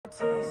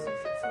Good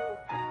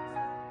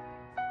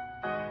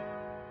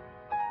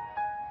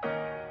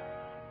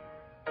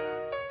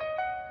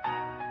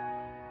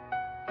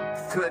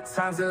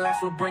times in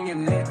life will bring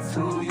it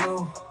to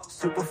you.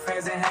 Super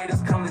fans and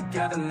haters come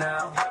together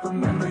now.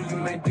 Remember, you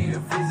may be a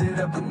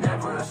visitor, but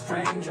never a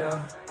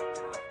stranger.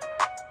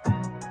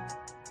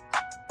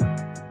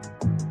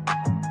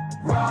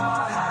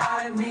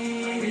 Raw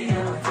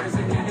media,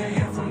 presenting the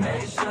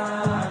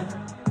information,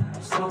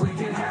 so we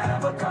can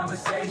have a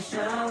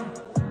conversation.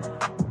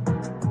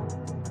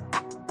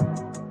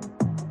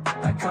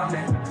 Like,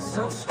 comment,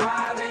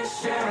 subscribe, and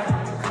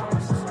share.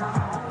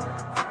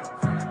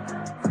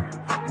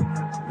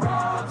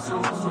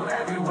 Tools are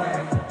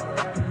everywhere.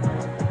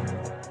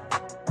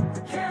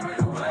 The camera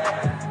to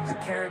wear, the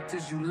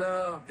characters you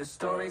love, the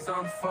stories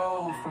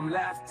unfold. From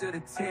laughter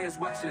to tears,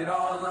 watch it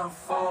all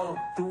unfold.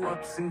 Through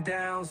ups and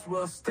downs,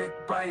 we'll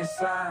stick by your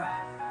side.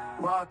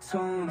 Raw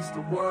tunes,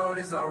 the world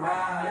is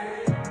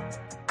alright.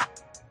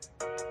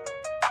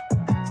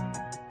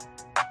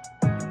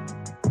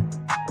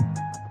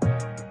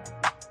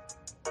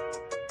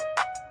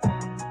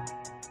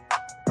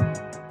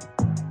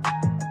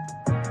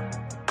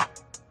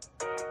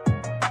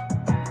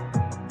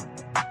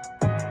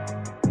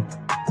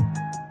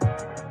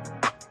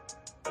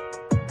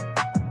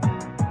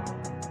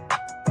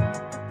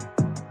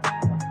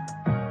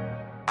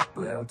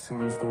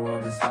 Tunes, the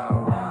world is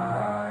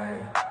alright.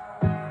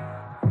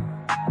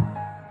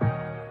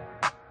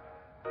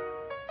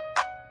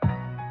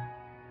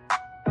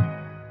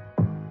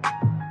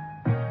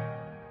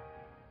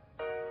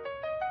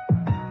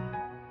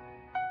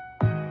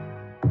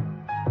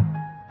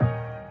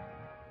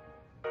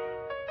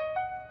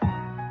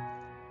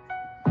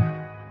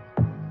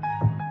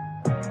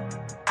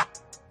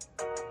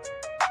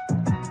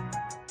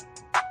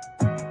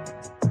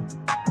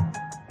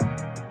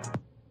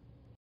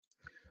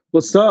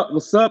 What's up?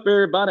 What's up,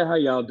 everybody? How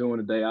y'all doing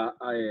today? I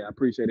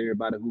appreciate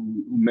everybody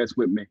who messed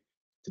with me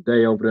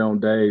today over there on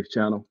Dave's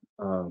channel.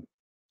 Man,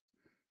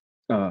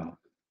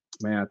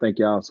 I thank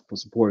y'all for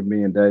supporting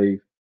me and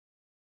Dave.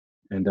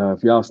 And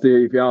if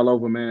y'all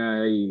over,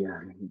 man, hey,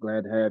 I'm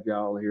glad to have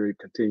y'all here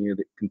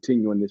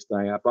continuing this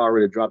thing. I've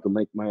already dropped the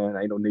link, man.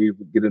 Ain't no need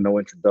to get in no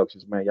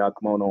introductions, man. Y'all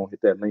come on,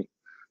 hit that link.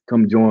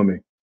 Come join me.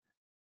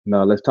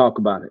 Now let's talk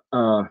about it.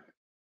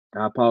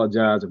 I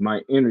apologize if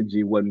my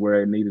energy wasn't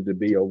where it needed to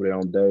be over there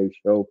on Dave's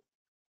show.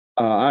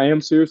 I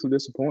am seriously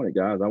disappointed,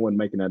 guys. I wasn't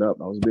making that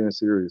up. I was being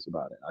serious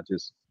about it.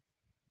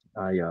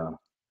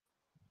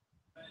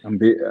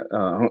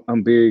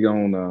 I'm big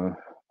on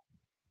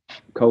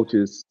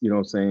coaches, you know what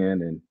I'm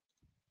saying,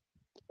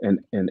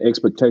 and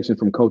expectations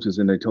from coaches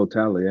in their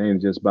totality. It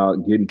ain't just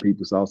about getting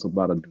people, it's also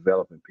about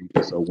developing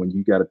people. So when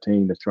you got a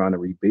team that's trying to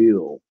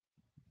rebuild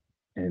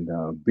and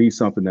be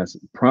something that's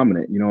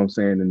prominent, you know what I'm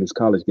saying, in this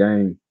college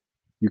game,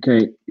 you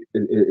can't.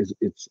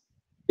 It's.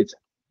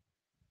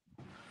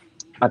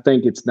 I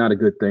think it's not a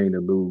good thing to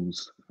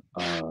lose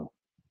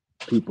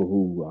people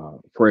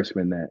who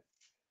freshmen that,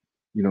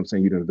 you know what I'm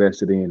saying, you've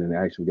invested in and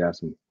actually got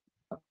some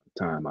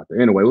time out there.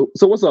 Anyway,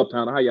 so what's up,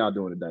 Tanner? How y'all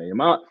doing today? Am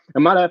I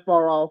that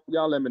far off?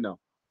 Y'all let me know.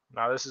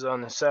 No, this is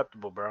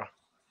unacceptable, bro.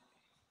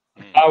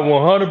 I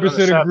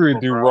 100% agree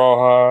with you,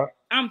 Rawhide.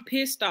 I'm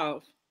pissed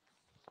off.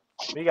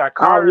 We got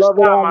Carter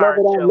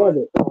Steinmeier love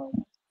it.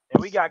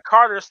 And we got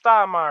Carter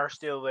Steinmeier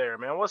still there,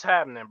 man. What's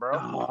happening, bro?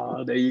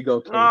 Oh, there you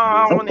go. No,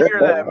 I don't want to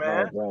hear that,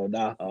 man. Bro,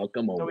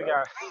 come on, so bro.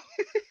 Got...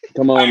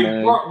 Come on, hey,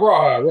 man.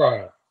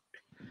 Right.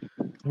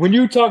 When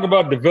you talk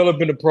about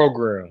developing the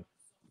program,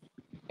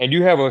 and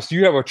you have a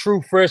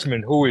true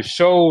freshman who has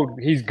showed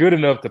he's good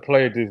enough to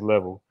play at this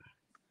level,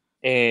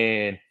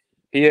 and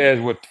he has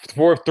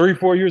 4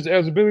 years of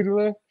eligibility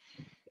left,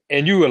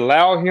 and you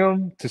allow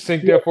him to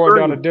sink that far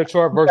down the depth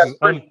chart versus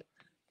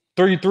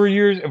 3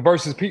 years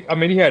versus I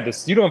mean, he had to.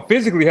 You don't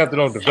physically have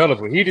to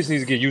develop it. He just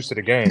needs to get used to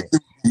the game.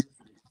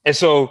 And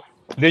so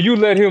then you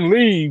let him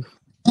leave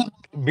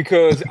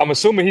because I'm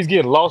assuming he's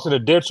getting lost in the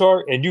depth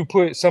chart, and you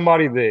put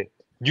somebody that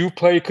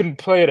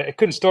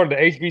couldn't start at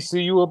the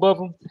HBCU above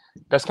him.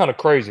 That's kind of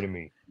crazy to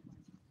me.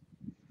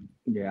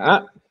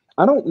 Yeah,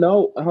 I don't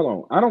know. Hold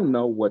on, I don't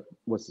know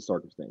what's the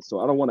circumstance. So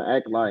I don't want to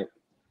act like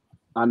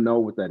I know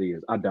what that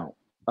is. I don't.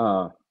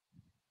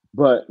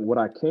 But what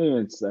I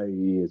can say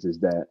is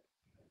that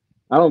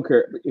I don't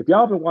care if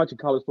y'all been watching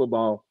college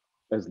football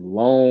as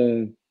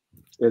long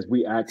as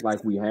we act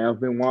like we have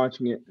been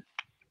watching it.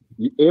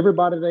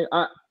 Everybody there,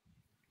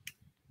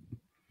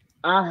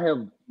 I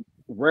have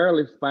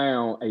rarely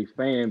found a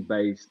fan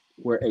base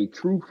where a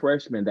true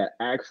freshman that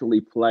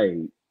actually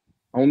played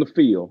on the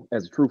field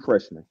as a true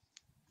freshman,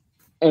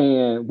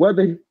 and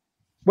whether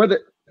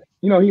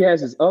he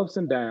has his ups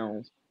and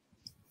downs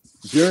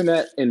during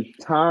that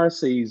entire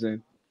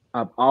season,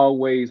 I've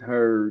always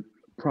heard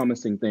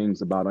promising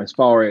things about him as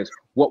far as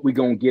what we're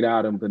going to get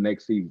out of him the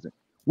next season.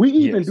 We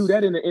even do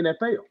that in the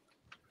NFL.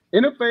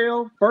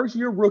 NFL, first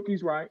year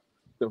rookies, right?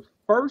 The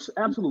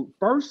absolute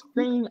first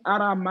thing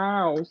out our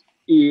mouths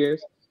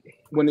is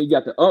when you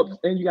got the ups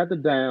and you got the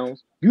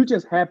downs. You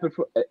just happy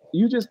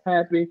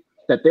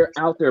that they're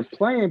out there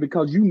playing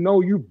because you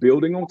know you're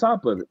building on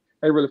top of it.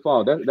 Hey, really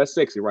fall. That's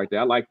sexy right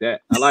there. I like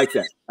that. I like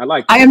that. I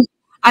like that.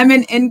 I'm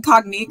an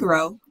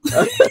incognito.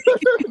 That's me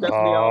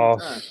all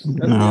the time. That's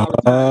me all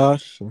the time.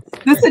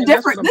 This is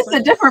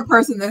a different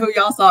person than who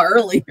y'all saw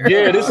earlier.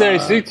 Yeah, this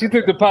ain't she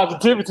took the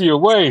positivity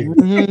away.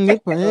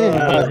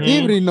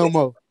 Positivity no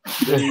more.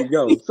 There you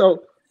go.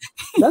 So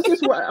that's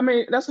just what I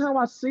mean. That's how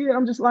I see it.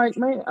 I'm just like,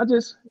 man,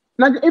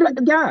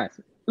 guys.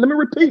 Let me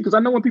repeat, because I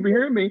know when people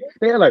hear me,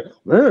 they're like, "Hey,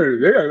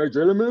 yeah, like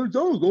Jalen Miller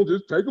Jones gonna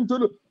just take them to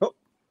the." Oh,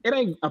 it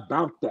ain't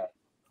about that.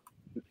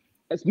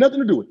 It's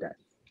nothing to do with that.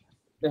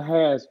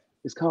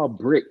 It's called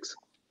bricks,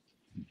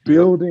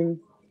 building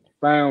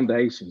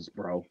foundations,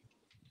 bro.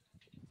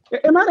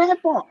 Am I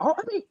that far? I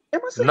mean, am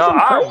I saying something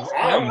crazy?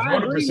 I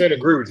 100%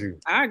 agree with you.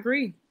 I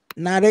agree.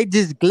 Now they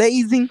just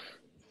glazing.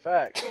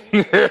 Fact. I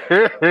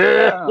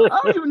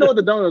don't even know what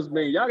the donuts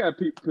mean. Y'all gotta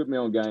put me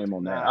on game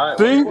on that.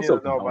 See? What's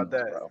up with the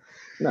donuts, bro?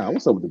 Nah,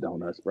 what's up with the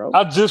donuts, bro?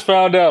 I just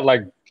found out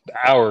like an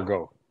hour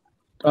ago.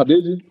 Oh,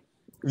 did you?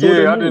 So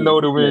yeah, I didn't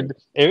know the wind.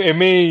 It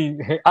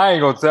mean I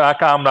ain't gonna tell.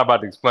 I'm not about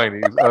to explain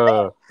it.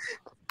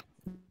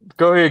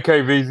 Go ahead,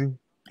 KVZ.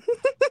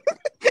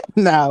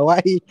 Nah,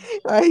 why he say?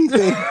 Why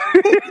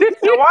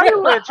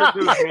you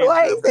introduce me?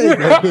 Why he say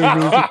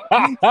that?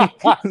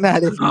 Nah,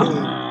 that's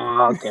good.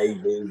 Okay,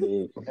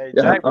 baby. Hey,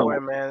 Jack boy,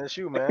 man, it's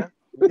you, man.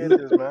 You get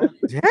this, man.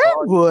 Jack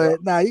boy,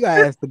 nah, you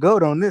gotta ask the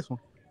goat on this one.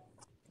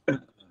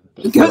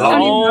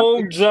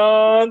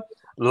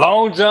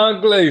 Long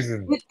John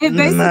Glazing. It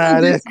basically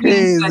that's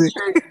means crazy.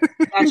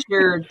 that's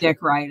your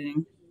dick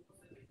riding.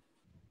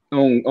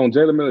 On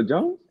Jalen Miller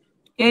Jones?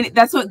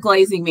 That's what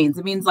glazing means.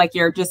 It means like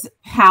you're just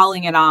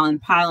piling it on.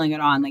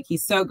 Like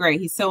he's so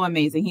great. He's so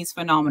amazing. He's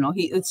phenomenal.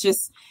 It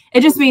just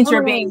means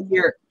you're being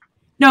your.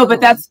 No, but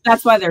that's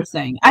why they're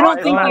saying. I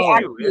don't think they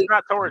actually. It's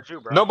not towards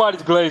you, bro.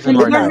 Nobody's glazing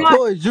right now. Not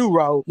towards you,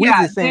 bro. We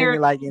just saying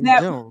it like in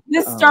general.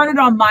 This started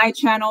on my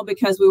channel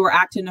because we were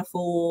acting a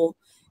fool,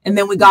 and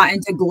then we got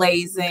into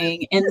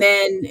glazing, and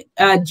then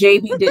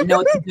JB didn't know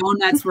what the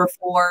donuts were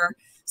for.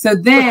 So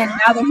then,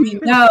 now that he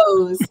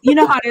knows, you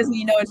know how it is when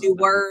you know a new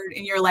word,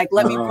 and you're like,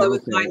 "Let me play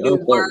with my new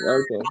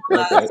word."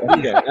 Okay.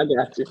 I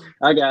got you.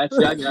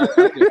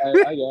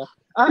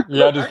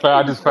 Yeah,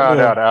 I just found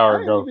out an hour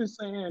ago.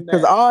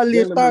 Because all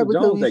this started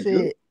because we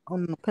said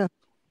on the pen.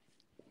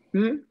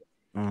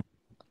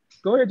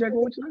 Go ahead, Jack.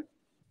 What you say?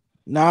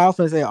 No, I was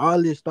gonna say all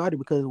this started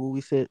because what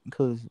we said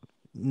because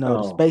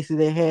the spaces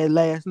they had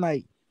last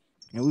night,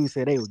 and we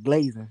said they was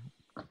glazing.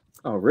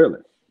 Oh, really?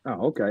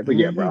 Oh, okay. But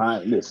yeah,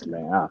 bro, listen,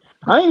 man.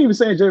 I ain't even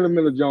saying Jalen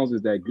Miller Jones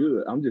is that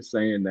good. I'm just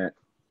saying that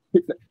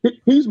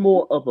he's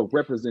more of a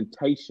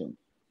representation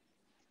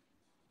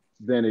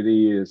than it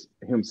is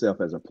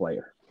himself as a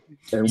player.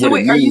 And so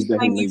wait, are you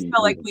saying you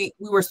feel like we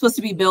were supposed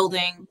to be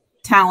building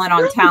talent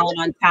on talent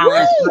on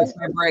talent, brick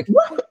by brick?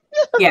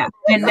 Yeah,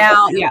 and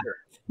now, yeah.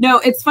 No,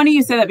 it's funny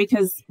you say that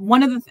because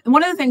one of the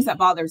things that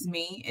bothers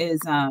me is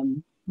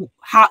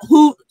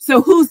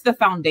who's the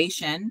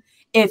foundation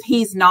if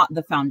he's not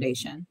the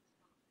foundation?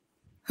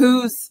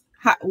 What's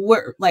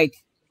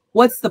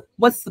the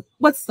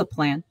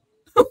plan?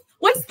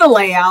 What's the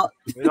layout?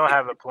 We don't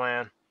have a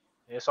plan.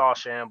 It's all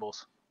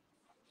shambles.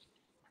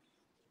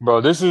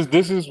 Bro, this is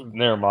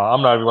never mind.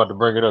 I'm not even about to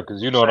bring it up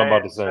because you know what I'm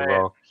about to say,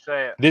 bro.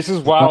 Say it. This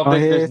is why I don't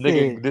think this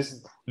nigga.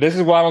 This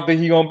is why I don't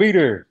think he gonna be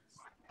there.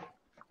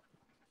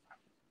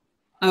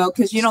 Oh,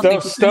 because you don't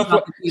think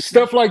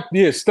stuff like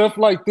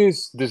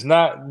this does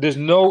not. There's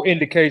no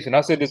indication. I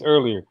said this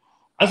earlier.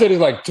 I said this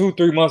like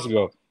 2-3 months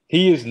ago.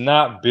 He is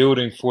not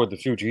building for the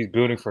future. He's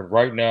building for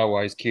right now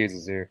while his kids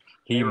is there.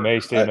 He may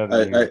stay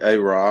another year. Hey,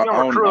 Rob. I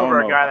don't know.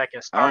 A guy that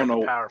can start at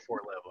the power 4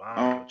 level.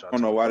 I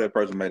don't know why that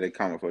person made that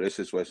comment for. This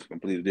situation is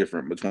completely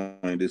different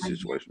between this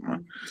situation,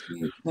 man.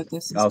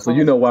 So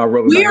you know why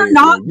we are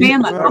not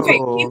Bama. Okay,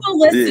 people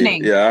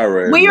listening. Yeah, I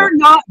read. We are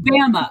not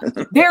Bama.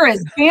 There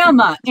is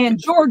Bama in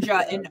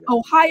Georgia, in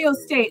Ohio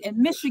State,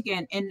 in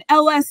Michigan, in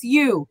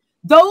LSU.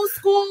 Those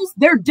schools,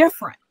 they're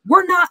different.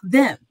 We're not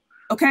them.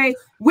 Okay,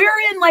 we're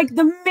in like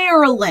the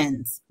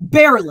Marylands,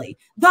 barely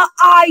the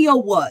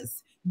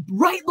Iowas,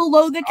 right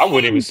below the. I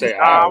wouldn't even say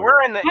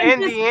we're in the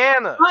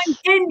Indiana. I'm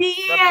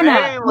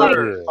Indiana.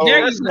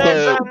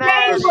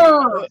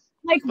 Baylor.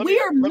 Like we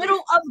are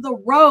middle of the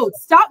road.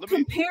 Stop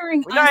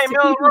comparing us to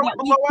people that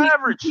below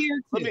average.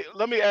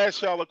 Let me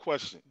ask y'all a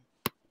question.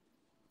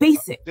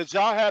 Basic. Did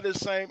y'all have the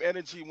same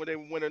energy when they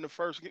went in the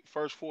first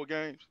 4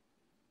 games?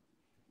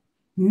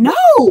 No.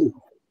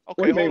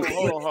 Okay, hold on.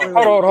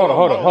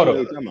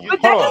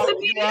 But that doesn't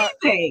mean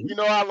anything. You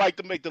know I like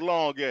to make the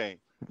long game.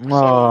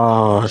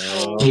 Oh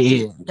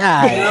shit!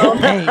 God damn,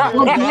 man! I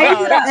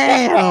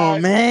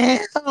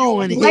don't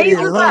want to hear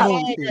this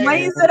long.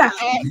 Raise it up.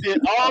 Did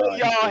all of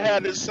y'all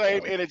have the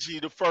same energy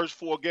the first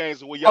 4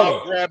 games? Were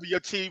y'all grabbing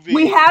your TV?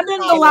 We had in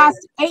the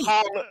last 8.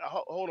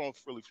 Hold on,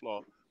 Philly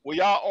Flaw. Were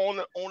y'all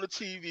on the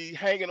TV,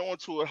 hanging on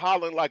to it,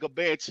 hollering like a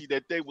banshee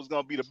that they was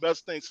gonna be the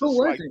best thing since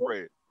sliced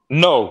bread?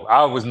 No,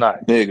 I was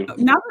not. Nigga.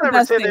 Not the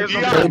best thing.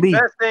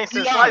 Best thing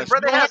since sliced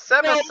bread. They had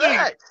 7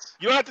 sacks.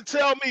 You don't have to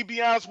tell me. Be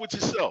honest with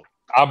yourself.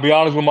 I'll be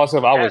honest with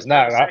myself. I was That's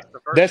not. sex the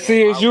That first one.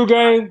 I CSU was not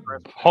game,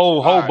 impressed with that.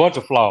 whole All right. bunch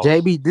of flaws.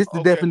 JB, this the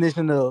Okay.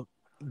 definition of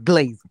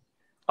glazing.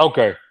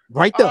 Okay.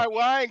 Right All there. right.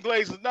 Well, I ain't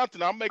glazing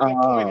nothing. I'm making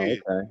a point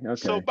here. Okay.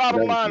 So Okay.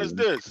 bottom That was line is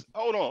good. this.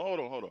 Hold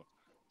on.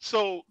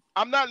 So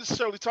I'm not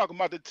necessarily talking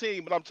about the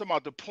team, but I'm talking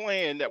about the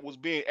plan that was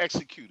being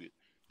executed.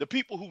 The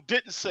people who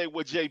didn't say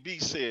what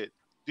JB said,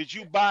 did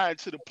you buy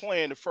into the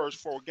plan the first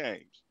 4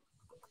 games?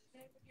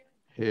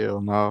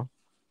 Hell no.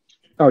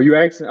 Oh, you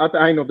asking? I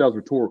didn't know if that was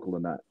rhetorical or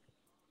not.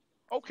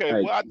 Okay,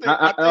 Hey, well,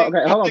 I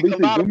okay, hold on, think a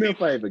BP. lot Do of me a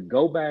people. favor.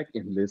 Go back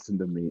and listen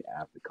to me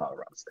after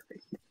Colorado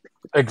State.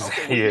 Okay, well,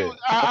 Exactly. Yeah.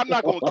 I'm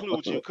not going to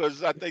include you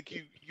because I think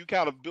you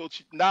kind of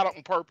built not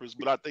on purpose,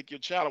 but I think your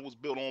channel was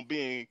built on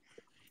being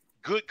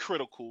good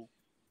critical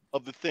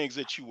of the things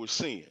that you were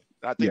seeing.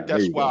 And I think Yeah, there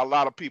that's you why go. a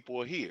lot of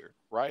people are here,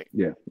 right?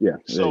 Yeah, there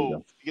you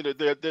So go.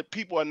 the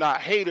people are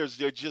not haters;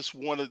 they just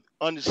want to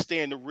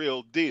understand the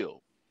real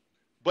deal.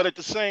 But at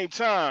the same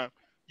time,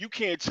 you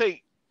can't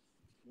take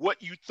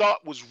what you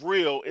thought was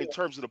real in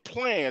terms of the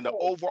plan, the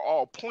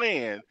overall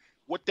plan,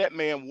 what that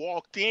man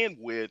walked in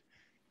with,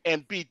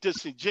 and be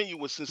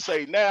disingenuous and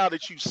say now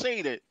that you've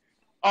seen it,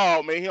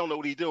 oh man, he don't know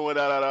what he's doing,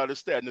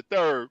 this, that, and the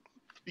third,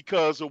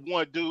 because of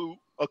one dude,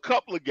 a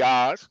couple of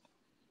guys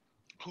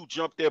who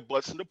jumped their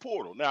butts in the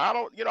portal. Now I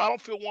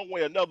don't feel one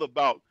way or another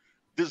about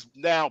this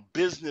now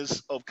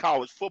business of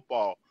college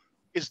football.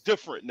 It's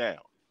different now.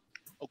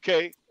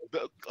 Okay.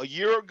 A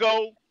year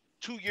ago,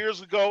 2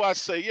 years ago, I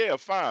say, yeah,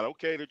 fine.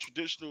 Okay. The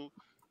traditional,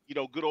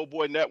 good old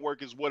boy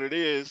network is what it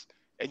is.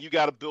 And you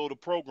got to build a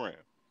program.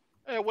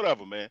 Hey,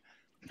 whatever, man.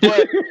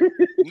 But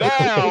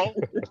now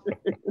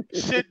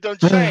shit done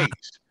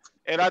changed.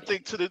 And I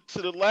think to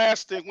the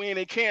last thing, we ain't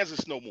in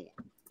Kansas no more.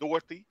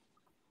 Dorothy.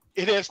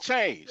 It has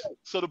changed.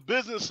 So the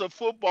business of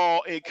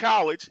football in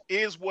college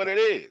is what it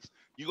is.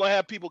 You're gonna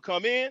have people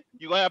come in,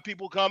 you're gonna have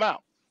people come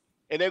out.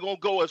 And they're gonna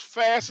go as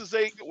fast as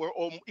they or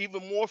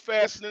even more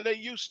faster than they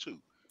used to.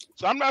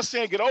 So I'm not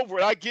saying get over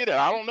it. I get it.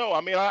 I don't know. I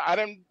mean, I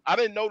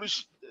didn't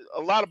notice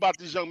a lot about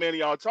this young man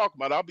y'all talking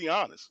about. I'll be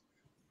honest.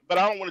 But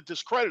I don't want to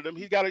discredit him.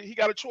 He got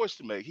a choice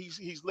to make.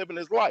 He's living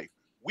his life.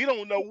 We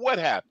don't know what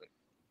happened.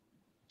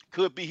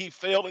 Could be he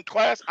failed in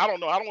class. I don't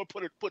know. I don't want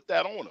to put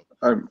that on him.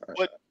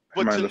 But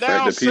I mean, to the fact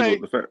now that people, say,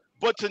 the fact,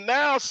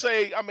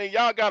 I mean,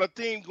 y'all got a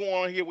theme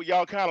going on here where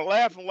y'all kind of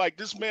laughing like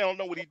this man don't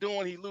know what he's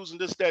doing. He losing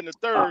this, that, and the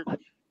Uh, third.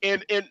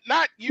 And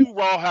not you,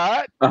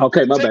 Rawhide.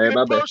 okay, You my taking bad, it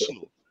my bad,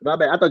 personal. my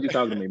bad. I thought you were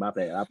talking to me. My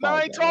bad. I No,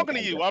 I ain't apologize. I talking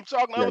to you. apologize. I'm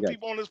talking to Yeah, I other got you.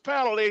 people on this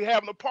panel. They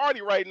having a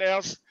party right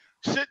now,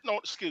 sitting on,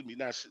 excuse me,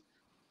 not sitting,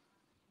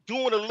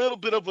 doing a little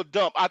bit of a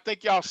dump. I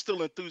think y'all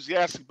still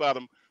enthusiastic about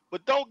him,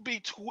 but don't be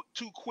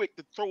too quick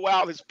to throw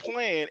out his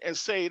plan and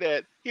say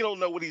that he don't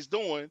know what he's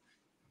doing.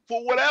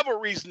 For whatever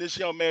reason, this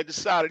young man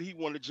decided he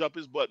wanted to jump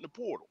his butt in the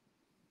portal.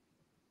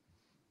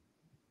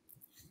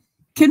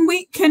 I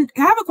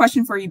have a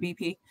question for you,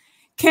 BP?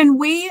 Can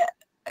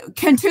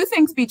two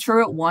things be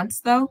true at once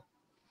though?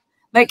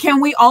 Like,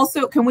 can we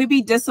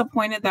be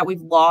disappointed that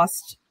we've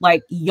lost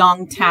like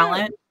young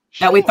talent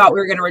that we thought we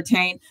were going to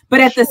retain,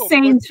 but at the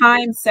same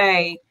time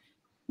say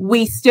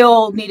we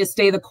still need to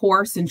stay the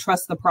course and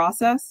trust the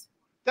process?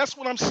 That's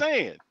what I'm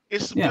saying.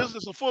 It's the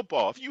business of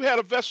football. If you had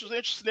investors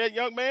interested in that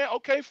young man,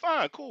 okay,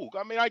 fine, cool.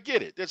 I mean, I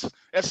get it. That's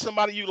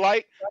somebody you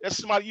like. That's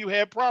somebody you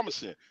had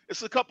promising.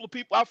 It's a couple of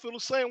people I feel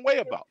the same way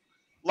about,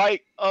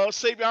 like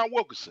Savion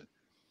Wilkerson.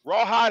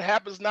 Rawhide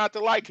happens not to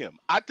like him.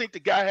 I think the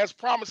guy has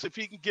promise if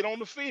he can get on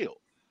the field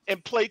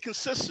and play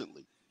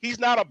consistently. He's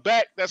not a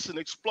back that's an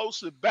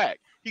explosive back.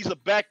 He's a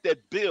back that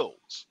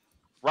builds,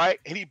 right?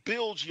 And he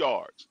builds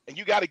yards. And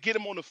you got to get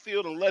him on the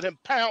field and let him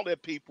pound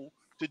at people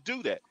to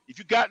do that. If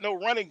you got no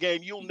running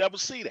game, you'll never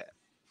see that.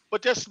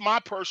 But that's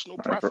my personal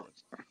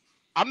preference.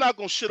 I'm not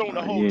gonna shit on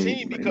the whole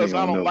team because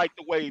I don't like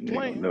the way he's playing.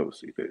 You ain't gonna never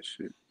see that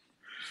shit.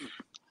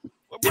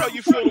 Well, bro,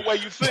 you feel the way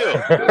you feel.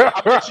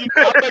 I bet you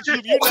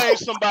if you name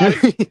somebody,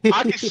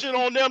 I can shit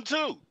on them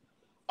too.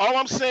 All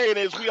I'm saying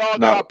is we all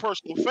got our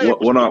personal favorites,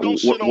 but don't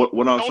shit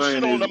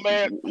on the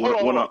man.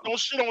 Hold on. Don't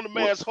shit on the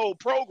man's whole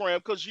program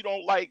because you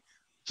don't like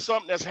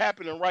something that's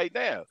happening right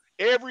now.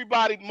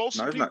 Everybody, most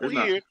of the people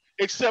here,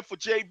 except for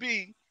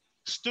JB,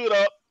 stood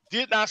up,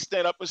 did not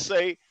stand up and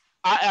say,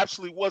 I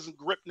absolutely wasn't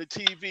gripping the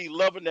TV,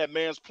 loving that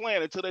man's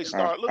plan until they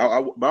start looking.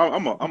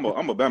 I'm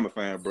a Bama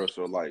fan, bro.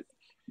 So like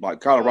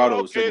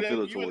Colorado is second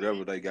fiddle to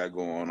whatever they got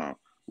going on.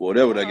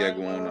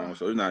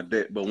 So it's not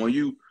that. But when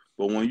you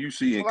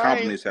see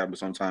incompetence happen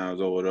sometimes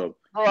over there,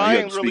 bro, you I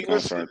have ain't to really speak on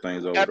listening. certain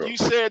things over After there. you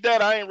said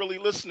that, I ain't really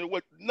listening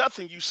to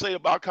nothing you say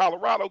about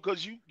Colorado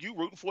because you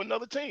rooting for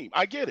another team.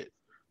 I get it.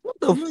 What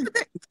the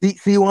fuck?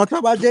 See, you want to talk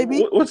about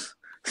JB? What's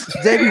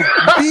JB?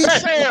 I'm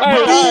saying,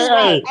 bro.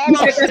 All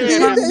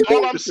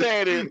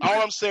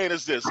I'm saying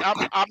is this.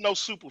 I'm no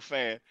super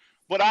fan,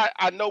 but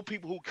I know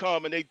people who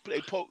come and they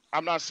poke.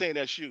 I'm not saying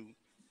that's you,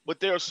 but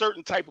there are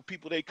certain type of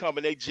people they come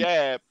and they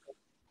jab,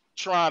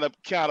 trying to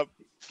kind of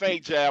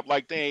feint jab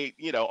like they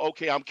ain't,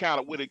 okay, I'm kind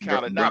of with it,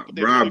 kind of not, but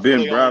they're really for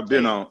their own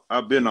team.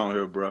 I've been on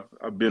here, bro.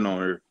 I've been on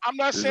here. I'm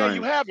not saying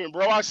you haven't,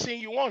 bro. I've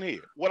seen you on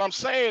here. What I'm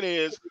saying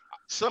is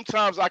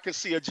sometimes I can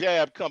see a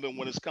jab coming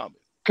when it's coming.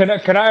 Can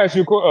I ask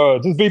you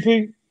just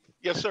VP?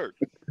 Yes, sir.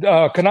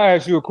 Can I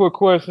ask you a quick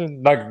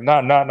question? Like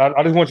not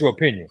I just want your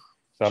opinion.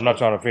 So I'm not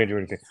trying to offend you or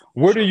anything.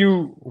 Where do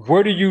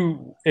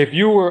you if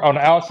you were on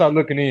the outside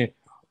looking in,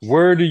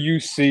 where do you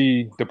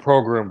see the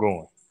program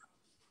going?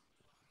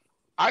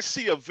 I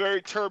see a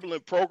very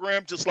turbulent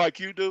program, just like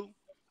you do.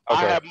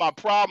 Okay. I have my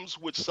problems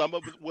with some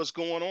of what's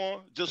going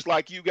on, just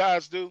like you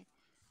guys do.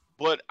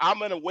 But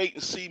I'm in a wait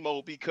and see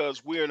mode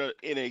because we're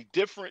in a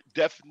different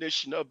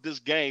definition of this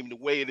game the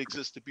way it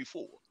existed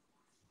before.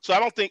 So I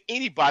don't think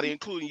anybody,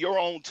 including your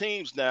own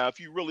teams now, if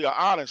you really are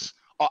honest,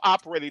 are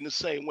operating the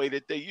same way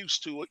that they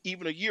used to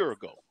even a year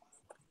ago.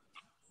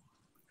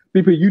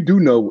 People, you do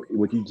know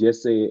what you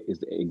just said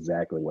is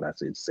exactly what I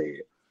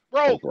said.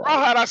 Bro, overall.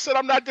 Rawhide, I said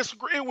I'm not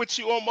disagreeing with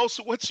you on most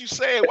of what you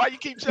said. Why you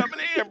keep jumping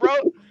in, bro?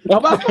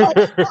 God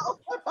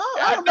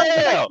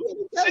damn.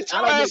 Sit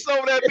your ass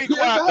over there and be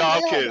quiet. No,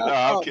 I'm kidding. No,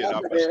 I'm kidding.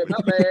 I'm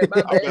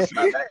messing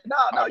with you.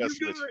 No, you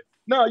good.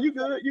 No, you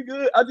good. You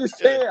good. I just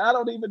said I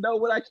don't even know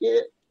what I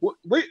can't.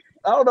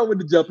 I don't know when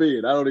to jump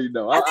in. I don't even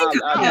know.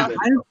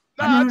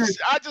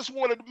 I just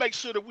wanted to make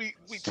sure that we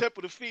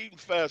temper the feeding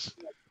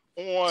fest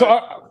on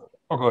a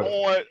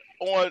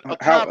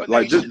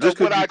combination of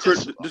what I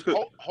just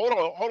hold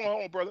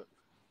on, brother.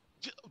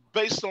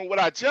 Based on what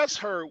I just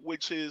heard,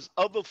 which is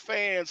other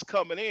fans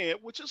coming in,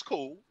 which is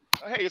cool.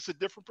 Hey, it's a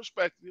different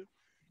perspective,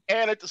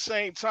 and at the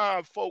same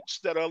time, folks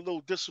that are a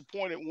little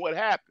disappointed in what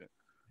happened.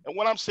 And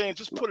what I'm saying,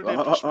 just put it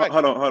in perspective.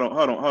 Hold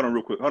on,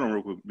 real quick,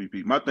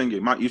 BP.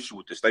 My issue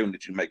with the statement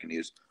that you're making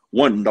is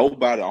one: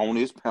 nobody on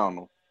this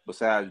panel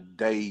besides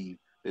Dave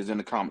is in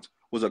the comments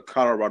was a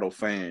Colorado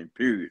fan.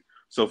 Period.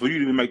 So for you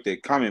to even make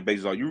that comment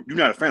based on you're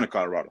not a fan of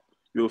Colorado,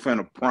 you're a fan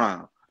of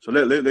Prime. So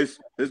let's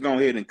go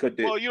ahead and cut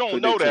that. Well, you don't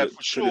know that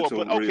for sure,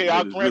 but okay,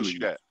 I'll grant you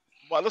that.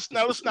 Well, let's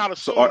not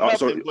assume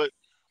nothing,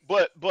 but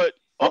okay,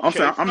 I'm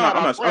saying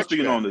I'm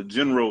speaking on the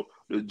general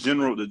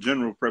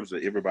purpose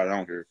of everybody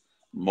on here.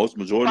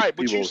 Majority of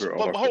people here are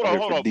hold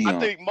on. Deion, I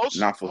think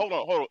hold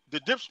on.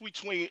 The difference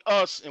between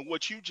us and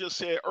what you just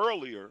said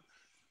earlier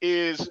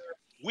is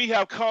we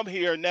have come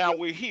here, now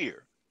we're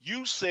here.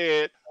 You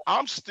said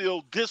I'm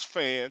still this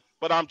fan,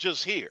 but I'm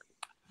just here.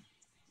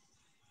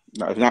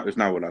 No, it's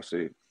not what I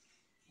said.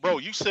 Bro,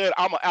 you said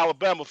I'm an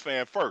Alabama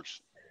fan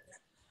first.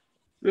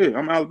 Yeah,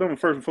 I'm Alabama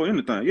first before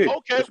anything. Yeah.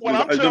 Okay, what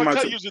I'm trying to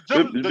tell you is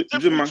the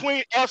difference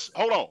between us.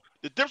 Hold on.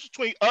 The difference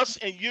between us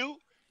and you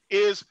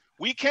is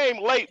we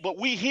came late, but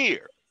we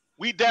here.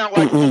 We down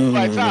like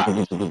flat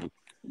tires.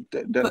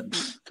 That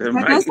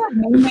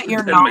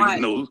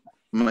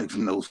makes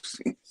no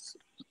sense.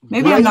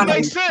 Maybe I'm not.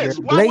 Makes sense.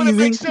 Why would it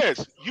make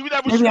sense? You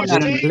never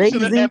switched teams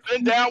and have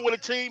been down with a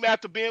team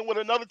after being with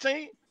another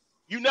team.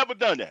 You never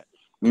done that.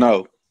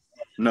 No.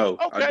 Okay.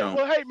 I don't.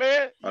 Well, hey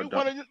man,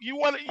 you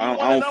want to know?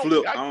 I don't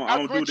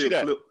do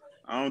that flip.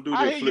 I don't do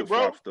that flip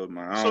flop stuff,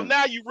 man. So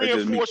now you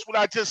reinforce what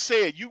I just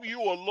said. You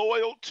are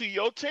loyal to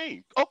your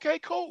team. Okay,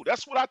 cool.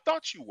 That's what I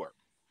thought you were.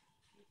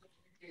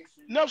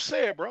 Enough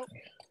said, bro.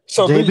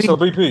 So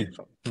BP.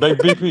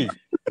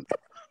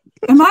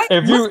 Am I?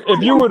 If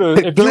you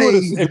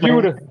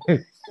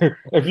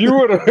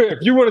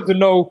wanted to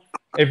know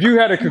if you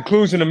had a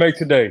conclusion to make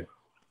today,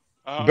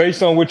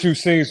 based on what you've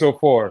seen so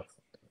far,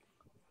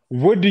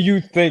 what do you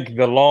think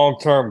the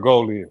long-term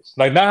goal is?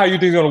 Like, not how you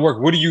think it's going to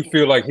work. What do you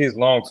feel like his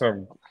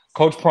long-term,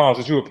 Coach Prime,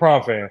 since you're a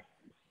Prime fan,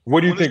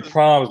 what do you think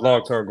Prime's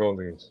long-term goal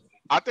is?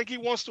 I think he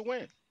wants to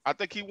win. I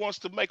think he wants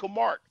to make a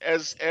mark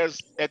as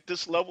at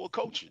this level of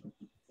coaching.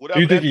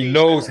 Do you think he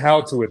knows how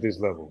to at this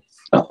level?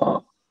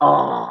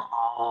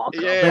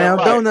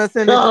 Spam donuts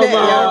in the chat,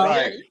 y'all.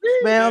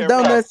 Spam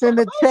donuts in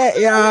the chat,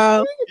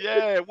 y'all.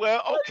 Yeah,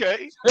 well,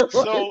 okay.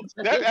 So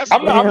that's. Hey,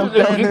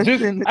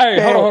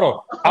 hold on.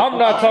 I'm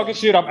not talking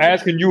shit. I'm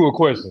asking you a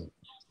question.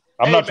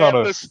 I'm not trying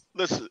to.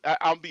 Listen.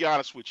 I'll be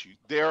honest with you.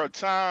 There are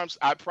times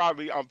I'm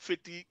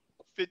 50,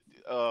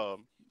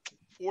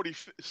 40,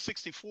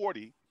 60,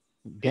 40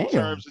 in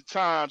terms of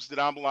times that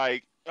I'm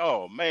like,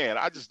 oh man,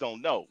 I just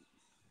don't know.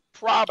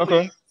 Probably.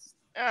 Okay.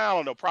 I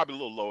don't know, probably a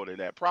little lower than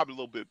that. Probably a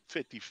little bit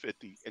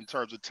 50-50 in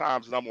terms of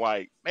times that I'm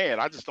like, man,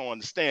 I just don't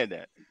understand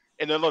that.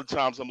 And then other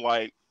times I'm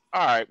like,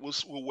 all right, we'll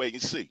wait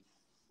and see.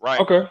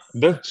 Right? Okay.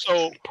 That's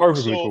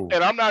perfectly cool.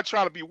 And I'm not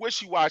trying to be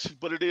wishy-washy,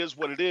 but it is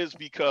what it is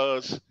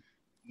because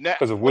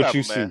of what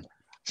you see.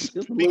 It's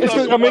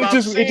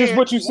just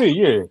what you see,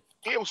 yeah.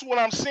 It was what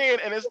I'm saying,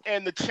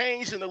 and the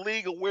change in the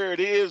league of where it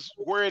is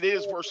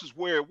versus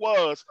where it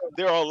was,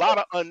 there are a lot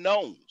of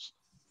unknowns,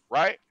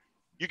 right?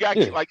 You got,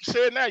 like you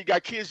said now, you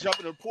got kids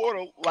jumping in the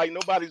portal like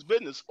nobody's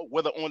business,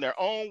 whether on their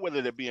own,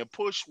 whether they're being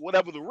pushed,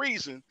 whatever the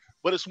reason,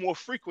 but it's more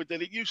frequent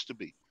than it used to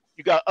be.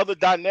 You got other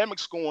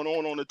dynamics going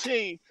on the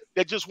team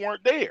that just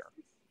weren't there,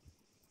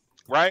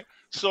 right?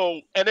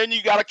 So, and then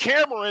you got a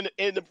camera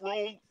in the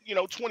room,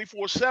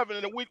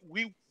 24/7, and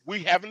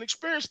we haven't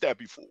experienced that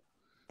before.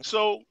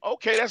 So,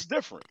 okay, that's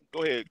different.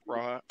 Go ahead,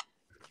 Ron.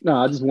 No,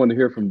 I just wanted to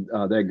hear from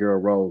that girl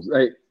Rose.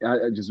 Hey,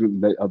 I just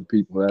let other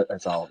people.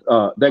 That's all.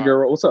 That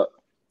girl, what's up?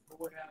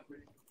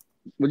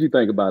 What do you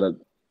think about it?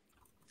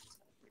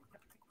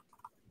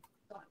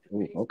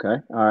 Ooh, okay.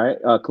 All right.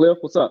 Cliff,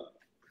 what's up?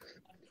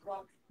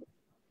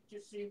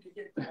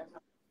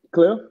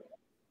 Cliff?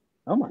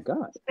 Oh my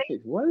God.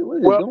 What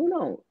is Well, going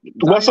on?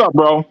 what's Zion? up,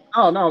 bro?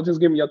 Oh no, just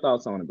give me your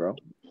thoughts on it, bro.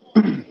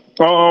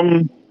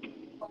 Um,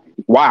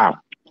 wow.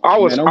 I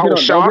Man, was I was don't get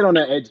shocked. on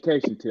that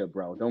education tip,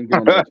 bro. Don't get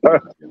on that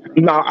education tip,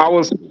 bro. No, I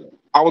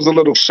was a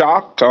little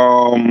shocked.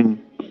 I'm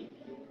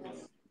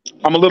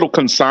a little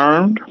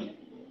concerned.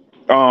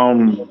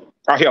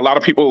 I hear a lot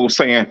of people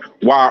saying,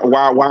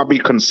 why be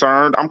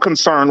concerned? I'm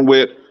concerned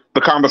with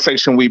the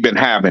conversation we've been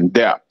having,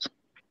 depth.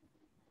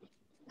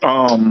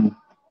 Um,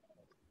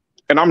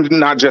 and I'm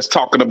not just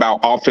talking about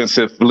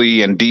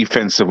offensively and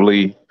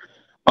defensively.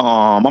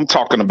 I'm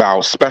talking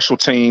about special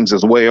teams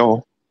as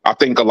well. I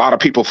think a lot of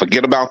people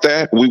forget about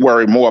that. We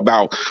worry more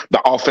about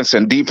the offense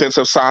and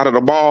defensive side of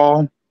the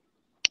ball,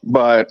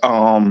 but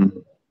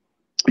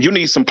you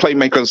need some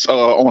playmakers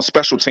on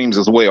special teams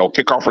as well.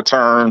 Kickoff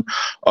return,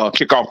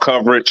 kickoff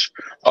coverage,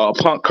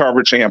 punt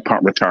coverage, and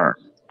punt return.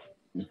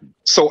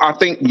 So I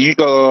think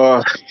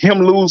him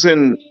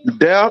losing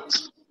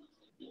depth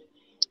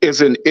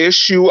is an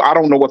issue. I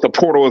don't know what the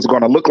portal is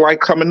going to look like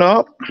coming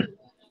up.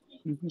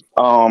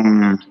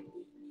 Um,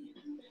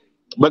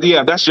 but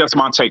yeah, that's just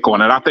my take on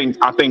it. I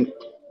think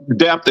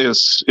depth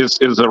is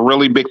a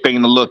really big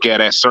thing to look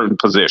at certain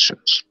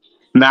positions.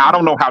 Now I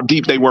don't know how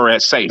deep they were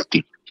at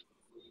safety,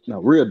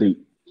 No, real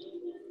deep.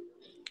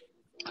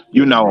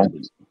 you know,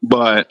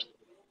 but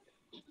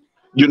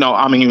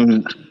I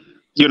mean,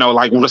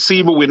 like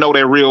receiver, we know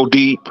they're real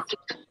deep,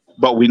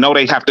 but we know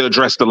they have to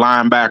address the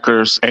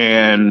linebackers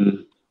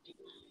and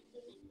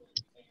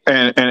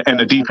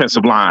the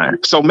defensive line.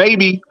 So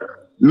maybe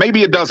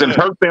it doesn't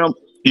hurt them.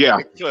 Yeah.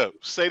 Clip,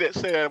 say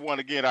that one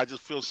again. I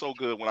just feel so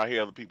good when I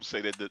hear other people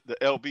say that the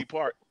LB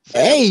part. Say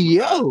Hey,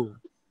 that one more time.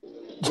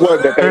 yo.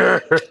 What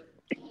that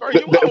Bro,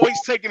 you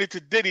always taking it to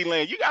Diddy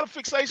land. You got a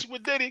fixation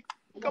with Diddy?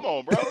 Come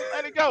on, bro.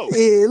 Let it go.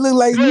 It look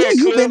like Go me. ahead,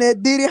 You been Cliff.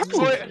 at Diddy Go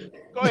house. ahead.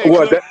 Go ahead,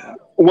 what Cliff. that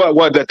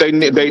what that they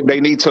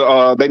need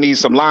to they need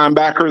some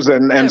linebackers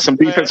and Yes, some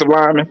man. defensive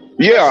linemen.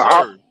 Yes,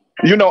 Yeah, sir.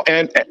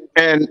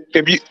 and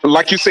if you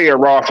like you said,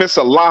 Raw, if it's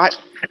a lot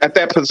at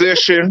that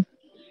position,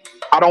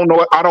 I don't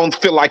know. I don't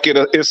feel like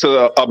it's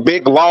a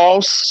big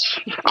loss.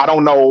 I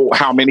don't know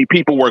how many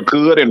people were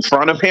good in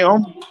front of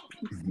him,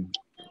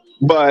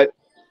 but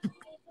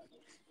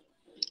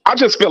I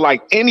just feel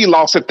like any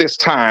loss at this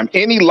time,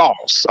 any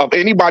loss of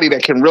anybody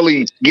that can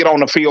really get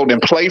on the field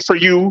and play for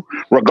you,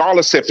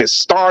 regardless if it's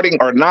starting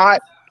or not,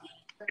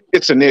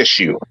 it's an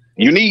issue.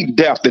 You need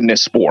depth in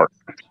this sport,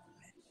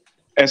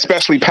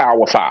 especially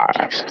Power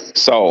Five.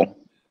 So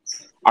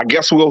I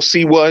guess we'll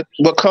see what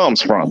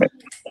comes from it,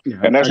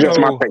 Yeah, and that's just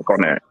my So, take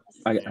on that.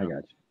 I got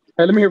you.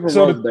 Hey, let me hear from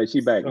so Rose the, today.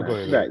 She back, oh, man. go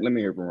ahead, She go back. ahead. Let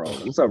me hear from Rose.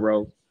 What's up,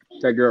 Rose?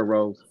 That girl,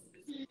 Rose.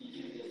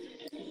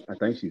 I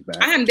think she's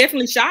back. I am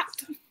definitely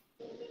shocked.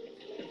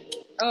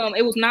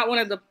 It was not one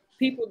of the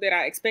people that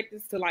I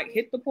expected to like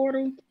hit the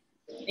portal.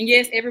 And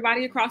yes,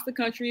 everybody across the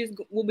country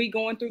will be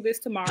going through this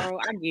tomorrow.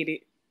 I get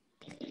it.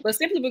 But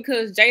simply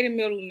because Jaden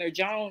Milner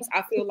Jones,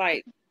 I feel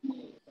like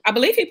I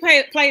believe he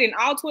played in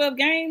all 12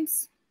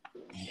 games,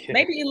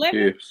 maybe 11.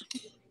 Yes.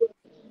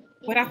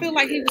 But I feel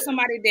like he was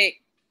somebody that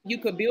you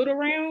could build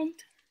around,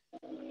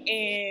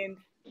 and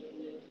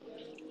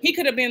he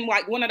could have been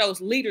like one of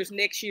those leaders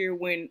next year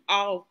when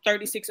all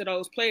 36 of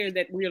those players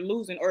that we're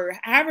losing, or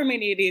however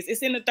many it is,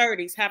 it's in the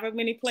 30s, however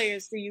many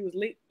players CU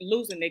is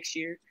losing next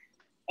year.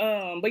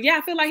 But yeah,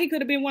 I feel like he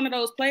could have been one of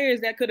those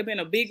players that could have been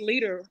a big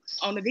leader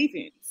on the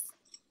defense.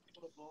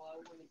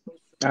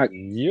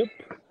 Yep.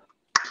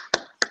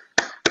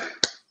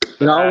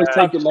 It always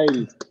take the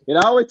ladies. It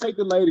always take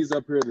the ladies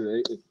up here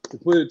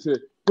to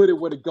put it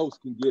where the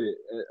ghost can get it.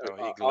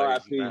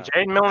 R.I.P.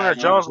 Jaden Milner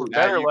Jones was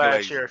better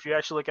last year if you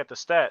actually look at the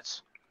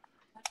stats.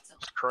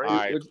 It's crazy.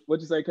 Right.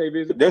 What'd you say,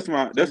 KV? That's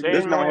my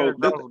Jaden whole. Milner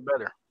Jones was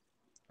better.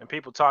 And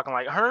people talking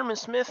like Herman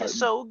Smith is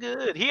so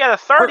good. He had a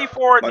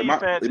 34 Like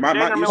defense. my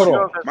Jaden issue, Milner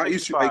Jones my had issue,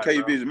 65,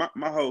 AKV bro. is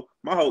my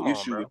whole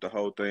issue with the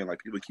whole thing. Like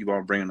people keep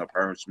on bringing up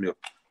Aaron Smith.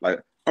 Like,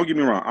 don't get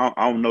me wrong,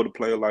 I don't know the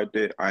player like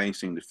that. I ain't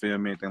seen the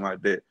film, anything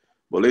like that.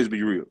 But let's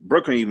be real,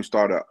 Brooke couldn't even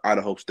start at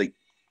Idaho State.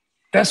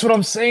 That's what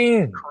I'm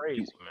saying.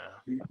 Crazy,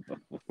 man.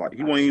 Like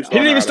he won't even He start.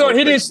 didn't even start.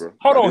 He State, didn't.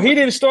 bro. Hold on. He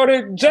didn't start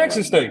at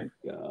Jackson State.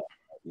 Yeah.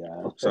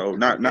 So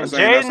not And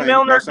saying, Jaden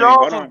Milner not saying, Jones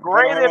hold was on,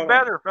 graded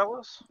better,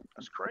 fellas.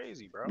 That's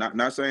crazy, bro.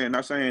 Not saying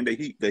that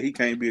he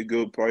can't be a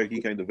good player,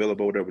 he can't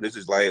develop or whatever. This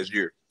is last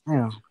year.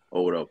 Yeah.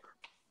 Or whatever.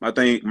 My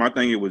thing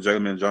is with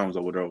Jalen Jones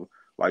or whatever.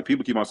 Like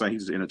people keep on saying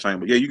he's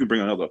interchangeable. Yeah, you can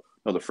bring another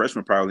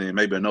freshman probably and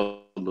maybe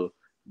another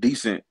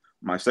decent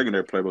my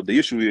secondary player. But the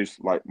issue is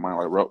like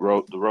the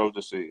Rose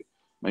just said,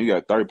 man, you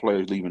got 30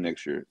 players leaving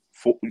next year.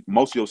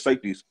 Most of your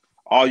safeties,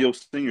 all your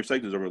senior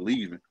safeties are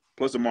leaving.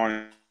 Plus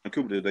Amari and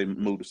Cooper, they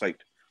moved to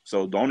safety.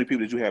 So the only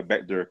people that you have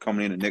back there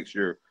coming in the next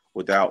year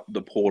without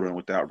the portal and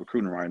without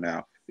recruiting right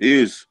now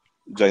is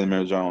Jalen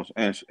Miller Jones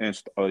and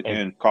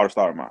Carter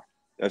Stoudemire.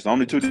 That's the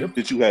only two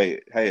that you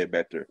had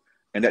back there,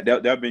 and that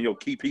have been your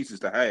key pieces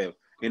to have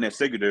in that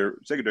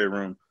secondary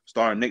room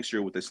starting next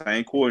year with the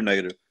same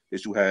coordinator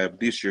that you have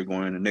this year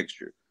going into next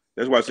year.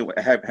 That's why I say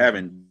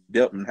having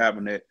depth and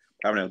having that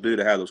ability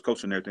to have those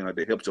coaches and everything like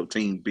that helps your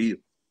team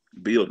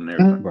build and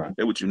everything. Right.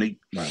 That's what you need.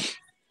 Right.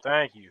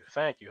 Thank you,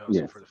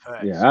 Hustle, for the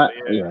facts. Yeah.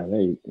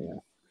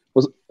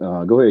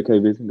 Go ahead,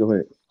 KV. Go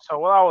ahead. So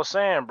what I was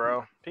saying,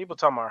 bro, people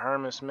talking about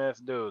Herman Smith,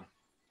 dude.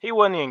 He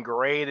wasn't even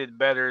graded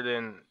better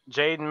than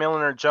Jaden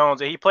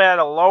Milner-Jones. He played at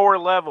a lower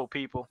level,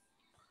 people.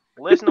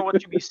 Listen to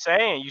what you be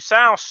saying. You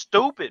sound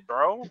stupid,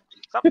 bro.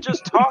 Stop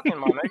just talking,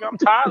 my nigga. I'm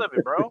tired of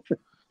it, bro.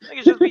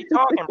 Niggas just be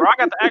talking, bro. I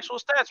got the actual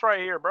stats right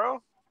here,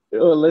 bro.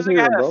 This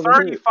nigga had a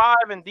 35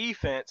 in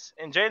defense,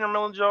 and Jaden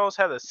Milner-Jones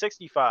had a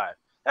 65.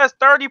 That's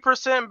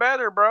 30%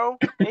 better, bro.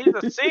 And he's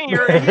a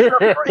senior, and he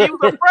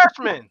was a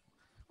freshman.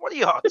 What are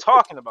y'all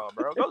talking about,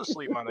 bro? Go to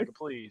sleep, my nigga,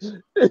 please.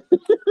 I'm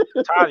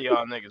tired of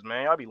y'all niggas,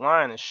 man. Y'all be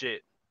lying and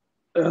shit.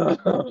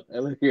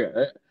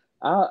 Here,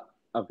 I'll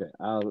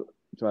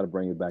try to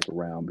bring it back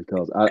around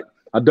because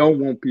I don't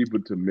want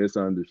people to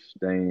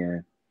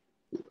misunderstand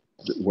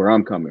where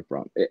I'm coming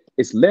from.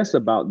 It's less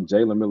about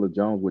Jalen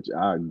Milner-Jones, which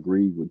I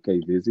agree with K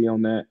Vizzy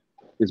on that.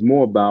 It's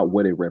more about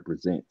what it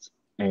represents.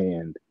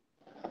 And,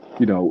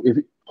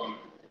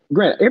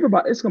 granted,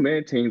 everybody, it's going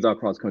to be teams all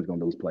across the country going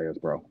to lose players,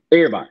 bro.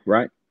 Everybody,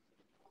 right?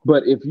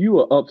 But if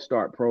you an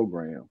upstart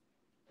program,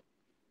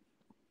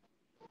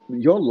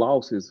 your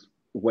losses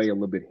weigh a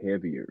little bit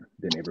heavier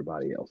than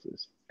everybody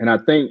else's. And I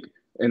think,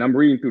 and I'm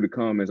reading through the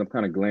comments, I'm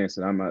kind of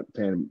glancing, I'm not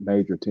paying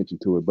major attention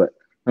to it, but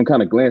I'm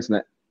kind of glancing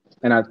at,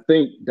 and I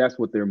think that's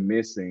what they're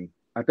missing.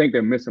 I think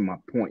they're missing my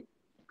point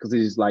because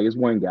it's just like, it's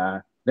one guy,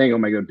 they ain't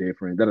gonna make a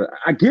difference.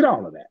 I get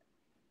all of that.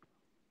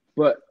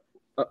 But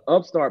an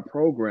upstart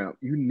program,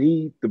 you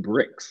need the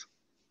bricks.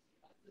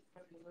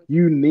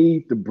 You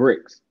need the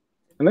bricks.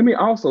 And let me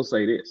also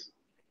say this.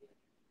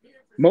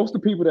 Most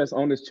of the people that's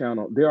on this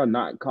channel, they are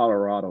not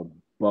Colorado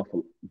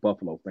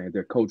Buffalo fans.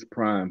 They're Coach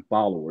Prime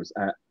followers,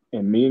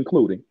 and me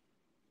including.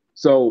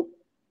 So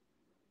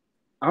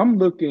I'm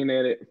looking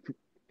at it,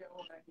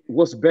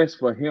 what's best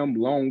for him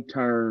long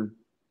term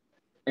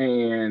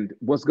and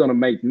what's going to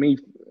make me,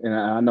 and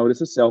I know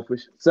this is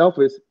selfish,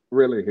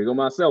 really, here go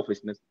my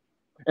selfishness.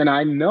 And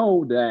I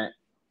know that,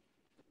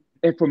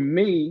 and for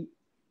me,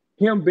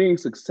 him being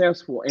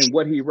successful in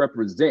what he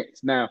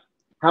represents. Now,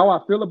 how I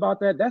feel about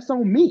that, that's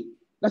on me.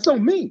 That's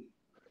on me.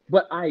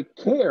 But I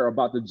care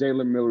about the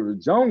Jalen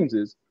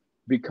Milner-Joneses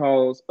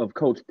because of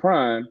Coach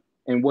Prime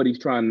and what he's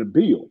trying to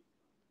build.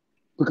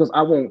 Because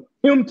I want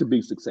him to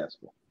be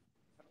successful.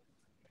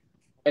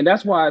 And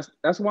that's why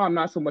I'm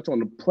not so much on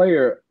the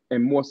player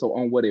and more so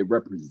on what it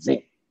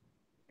represents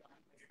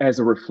as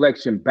a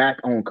reflection back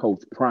on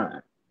Coach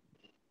Prime.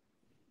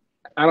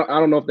 I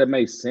don't know if that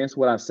makes sense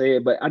what I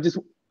said, but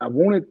I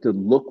want it to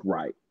look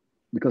right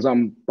because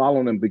I'm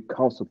following him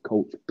because of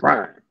Coach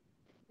Prime.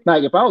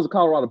 Like if I was a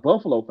Colorado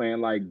Buffalo fan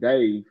like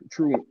Dave,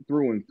 through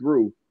and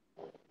through,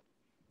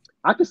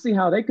 I could see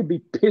how they could be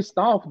pissed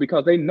off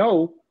because they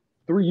know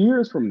 3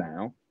 years from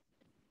now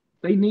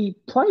they need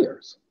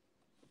players.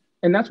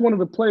 And that's one of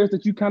the players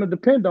that you kind of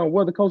depend on,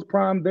 whether Coach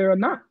Prime there or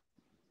not.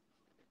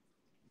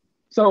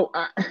 So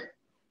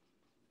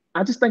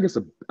I just think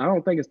I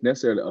don't think it's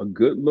necessarily a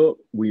good look.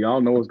 We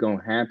all know what's going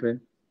to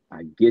happen.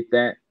 I get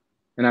that.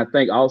 And I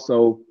think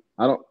also,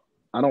 I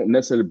don't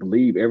necessarily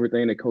believe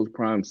everything that Coach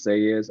Prime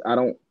says. I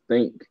don't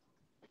think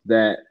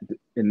that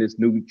in this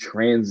new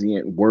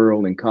transient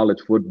world in college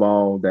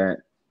football that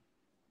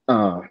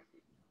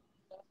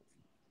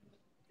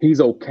he's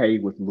okay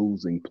with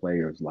losing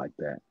players like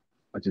that.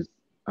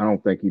 I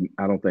don't think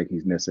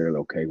he's necessarily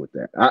okay with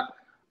that.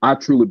 I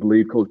truly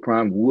believe Coach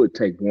Prime would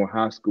take more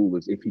high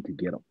schoolers if he could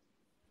get them.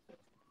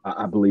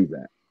 I believe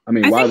that. I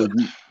mean, why would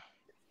you?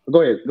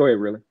 Go ahead,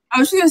 really. I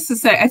was just going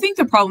to say, I think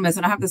the problem is,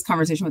 and I have this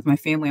conversation with my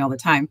family all the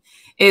time,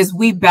 is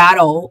we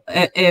battle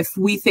if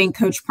we think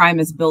Coach Prime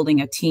is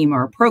building a team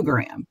or a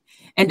program.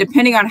 And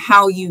depending on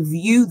how you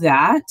view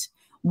that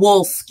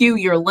will skew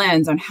your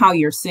lens on how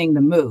you're seeing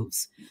the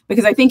moves.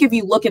 Because I think if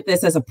you look at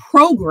this as a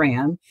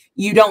program,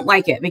 you don't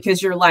like it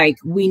because you're like,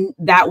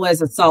 that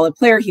was a solid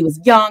player. He was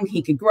young.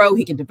 He could grow.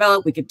 He could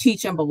develop. We could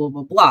teach him, blah, blah,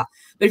 blah, blah.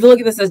 But if you look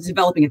at this as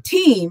developing a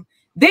team,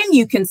 then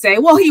you can say,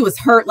 well, he was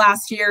hurt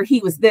last year. He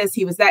was this,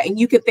 he was that. And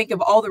you could think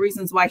of all the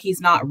reasons why he's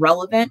not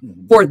relevant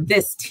for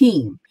this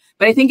team.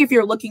 But I think if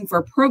you're looking for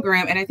a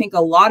program, and I think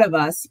a lot of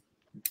us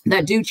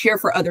that do cheer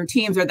for other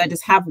teams or that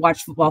just have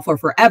watched football for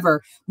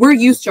forever, we're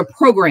used to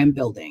program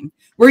building.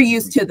 We're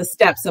used to the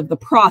steps of the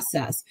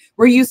process.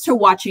 We're used to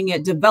watching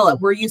it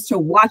develop. We're used to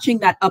watching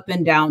that up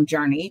and down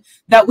journey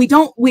that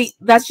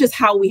that's just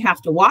how we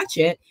have to watch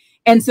it.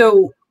 And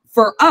so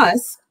for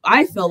us,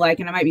 I feel like,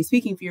 and I might be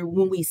speaking for you,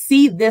 when we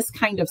see this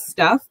kind of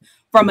stuff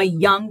from a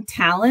young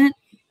talent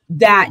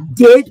that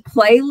did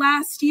play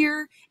last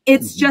year,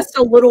 it's just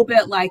a little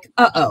bit like,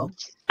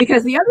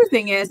 Because the other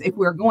thing is, if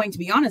we're going to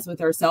be honest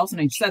with ourselves,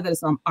 and I said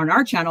this on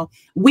our channel,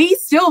 we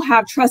still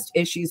have trust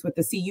issues with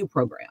the CU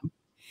program.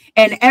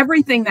 And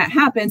everything that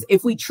happens,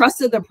 if we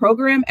trusted the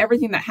program,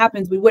 everything that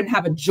happens, we wouldn't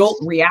have a jolt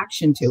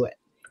reaction to it.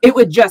 It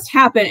would just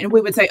happen and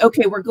we would say,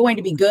 okay, we're going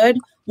to be good.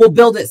 We'll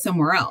build it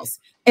somewhere else.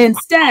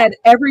 Instead,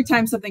 every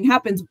time something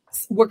happens,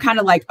 we're kind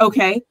of like,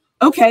 okay,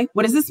 Okay,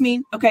 what does this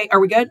mean? Okay, are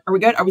we good? Are we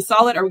good? Are we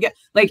solid? Are we good?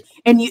 Like,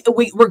 and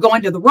we're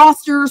going to the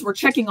rosters, we're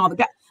checking all the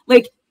guys.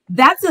 Like,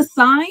 that's a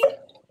sign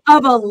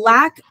of a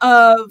lack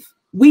of,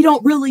 we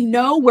don't really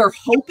know, we're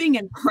hoping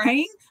and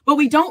praying, but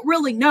we don't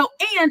really know.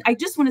 And I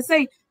just want to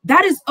say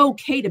that is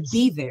okay to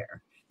be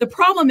there. The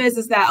problem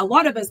is that a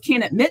lot of us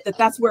can't admit that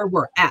that's where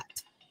we're at.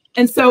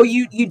 And so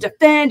you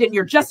defend and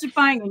you're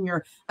justifying and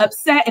you're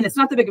upset and it's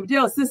not that big of a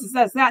deal. It's this,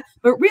 it's that.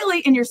 But really,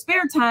 in your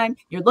spare time,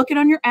 you're looking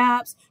on your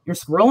apps, you're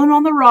scrolling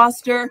on the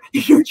roster,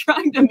 you're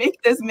trying to make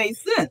this make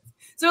sense.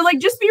 So, like,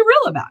 just be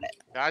real about it.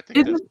 I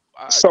think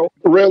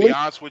really, be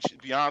honest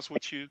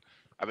with you.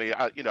 I mean,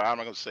 I'm not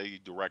gonna say you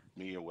direct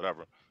me or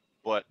whatever,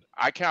 but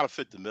I kind of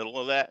fit the middle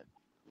of that,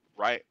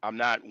 right? I'm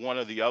not one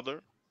or the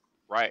other,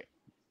 right?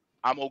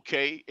 I'm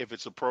okay if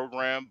it's a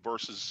program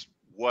versus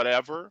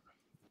whatever,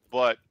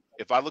 but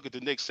if I look at the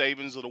Nick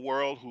Sabans of the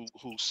world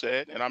who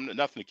said, and I'm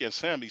nothing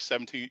against him, he's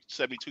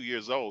 72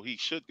 years old, he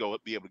should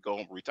be able to go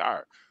home and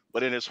retire.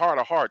 But in his heart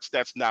of hearts,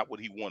 that's not what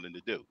he wanted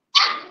to do.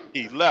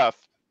 He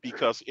left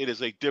because it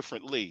is a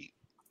different league.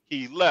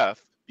 He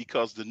left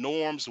because the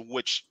norms of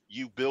which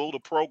you build a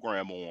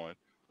program on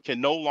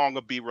can no longer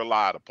be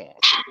relied upon.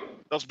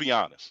 Let's be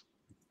honest.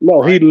 No,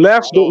 right? He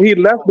left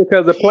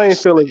because the playing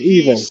field is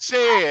even. He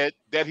said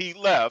that he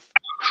left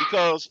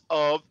because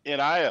of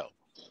NIL.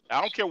 I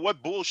don't care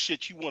what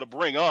bullshit you want to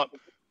bring up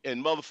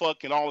and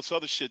motherfucking all this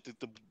other shit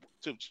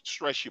to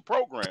stress your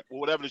program or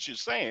whatever that you're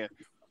saying.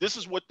 This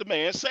is what the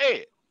man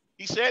said.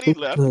 He said he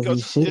left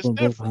because it's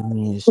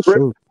different. It's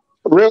true.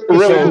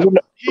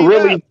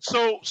 Really.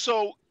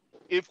 So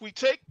if we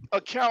take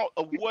account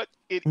of what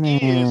it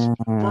is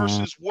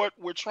versus what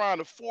we're trying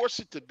to force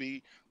it to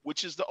be,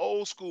 which is the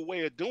old school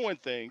way of doing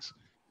things,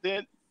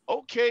 then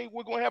okay,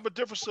 we're going to have a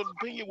difference of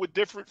opinion with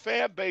different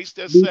fan base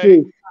that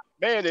say,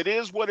 man, it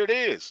is what it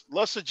is.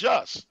 Let's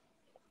adjust.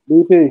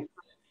 BP.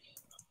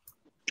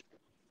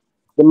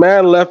 The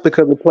man left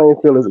because the playing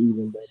field is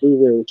even, bro. Be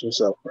real with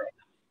yourself, bro.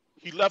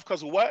 He left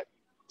because of what?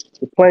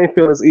 The playing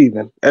field is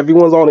even.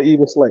 Everyone's on an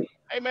even slate.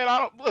 Hey,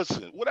 man,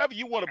 listen, whatever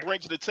you want to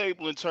bring to the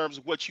table in terms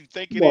of what you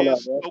think it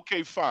is,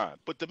 okay, fine.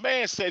 But the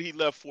man said he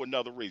left for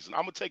another reason.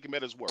 I'm going to take him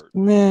at his word.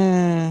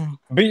 Man.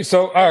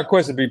 So, all right,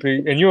 question,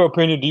 BP. In your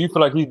opinion, do you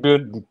feel like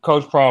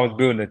Coach Prime is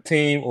building a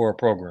team or a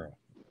program?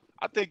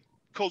 I think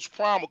Coach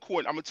Prime,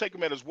 I'm going to take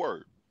him at his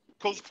word.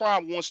 Coach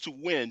Prime wants to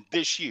win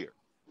this year,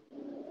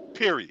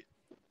 period.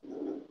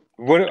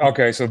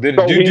 Okay, so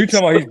you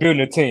tell me he's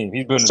building a team.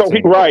 He's building a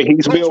team.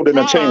 He's building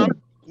a team.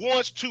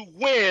 Wants to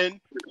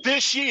win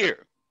this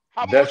year.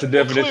 How That's much the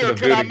more definition clear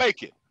of can I building.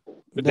 make it?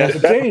 That's a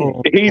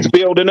team. He's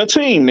building a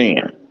team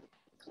then.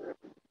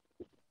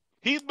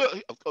 I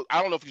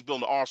don't know if he's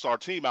building an all-star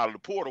team out of the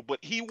portal, but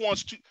he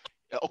wants to,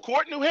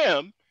 according to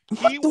him,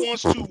 he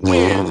wants to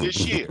win this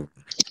year.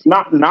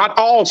 Not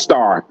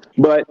all-star,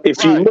 but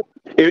if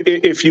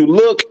you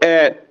look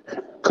at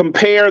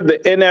compare the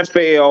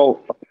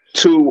NFL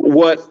to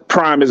what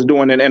Prime is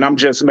doing, and I'm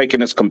just making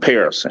this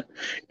comparison.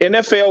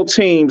 NFL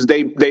teams,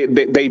 they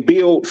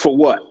build for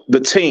what? A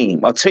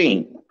team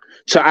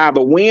to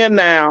either win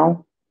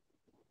now,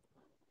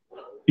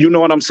 you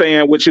know what I'm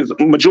saying, which is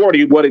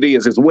majority of what it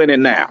is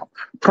winning now.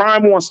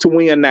 Prime wants to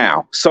win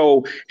now.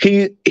 So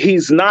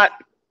he's not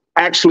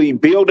actually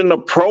building a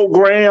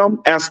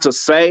program as to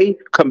say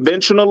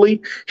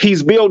conventionally,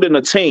 he's building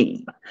a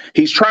team.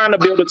 He's trying to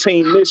build a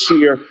team this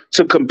year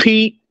to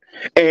compete,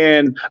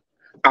 and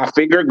I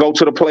figure go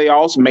to the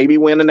playoffs, maybe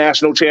win the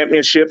national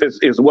championship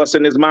is what's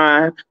in his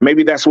mind.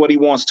 Maybe that's what he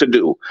wants to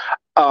do.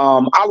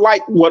 I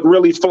like what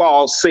Really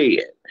Flaws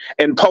said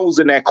and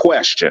posing that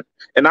question.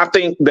 And I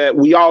think that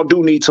we all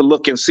do need to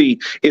look and see,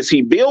 is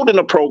he building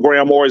a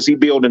program or is he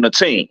building a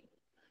team?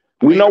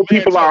 We know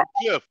people are...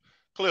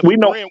 Cliff,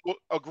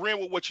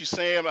 agreeing with what you're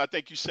saying, I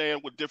think you're saying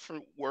with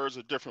different words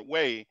a different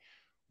way.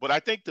 But I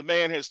think the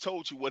man has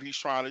told you what he's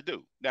trying to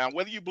do. Now,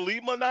 whether you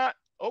believe him or not,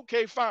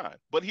 okay, fine.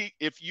 But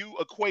if you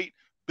equate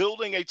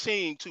building a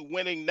team to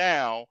winning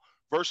now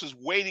versus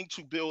waiting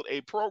to build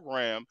a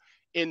program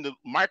in the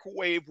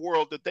microwave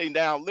world that they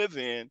now live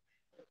in,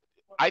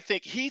 I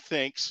think he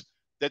thinks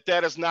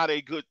that is not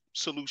a good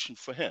solution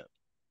for him.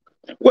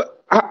 Well,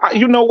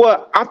 you know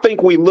what? I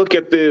think we look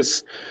at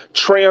this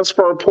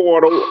transfer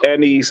portal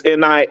and these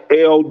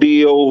NIL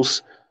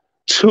deals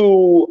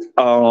too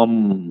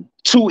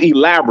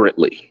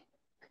elaborately.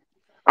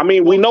 I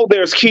mean, we know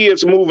there's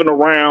kids moving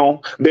around.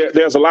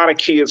 There's a lot of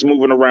kids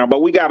moving around,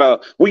 but we gotta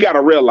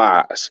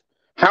realize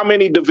how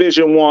many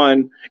Division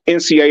I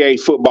NCAA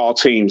football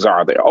teams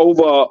are there?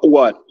 Over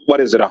what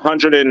is it,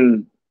 100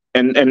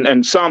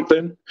 and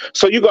something?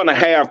 So you're gonna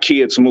have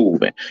kids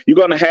moving. You're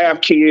gonna have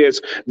kids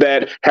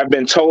that have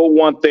been told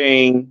one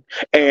thing,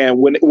 and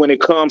when it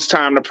comes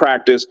time to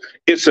practice,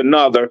 it's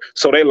another.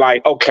 So they're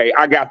like, okay,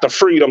 I got the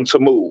freedom to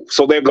move,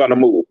 so they're gonna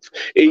move.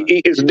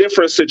 It's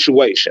different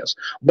situations,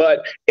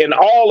 but in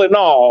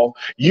all,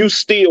 you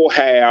still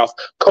have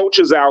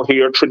coaches out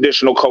here,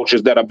 traditional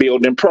coaches that are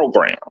building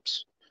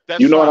programs. That's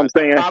you know fine. what I'm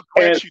saying? I'll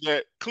grant you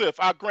that, Cliff.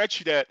 I'll grant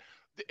you that.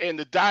 and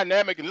the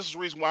dynamic, and this is the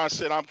reason why I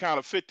said I'm kind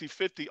of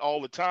 50-50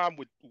 all the time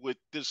with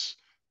this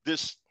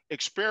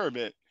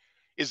experiment,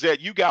 is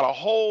that you got a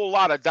whole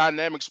lot of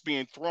dynamics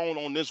being thrown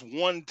on this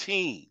one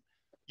team.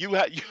 You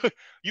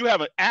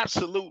have an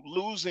absolute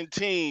losing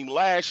team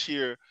last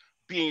year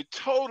being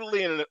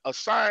totally in a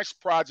science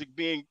project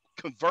being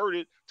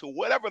converted to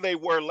whatever they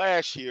were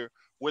last year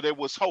where there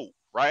was hope,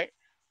 right?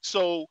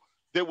 So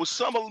there was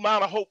some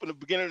amount of hope in the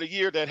beginning of the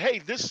year that, hey,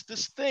 this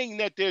thing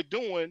that they're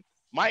doing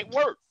might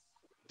work.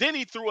 Then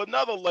he threw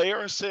another layer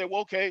and said,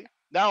 well, okay,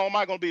 now am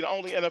I going to be the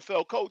only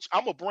NFL coach?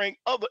 I'm going to bring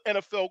other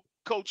NFL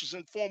coaches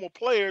and former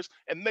players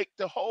and make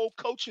the whole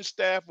coaching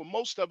staff, or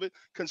most of it,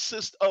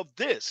 consist of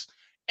this.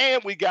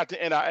 And we got the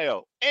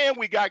NIL, and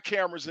we got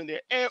cameras in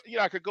there. And,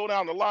 I could go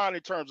down the line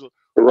in terms of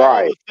all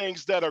the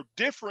things that are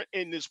different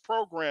in this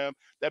program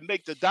that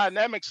make the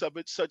dynamics of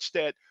it such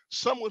that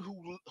someone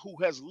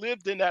who has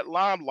lived in that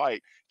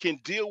limelight can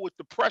deal with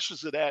the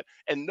pressures of that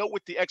and know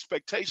what the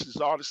expectations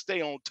are to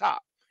stay on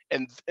top.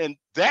 And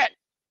that,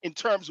 in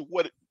terms of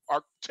what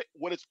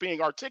it's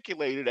being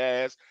articulated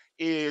as,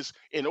 is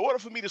in order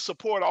for me to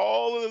support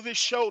all of this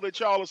show that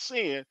y'all are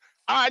seeing,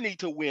 I need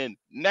to win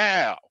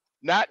now.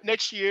 Not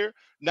next year,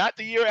 not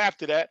the year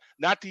after that,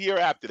 not the year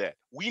after that.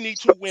 We need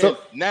to win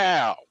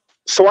now.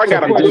 So I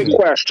got a quick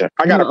question.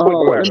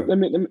 Let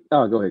me,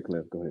 go ahead,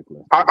 Cliff.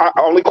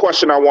 Only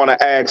question I want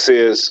to ask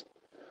is,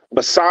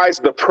 besides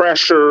the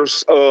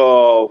pressures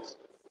of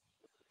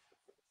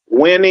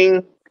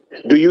winning,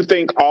 do you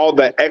think all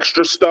the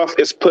extra stuff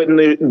is putting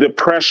the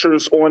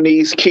pressures on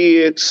these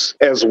kids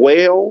as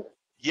well?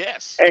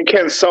 Yes. And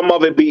can some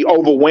of it be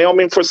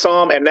overwhelming for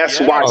some, and that's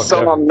why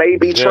some may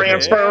be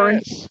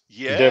transferring?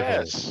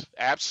 Yes,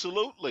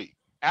 absolutely.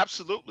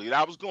 And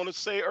I was going to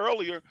say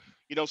earlier,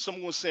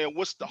 someone was saying,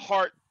 what's the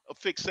heart of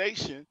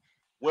fixation?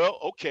 Well,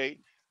 okay.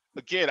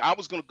 Again, I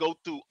was going to go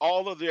through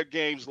all of their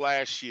games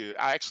last year.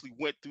 I actually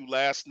went through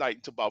last night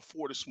until about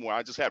 4 this morning.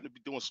 I just happened to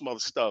be doing some other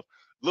stuff,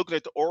 looking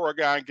at the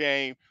Oregon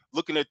game,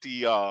 looking at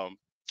the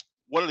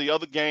one of the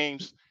other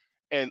games,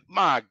 and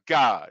my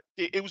God,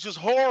 it was just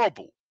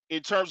horrible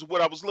in terms of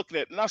what I was looking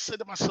at. And I said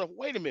to myself,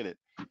 wait a minute,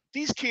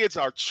 these kids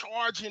are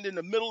charging in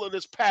the middle of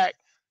this pack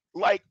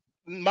like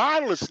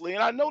mindlessly,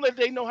 and I know that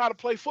they know how to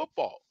play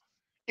football.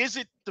 Is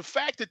it the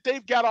fact that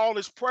they've got all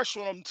this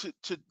pressure on them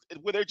to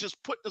where they're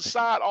just putting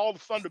aside all the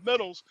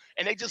fundamentals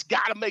and they just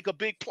got to make a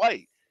big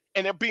play,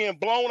 and they're being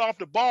blown off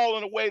the ball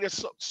in a way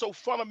that's so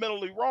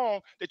fundamentally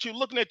wrong that you're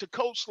looking at the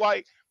coach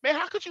like, man,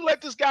 how could you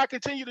let this guy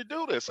continue to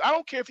do this? I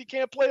don't care if he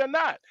can't play or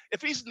not.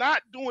 If he's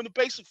not doing the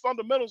basic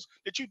fundamentals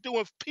that you do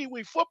in Pee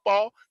Wee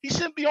football, he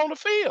shouldn't be on the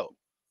field.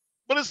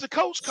 But is the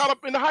coach caught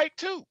up in the hype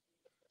too?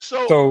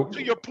 So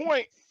to your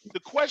point, the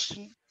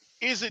question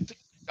is,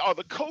 are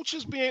the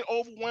coaches being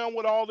overwhelmed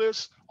with all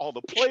this? Are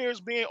the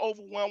players being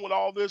overwhelmed with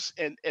all this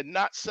and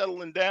not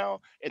settling down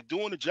and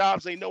doing the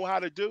jobs they know how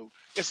to do?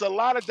 It's a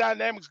lot of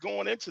dynamics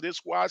going into this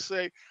where I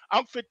say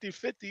I'm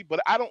 50-50, but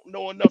I don't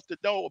know enough to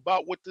know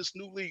about what this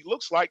new league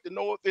looks like to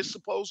know if it's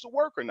supposed to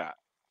work or not.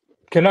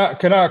 Can I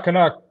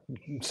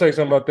say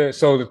something about that?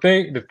 So the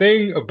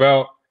thing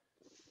about,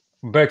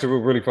 back to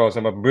what really falls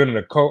about building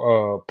a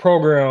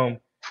program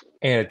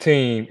and a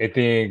team, and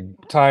then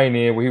tying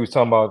in where he was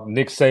talking about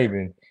Nick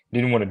Saban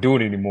didn't want to do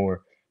it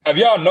anymore. Have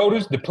y'all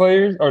noticed the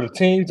players or the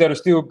teams that are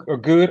still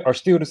good are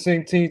still the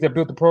same teams that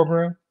built the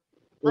program?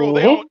 Bro,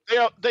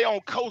 they on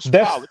coast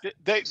pilot.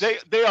 They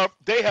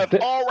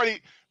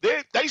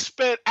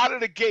sped out of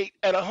the gate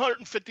at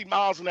 150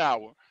 miles an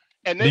hour.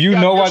 And do you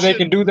know why they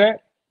can do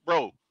that?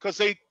 Bro, because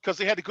they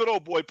had the good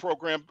old boy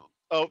program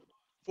for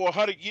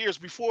 100 years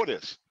before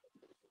this.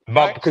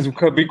 Right? Because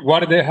why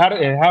did they?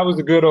 How was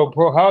the good old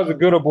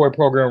boy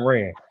program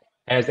ran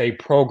as a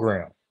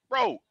program?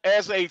 Bro,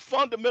 as a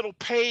fundamental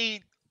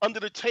paid under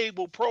the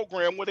table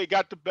program where they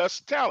got the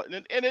best talent,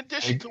 and in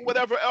addition to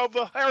whatever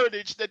other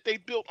heritage that they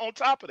built on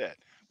top of that.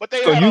 But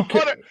they had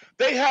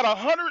a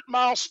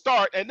 100-mile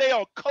start, and they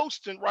are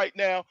coasting right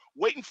now,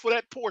 waiting for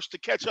that Porsche to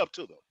catch up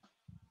to them.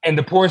 And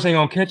the Porsche ain't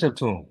gonna catch up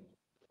to them.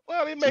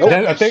 Well, they may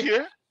not this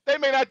year. They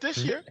may not this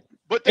year,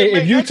 but they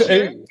may next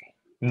year.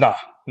 Nah,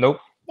 nope.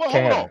 Well,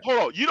 hold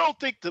on. You don't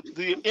think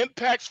the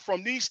impacts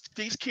from these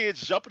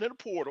kids jumping in the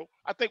portal?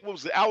 I think what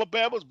was it,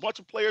 Alabama's bunch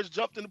of players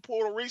jumped in the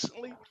portal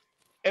recently,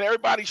 and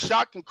everybody's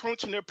shocked and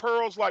crunching their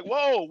pearls like,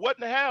 whoa, what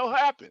in the hell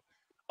happened?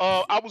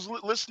 I was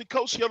listening to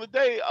Coach the other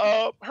day,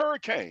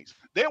 Hurricanes.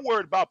 They're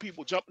worried about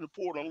people jumping in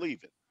the portal and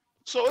leaving.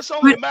 So it's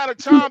only a matter of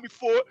time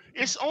before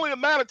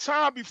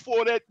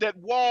that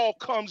wall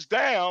comes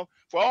down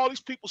for all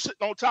these people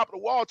sitting on top of the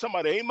wall talking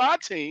about, ain't my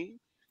team.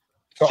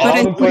 So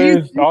all them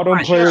players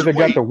that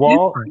got the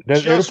wall, the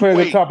players at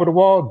the top of the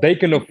wall, they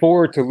can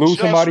afford to lose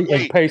somebody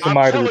and pay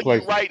somebody to replace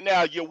them. Right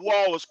now, your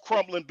wall is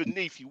crumbling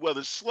beneath you,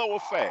 whether it's slow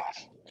or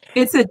fast.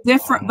 It's a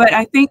different, but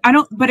I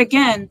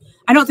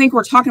don't think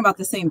we're talking about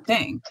the same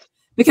thing,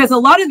 because a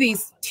lot of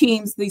these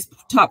teams, these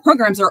top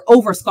programs are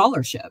over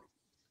scholarship.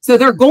 So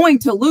they're going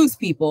to lose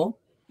people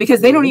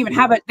because they don't even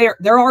have it.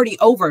 They're already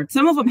over.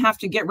 Some of them have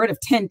to get rid of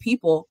 10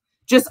 people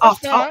just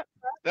off top.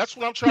 That's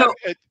what I'm trying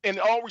to. In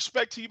all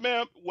respect to you,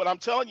 ma'am, what I'm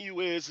telling you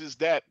is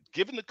that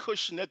given the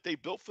cushion that they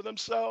built for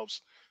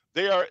themselves,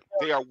 they are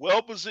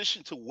well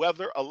positioned to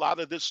weather a lot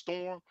of this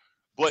storm.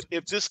 But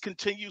if this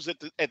continues at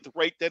the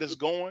rate that it's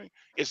going,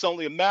 it's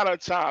only a matter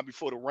of time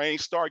before the rain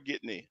start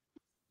getting in.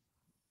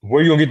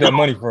 Where you gonna get that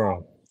money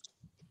from?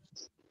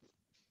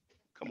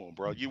 Come on,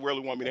 bro. You really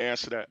want me to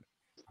answer that?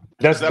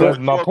 That's a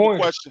rhetorical my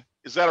point. question?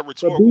 Is that a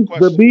rhetorical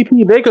question? But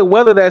BP, they could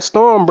weather that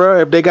storm, bro,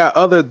 if they got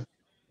other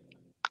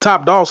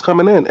top dogs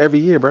coming in every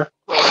year, bro.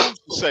 Well, who's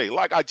to say?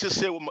 Like I just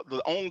said, with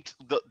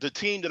the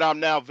team that I'm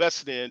now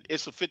vested in,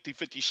 it's a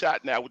 50-50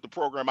 shot now with the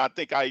program I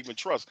think I even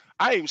trust.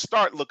 I ain't even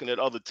start looking at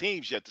other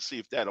teams yet to see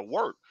if that'll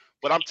work.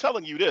 But I'm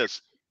telling you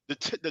this,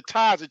 the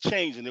tides are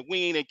changing, and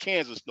we ain't in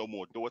Kansas no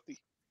more, Dorothy.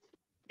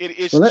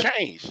 It's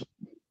changed.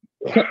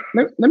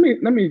 Let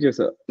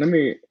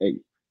me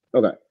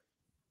okay.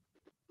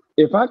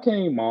 If I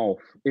came off,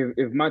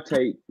 if my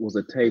take was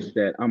a take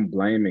that I'm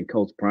blaming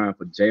Coach Prime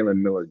for Jalen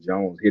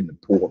Miller-Jones hitting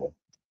the portal,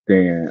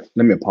 then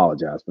let me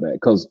apologize for that,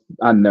 because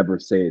I never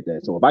said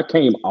that. So if I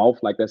came off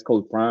like that's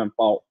Coach Prime's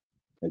fault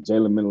that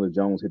Jalen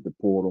Miller-Jones hit the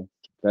portal,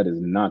 that is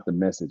not the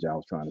message I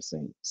was trying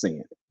to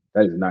send.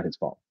 That is not his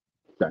fault.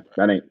 That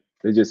ain't.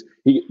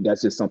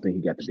 That's just something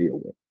he got to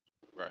deal with.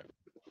 Right.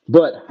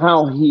 But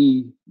how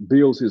he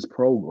builds his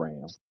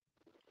program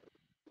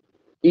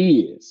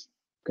is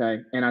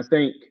okay, and I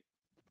think.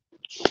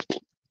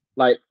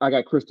 Like I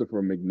got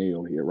Christopher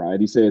McNeil here, right?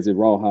 He says at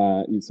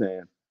Rawhide, he's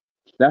saying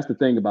that's the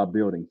thing about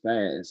building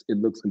fast. It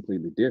looks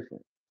completely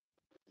different.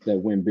 That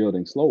when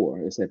building slower,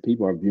 it's that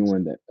people are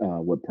viewing that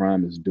what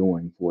Prime is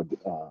doing for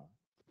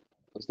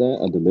what's that?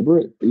 A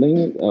deliberate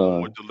lens?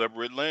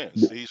 Deliberate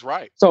lens. He's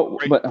right. So,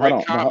 great hold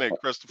on, comment,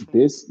 Christopher.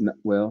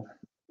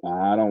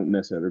 I don't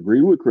necessarily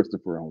agree with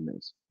Christopher on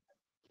this.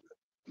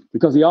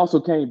 Because he also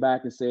came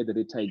back and said that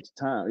it takes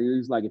time.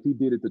 He's like, if he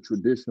did it the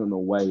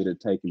traditional way, it'd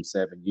take him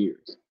 7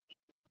 years.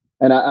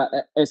 And I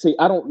see,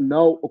 I don't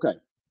know. Okay.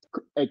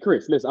 Hey,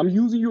 Chris, listen, I'm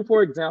using you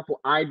for example.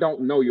 I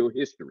don't know your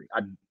history.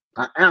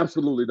 I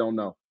absolutely don't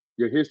know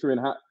your history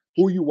and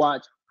who you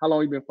watch, how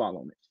long you've been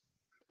following it.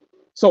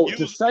 So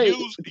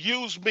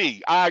use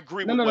me. I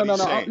agree with what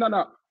he's saying.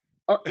 No.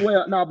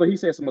 Well, no, but he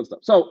said some other stuff.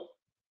 So,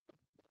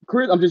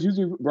 Chris, I'm just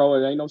using you, bro.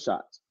 It ain't no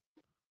shots.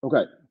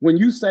 Okay. When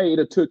you say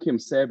it took him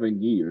 7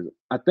 years,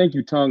 I think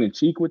you tongue in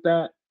cheek with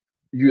that.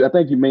 I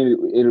think you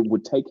mean it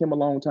would take him a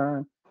long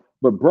time.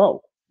 But,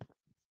 bro,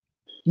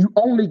 you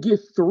only get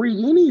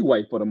 3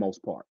 anyway for the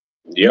most part.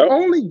 Yep. You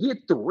only get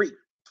 3.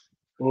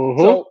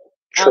 Mm-hmm.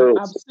 So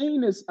I've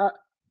seen this.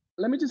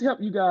 Let me just help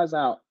you guys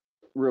out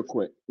real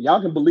quick.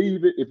 Y'all can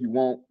believe it if you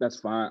want. That's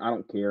fine. I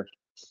don't care.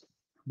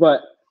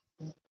 But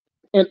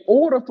in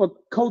order for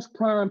Coach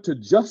Prime to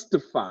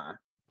justify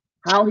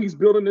how he's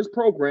building this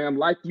program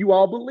like you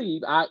all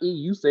believe, i.e.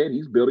 you said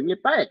he's building it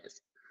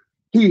fast,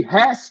 he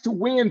has to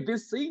win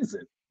this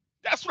season.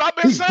 That's what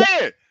I've been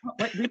saying.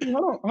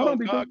 Hold on,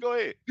 BP. Go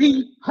ahead.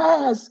 He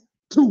has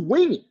to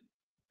win.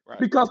 Right.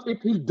 Because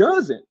if he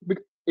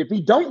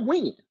don't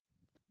win,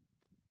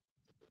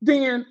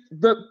 then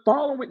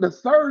the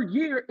third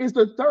year is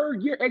the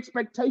third year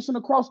expectation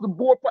across the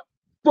board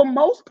for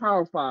most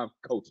Power 5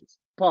 coaches,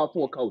 Power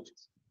 4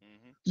 coaches.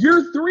 Mm-hmm.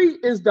 Year 3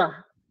 is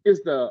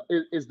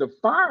the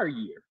fire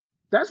year.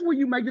 That's where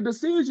you make the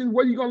decision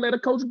whether you're gonna let a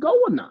coach go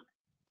or not.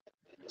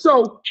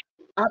 So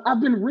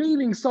I've been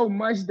reading so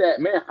much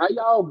that, man, how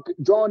y'all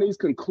drawing these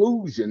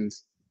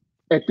conclusions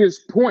at this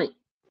point?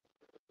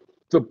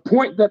 The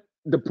point that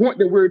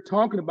we're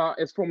talking about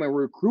is from a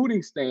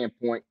recruiting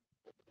standpoint.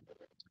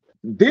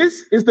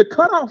 This is the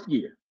cutoff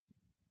year.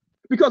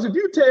 Because if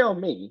you tell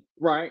me,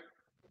 right,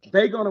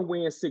 they're gonna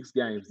win 6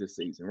 games this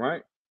season,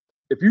 right?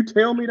 If you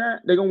tell me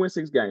that they're gonna win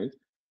 6 games,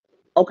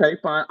 okay,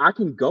 fine, I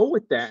can go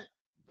with that.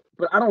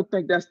 But I don't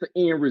think that's the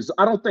end result.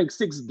 I don't think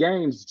 6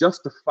 games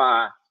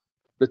justify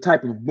the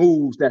type of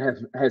moves that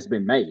has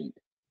been made.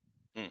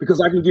 Because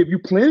I can give you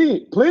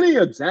plenty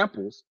of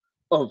examples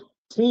of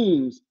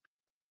teams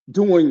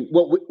doing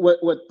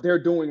what they're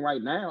doing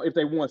right now if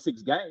they won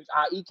 6 games,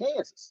 i.e.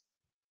 Kansas.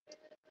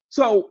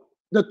 So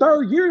the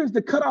third year is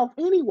the cutoff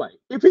anyway.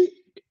 If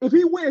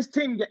he wins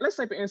 10 games, let's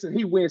say for instance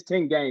he wins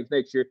 10 games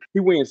next year, he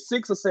wins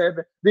 6 or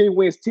 7, then he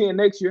wins 10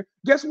 next year.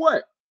 Guess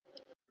what?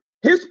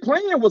 His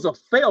plan was a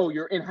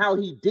failure in how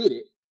he did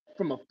it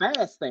from a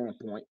fast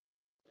standpoint.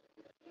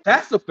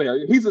 That's a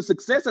failure. He's a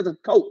success as a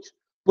coach,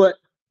 but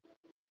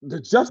the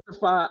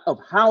justify of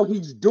how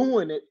he's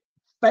doing it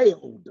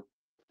failed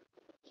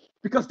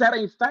because that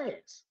ain't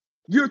fast.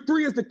 Year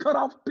 3 is the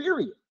cutoff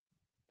period.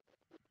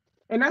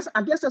 And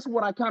I guess that's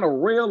what I kind of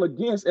rail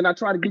against, and I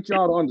try to get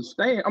y'all to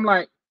understand. I'm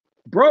like,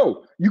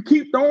 bro, you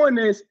keep throwing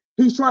this.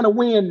 He's trying to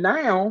win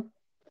now.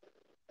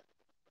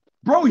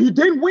 Bro, he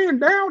didn't win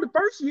now the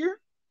first year.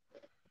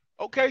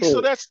 Okay, so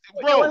that's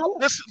bro.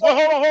 Hold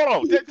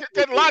on.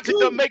 That logic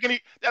doesn't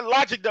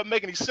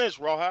make any sense,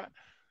 Rawhide.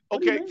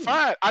 Okay,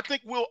 fine. I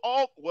think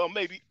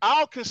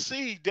I'll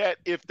concede that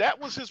if that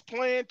was his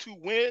plan to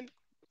win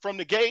from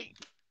the gate,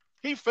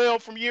 he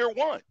failed from year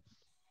 1,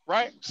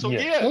 right? So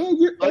yeah. And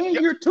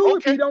year 2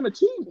 if you don't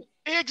achieve it.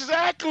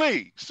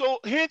 Exactly. So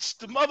hence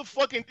the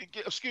motherfucking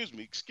excuse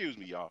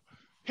me, y'all.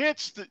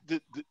 Hence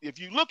the if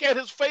you look at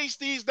his face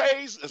these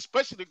days,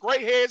 especially the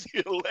gray hairs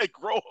he'll let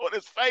grow on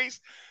his face,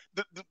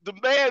 the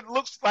man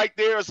looks like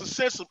there is a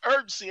sense of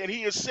urgency, and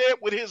he has said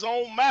with his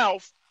own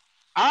mouth,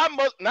 I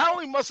must not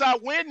only must I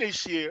win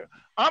this year,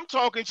 I'm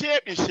talking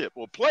championship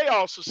or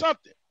playoffs or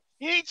something.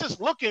 He ain't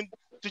just looking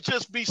to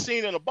just be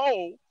seen in a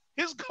bowl.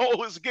 His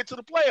goal is to get to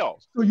the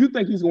playoffs. So you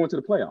think he's going to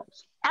the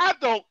playoffs? I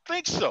don't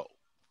think so.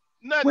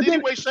 Not Well, in any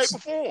then- way, shape, or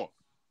form.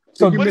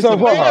 So, You But missed the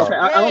the point. man's Okay,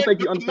 I don't think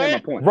you plan- understand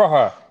my point.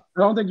 Raha. I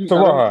don't think you. So I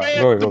don't-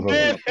 Raha, go ahead, The go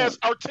man ahead. has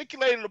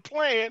articulated a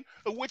plan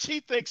of which he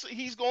thinks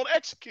he's going to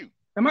execute.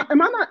 Am I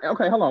not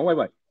okay? Hold on,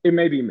 wait. It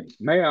may be me.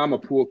 Maybe I'm a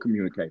poor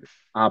communicator.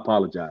 I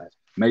apologize.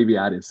 Maybe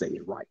I didn't say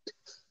it right.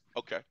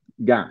 Okay.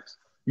 Guys,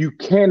 you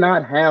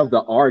cannot have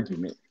the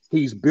argument.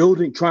 He's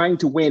trying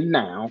to win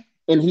now,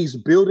 and he's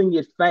building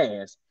it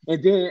fast,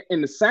 and then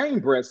in the same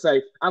breath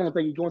say, "I don't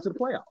think he's going to the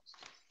playoffs."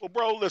 Well,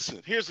 bro,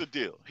 listen. Here's the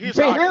deal. Here's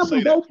You how I can't can have say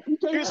them that. both. You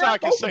can't Here's have how I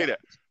can both say of them.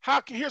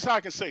 that. Here's how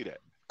I can say that.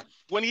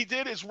 When he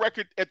did his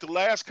record at the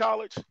last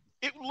college,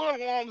 it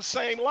went along the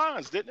same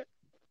lines, didn't it?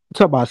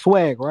 Talk about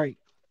swag, right?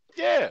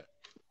 Yeah.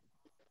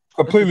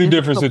 Completely That's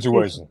a different different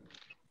situation.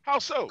 How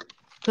so?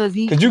 Because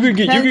you could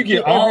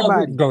get all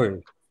of it. Go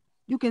ahead.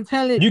 You can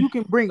tell it. You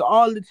can bring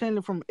all the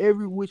talent from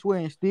every which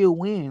way and still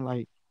win.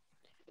 Like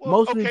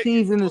most of the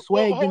teams in the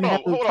swag didn't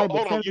have the type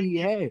of talent he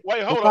had.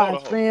 Wait, hold That's on.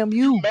 why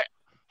FAMU.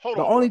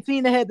 The only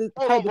team that had the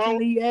type of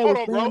talent he had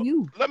was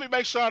FAMU. Let me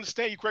make sure I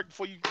understand you correct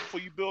before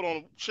you build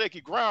on shaky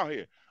ground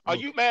here. Are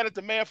you mad at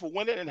the man for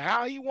winning and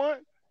how he won?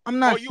 I'm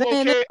not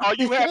saying that. Are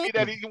you happy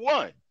that he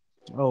won?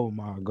 Oh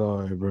my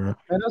God, bro.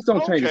 And let's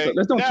don't change it.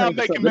 Let's don't now change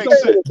make it. it make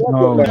sense.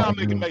 No, Now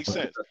make it make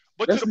sense.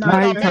 But to the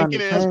point I'm making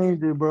is,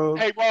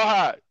 hey,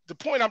 Rawhide, the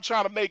point I'm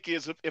trying to make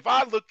is if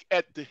I look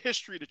at the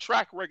history, the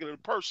track record of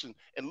the person,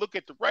 and look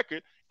at the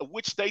record of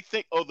which they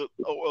think, or the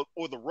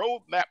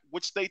roadmap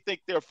which they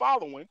think they're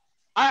following,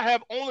 I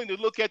have only to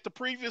look at the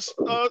previous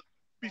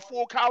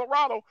before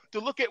Colorado to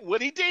look at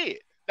what he did.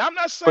 Now, I'm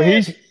not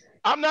saying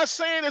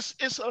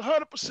it's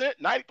 100%,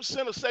 90%,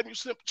 or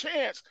 70%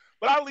 chance,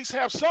 but I at least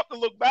have something to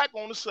look back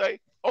on to say,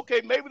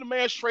 okay, maybe the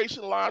man's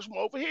tracing lines from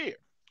over here.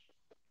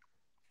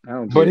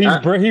 But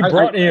he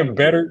brought in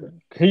better.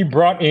 He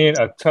brought in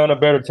a ton of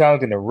better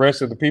talent than the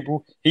rest of the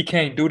people. He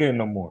can't do that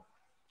no more.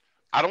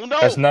 I don't know.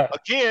 That's not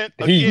again.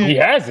 He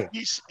hasn't.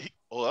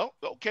 Well,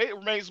 okay, it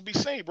remains to be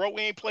seen, bro.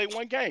 We ain't played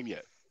one game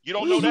yet. You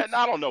don't know that, and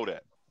I don't know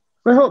that.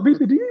 But hold,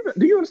 BP,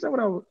 do you understand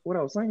what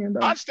I was saying? Though?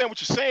 I understand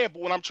what you're saying,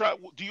 but when I'm trying,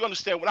 do you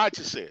understand what I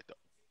just said, though?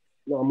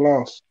 No, I'm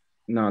lost.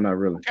 No, not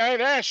really. Okay, I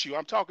ain't asked you.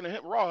 I'm talking to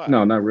him raw.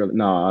 No, not really.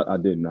 No, I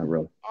didn't. Not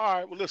really. All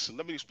right. Well, listen.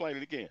 Let me explain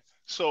it again.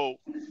 So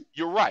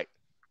you're right.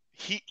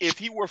 If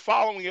he were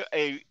following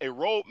a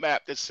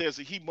roadmap that says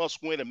that he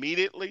must win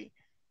immediately,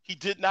 he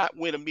did not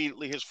win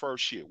immediately his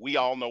first year. We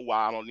all know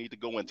why. I don't need to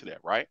go into that,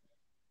 right?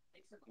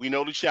 We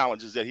know the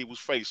challenges that he was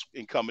faced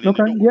in coming in the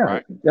door, yeah.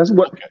 right? That's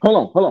what. Okay.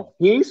 Hold on.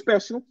 He ain't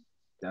special.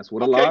 That's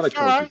what a lot of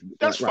coaches.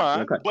 That's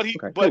fine. Okay.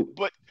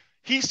 But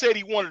he said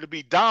he wanted to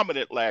be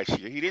dominant last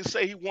year. He didn't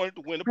say he wanted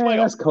to win the playoffs.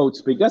 That's coach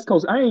speak. That's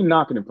coach. I ain't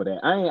knocking him for that.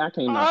 I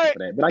can't knock him for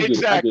that. But I get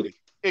it. I get it.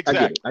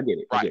 Exactly. I get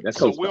it. Right. That's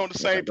so we're on the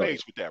same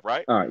page with that,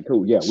 right? All right.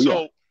 Cool. Yeah. We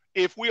are.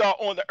 If we are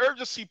on the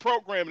urgency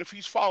program, and if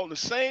he's following the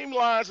same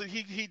lines that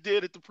he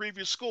did at the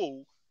previous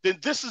school, then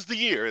this is the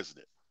year, isn't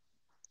it?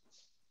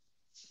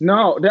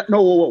 No.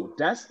 Whoa.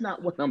 That's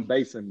not what I'm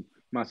basing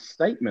my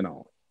statement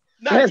on.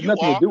 No, it has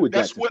nothing to do with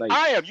that's Jackson what State.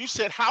 I am. You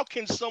said, how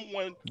can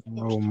someone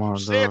who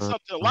said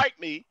something like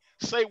me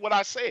say what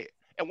I said?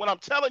 And what I'm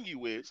telling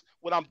you is,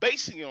 what I'm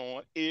basing it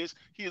on is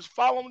he is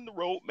following the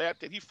roadmap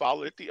that he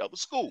followed at the other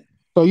school.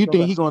 So you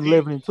think he's going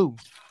 11-2?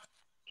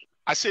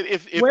 I said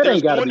if well,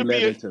 there's going to be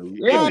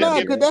 11-2.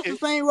 No, because that's the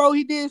same role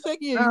he did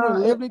second year. He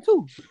went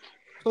 11-2.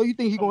 So you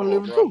think he's going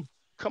 11-2?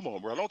 Come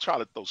on, bro. Don't try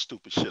to throw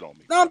stupid shit on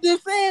me. No, I'm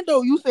just saying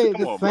though. You said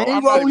the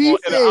same role he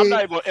said. I'm not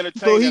even going to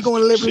entertain. So he's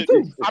going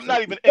 11-2. I'm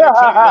not even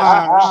entertaining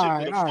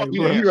that shit.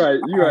 You're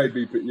right,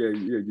 BP. Yeah,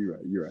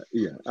 you're right.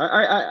 Yeah,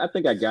 I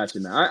think I got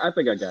you now. I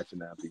think I got you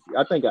now, BP.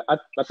 I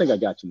think I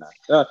got you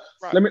now.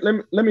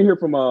 Let me hear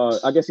from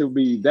I guess it would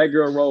be that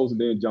girl Rose and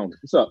then Jonas.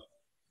 What's up?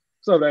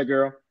 What's up, that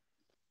girl?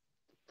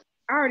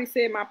 I already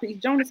said my piece.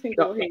 Jonas can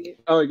go ahead.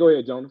 Oh, go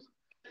ahead, Jonas.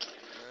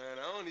 Man,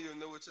 I don't even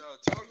know what y'all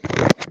talking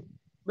about.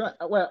 Right.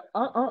 Well,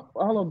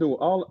 all I'm doing,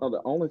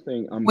 the only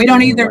thing I'm. We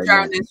don't either,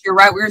 Jonas. You're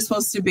right. We're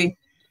supposed to be.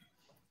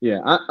 Yeah,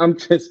 I'm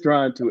just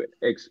trying to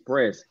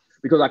express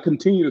because I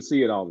continue to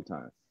see it all the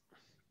time.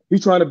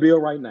 He's trying to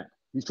build right now.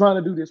 He's trying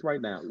to do this right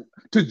now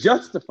to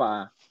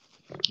justify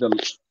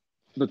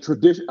the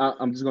tradition.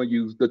 I'm just going to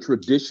use the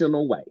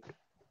traditional way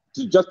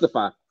to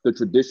justify the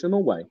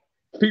traditional way.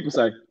 People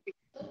say,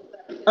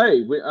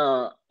 "Hey,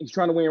 he's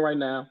trying to win right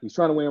now. He's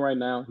trying to win right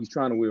now. He's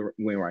trying to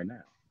win right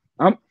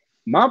now."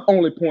 My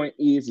only point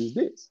is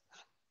this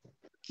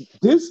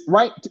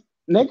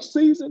next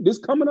season, this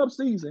coming up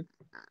season,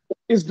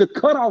 is the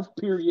cutoff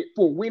period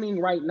for winning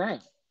right now.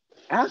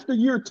 After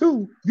year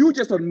 2, you're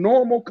just a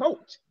normal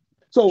coach.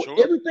 So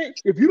everything,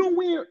 if you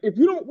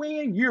don't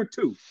win year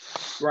 2,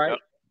 right?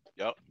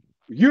 Yep.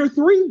 Year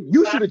 3,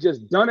 you should have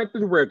just done it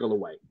the regular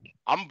way.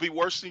 I'm gonna be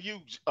worse than you,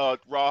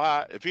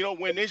 Rawhide. If he don't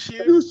win this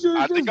year, you should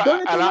have just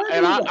done it the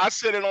regular way. I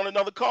said it on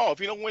another call. If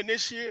he don't win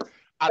this year,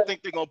 I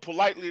think they're gonna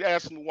politely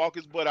ask him to walk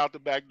his butt out the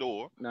back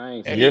door.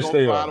 And yes,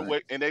 they are. Find a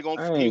way, and they're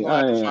gonna I'm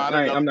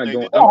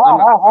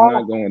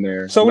not going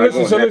there. So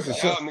listen.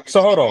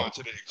 So hold on.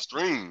 To the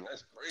extreme.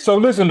 That's crazy. So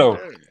listen though,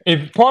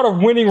 if part of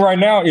winning right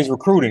now is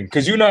recruiting,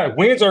 because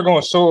wins are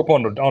going to show up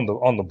on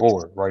the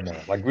board right now.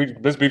 Like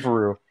let's be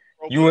for real.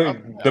 I'm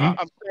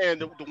saying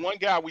the one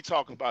guy we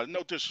talking about.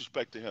 No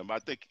disrespect to him. I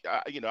think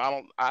I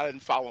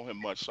didn't follow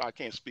him much, so I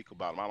can't speak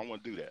about him. I don't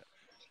want to do that.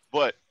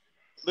 But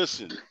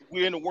listen,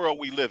 we're in the world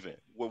we live in.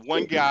 Where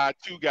one guy,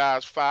 2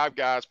 guys, 5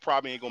 guys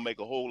probably ain't gonna make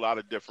a whole lot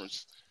of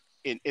difference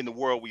in the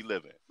world we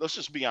live in. Let's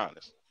just be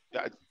honest.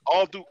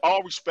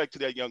 All respect to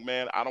that young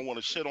man. I don't want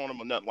to shit on him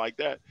or nothing like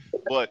that.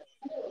 But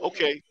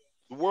okay,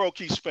 the world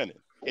keeps spinning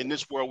in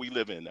this world we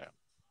live in now.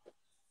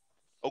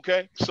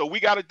 Okay, so we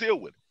got to deal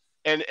with it.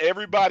 And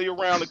everybody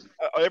around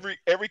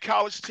every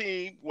college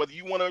team, whether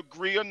you want to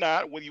agree or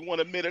not, whether you want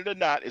to admit it or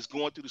not, is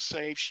going through the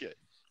same shit.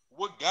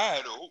 What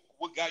guy though?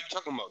 What guy you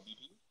talking about,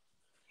 DP?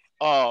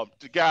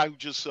 The guy who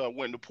just went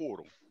in the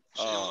portal.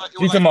 You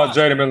talking about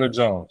Jaden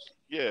Miller-Jones?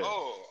 Yeah.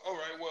 Oh, all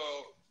right.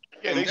 Well,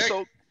 yeah,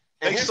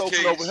 they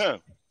soaking over him.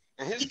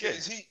 In his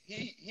case,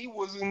 he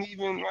wasn't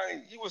even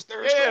like he was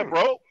third. Yeah,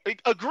 bro.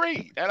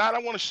 Agreed. And I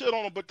don't want to shit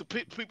on him, but the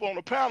people on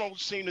the panel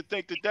seem to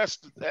think that that's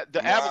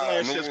the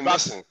Avalanche is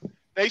about.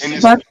 That's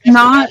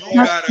not.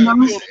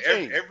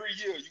 Every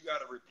year you got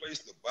to replace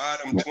the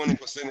bottom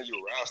 20% of your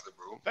roster,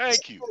 bro.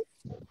 Thank you.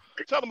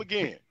 Tell them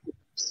again.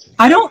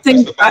 I don't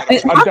think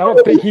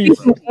he's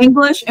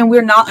English, and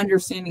we're not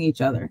understanding each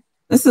other.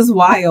 This is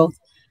wild.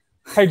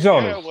 Hey,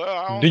 Jonas,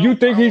 do you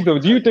think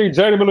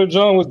Jaden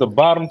Miller-Jones was the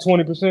bottom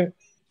 20%?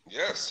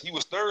 Yes, he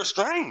was third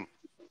string.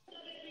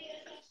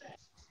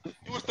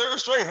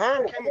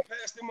 Herm came and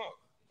passed him up.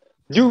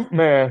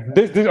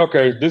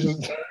 This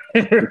is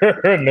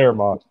never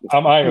mind. I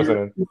ain't gonna say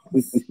that.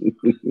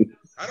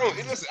 I don't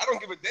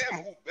give a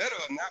damn who better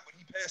or not, but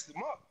he passed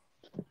him up.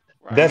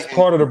 Right? That's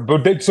part of the.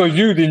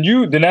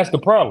 Then that's the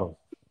problem.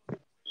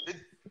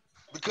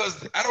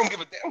 Because I don't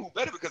give a damn who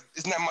better because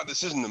it's not my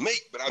decision to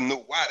make, but I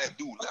know why that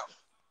dude left.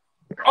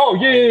 Oh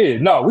yeah.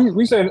 No,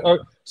 we saying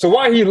so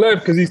why he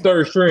left because he's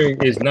third string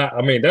is not.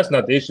 I mean, that's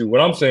not the issue. What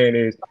I'm saying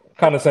is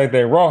kind of same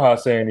thing. Rawhide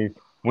saying is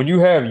when you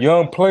have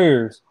young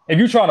players, if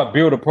you're trying to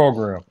build a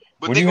program,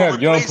 but when you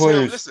have young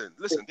players,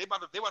 listen, they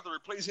about to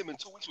replace him in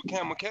 2 weeks with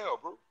Cam McHale,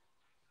 bro.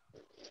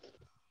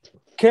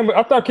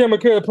 I thought Cam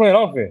McHale playing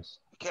offense.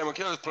 Cam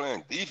McHale is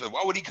playing defense.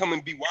 Why would he come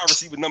and be wide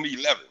receiver number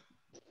 11?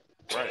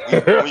 Right. I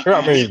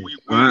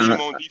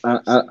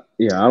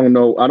don't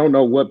know. I don't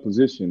know what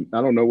position.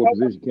 Cam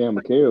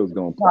McHale is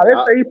going to play. They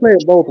say he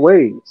played both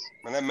ways.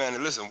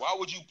 Man, listen. Why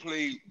would you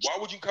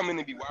come in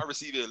and be wide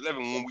receiver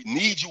 11 when we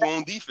need you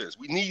on defense?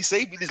 We need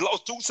safety. They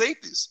lost 2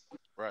 safeties.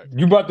 Right.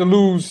 You about to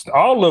lose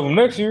all of them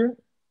next year.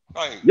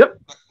 Yep.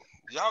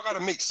 Y'all got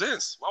to make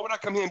sense. Why would I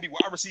come here and be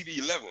wide receiver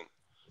 11?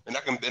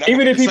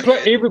 Even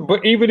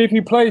if he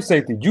plays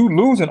safety, you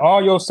losing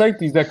all your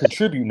safeties that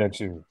contribute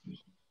next year.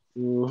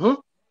 Mm-hmm.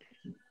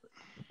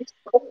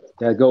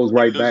 That goes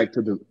right back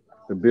to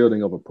the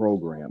building of a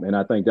program, and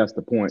I think that's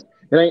the point.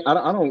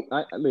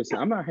 Listen.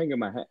 I'm not hanging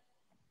my hat.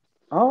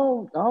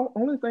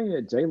 Only thing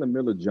that Jalen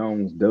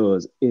Miller-Jones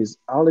does is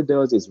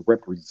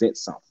represent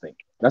something.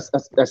 That's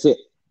it.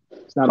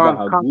 It's not about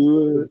how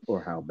good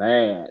or how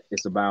bad.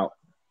 It's about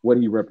what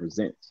he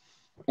represents,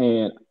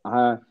 and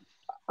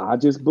I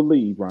just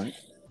believe, right?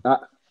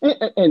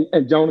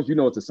 And Jonas,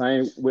 it's the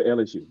same with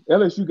LSU.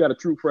 LSU got a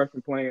true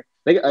freshman playing.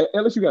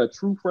 LSU got a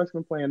true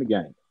freshman playing the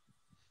game.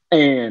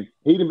 And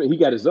he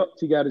got his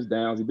ups, he got his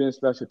downs. He's been a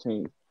special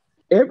team.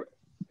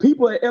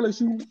 People at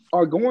LSU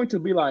are going to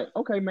be like,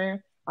 okay,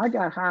 man, I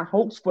got high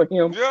hopes for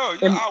him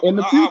in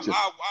the future.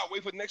 I'll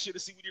wait for next year to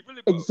see what he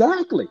really does.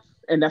 Exactly.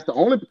 And that's the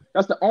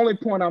only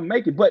point I'm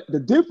making. But the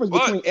difference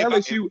between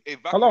LSU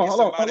hold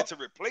on. To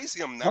replace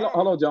him now.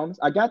 Hold on, Jonas.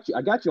 I got you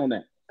on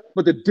that.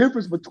 But the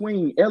difference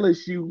between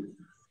LSU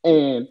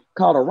and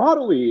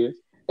Colorado is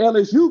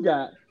LSU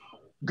got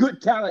good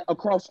talent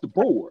across the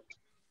board.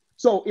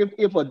 So if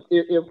the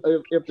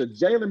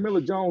Jalen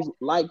Miller-Jones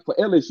for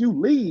LSU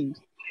leaves,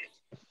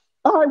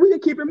 all right, we can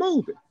keep it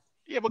moving.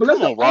 Yeah, but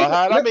come on,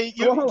 Rawhide. I mean,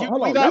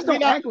 let's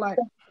don't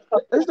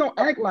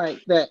act like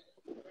that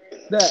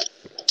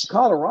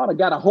Colorado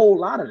got a whole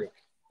lot of it.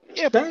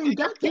 Yeah, but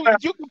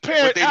you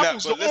comparing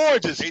apples to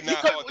oranges. They not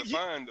hard to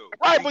find, though.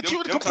 Right, but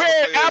you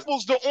comparing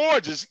apples to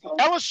oranges.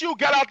 LSU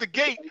got out the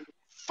gate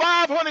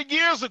 500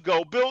 years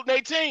ago, building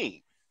their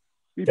team.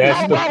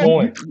 That's the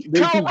point.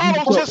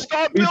 Colorado just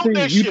started building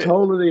this shit. You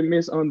totally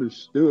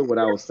misunderstood what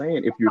I was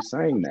saying. If you're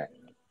saying that,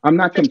 I'm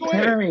not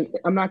comparing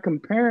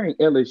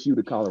LSU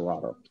to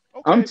Colorado.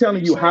 Okay, I'm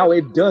telling you how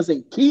it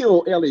doesn't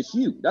kill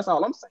LSU. That's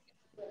all I'm saying.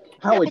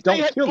 How it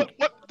don't kill them.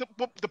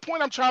 The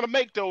point I'm trying to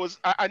make though is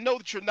I know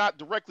that you're not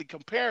directly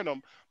comparing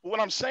them, What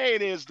I'm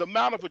saying is the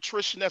amount of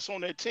attrition that's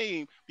on their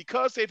team,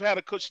 because they've had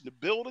a cushion to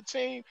build a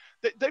team,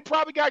 they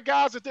probably got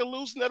guys that they're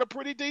losing that are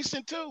pretty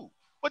decent too.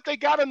 But they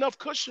got enough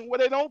cushion where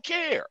they don't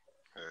care.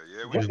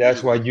 Yeah, we And get that's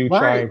it, why man. you try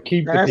Right. and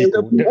keep the That's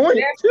the people. point.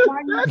 That's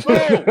why you That's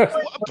pay. Bro,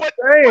 what but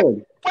I'm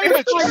saying. wait a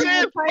minute. That's You why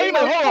said, you wait pay a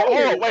minute, those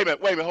players.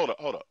 wait a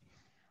minute,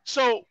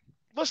 So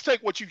let's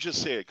take what you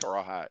just said,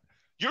 Carl Hyde.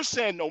 You're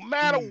saying no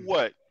matter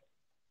what,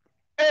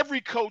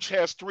 every coach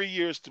has 3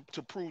 years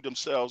to prove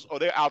themselves, or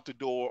they're out the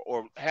door,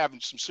 or having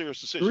some serious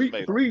decisions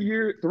made on. 3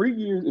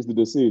 years is the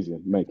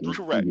decision making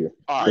Correct. year.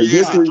 All Three right,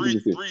 years, fine. and History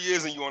is the decision. 3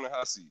 years, and you on the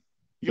hot seat.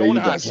 You're There on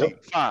the you go. hot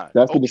seat. Fine.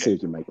 That's the Okay.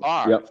 decision maker.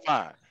 All right, Yep.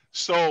 fine.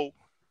 So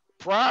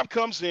Prime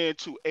comes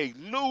into a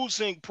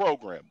losing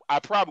program. I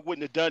probably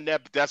wouldn't have done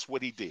that, but that's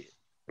what he did.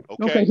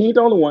 Okay, Okay. he ain't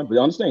the only one, but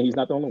understand he's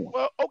not the only one.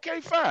 Well, okay,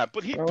 fine.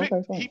 But he Okay,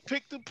 fine.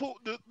 picked the pool,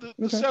 the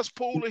Okay.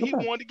 cesspool that he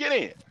Okay. wanted to get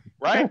in.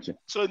 Right? Gotcha.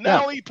 So not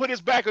Gotcha. only he put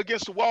his back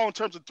against the wall in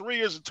terms of 3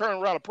 years to turn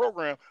around a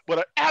program, but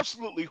an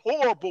absolutely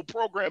horrible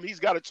program he's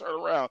got to turn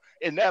around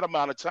in that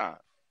amount of time.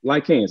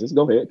 Like Kansas.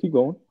 Go ahead. Keep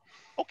going.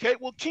 Okay,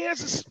 well,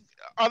 Kansas,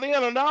 are they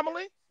an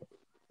anomaly?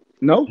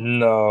 No.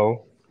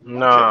 No.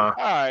 Nah.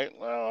 Okay. All right.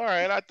 Well, all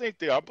right. I think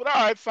they are. But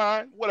all right,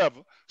 fine.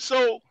 Whatever.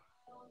 So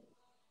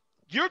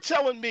you're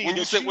telling me When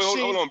you that say, you well,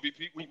 see, hold on,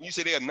 BP. When you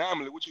say they're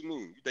anomaly, what you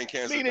mean? You think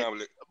Kansas meaning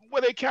anomaly?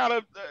 where they kind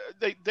of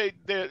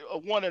they're a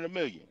 1 in a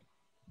million.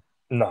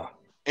 No.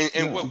 And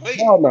No. what way?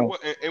 Hell no. And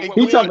what And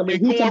He way? talking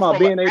going about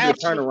from an being able to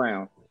turn absolute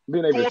around.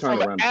 Being able to going turn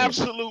from an around the team.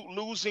 absolute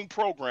losing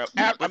program.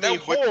 But I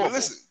mean, but horrible.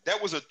 listen,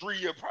 that was a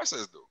 3-year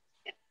process, though.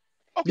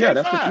 Okay, Yeah,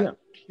 that's fine.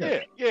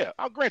 yeah. Yeah,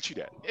 I'll grant you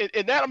that.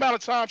 In that amount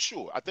of time,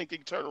 sure, I think they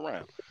can turn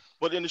around.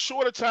 But in the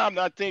shorter time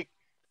that I think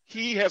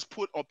he has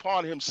put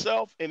upon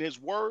himself and his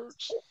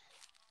words,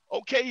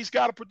 okay, he's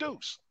got to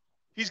produce.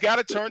 He's got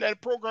to turn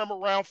that program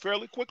around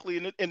fairly quickly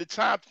in the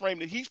time frame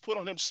that he's put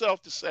on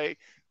himself to say,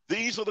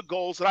 these are the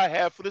goals that I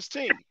have for this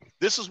team.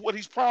 This is what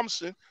he's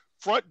promising,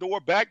 front door,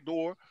 back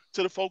door,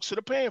 to the folks that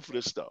are paying for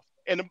this stuff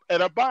and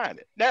are buying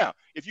it. Now,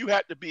 if you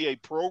had to be a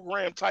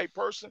program type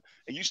person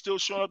and you still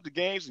showing up to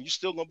games and you're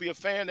still going to be a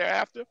fan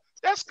thereafter,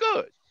 that's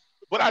good.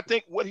 But I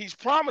think what he's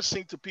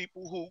promising to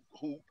people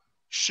who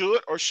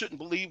should or shouldn't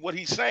believe what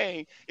he's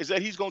saying is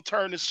that he's going to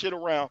turn this shit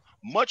around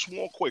much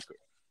more quicker,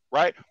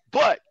 right?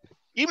 But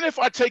even if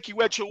I take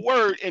you at your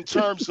word in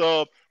terms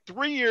of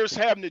 3 years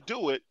having to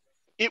do it,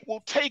 it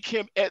will take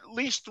him at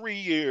least 3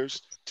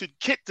 years to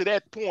get to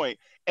that point,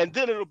 and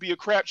then it'll be a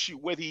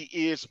crapshoot whether he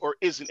is or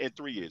isn't in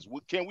 3 years.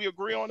 Can we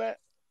agree on that?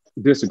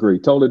 Disagree.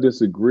 Totally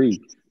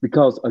disagree.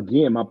 Because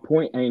again, my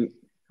point ain't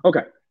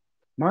okay.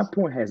 My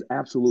point has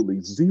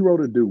absolutely zero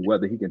to do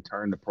whether he can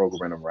turn the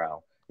program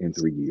around in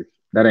 3 years.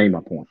 That ain't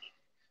my point.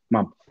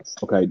 My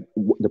okay.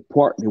 The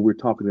part that we're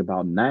talking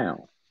about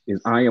now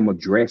is I am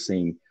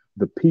addressing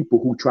the people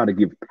who try to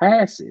give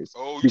passes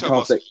Oh,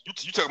 because they.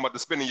 you talking about the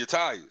spinning your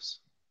tires?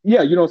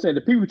 Yeah, you know what I'm saying.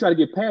 The people who try to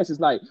get passes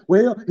like,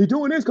 well, he's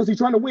doing this because he's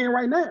trying to win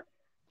right now.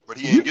 But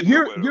he ain't getting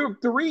nowhere. Your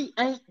 3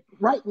 ain't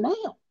right now.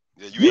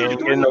 Yeah, You you ain't ain't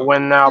getting getting the nowhere.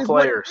 win now Is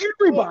what players.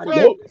 everybody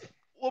Well, is.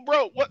 Well,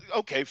 bro, what?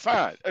 Okay,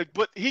 fine,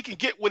 but he can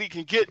get what he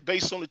can get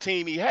based on the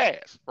team he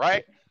has,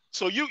 right?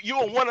 So you're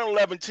a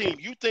 1-11 team.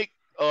 You think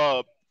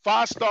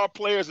 5-star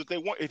players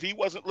if he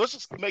wasn't, let's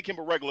just make him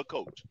a regular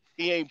coach.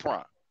 He ain't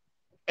prime,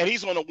 and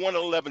he's on a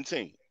 1-11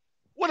 team.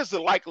 What is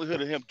the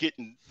likelihood of him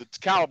getting the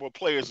caliber of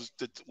players?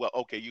 Well,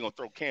 okay, you're gonna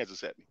throw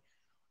Kansas at me.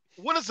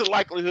 What is the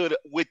likelihood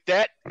with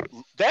that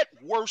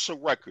worse a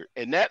record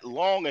and that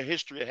long a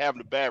history of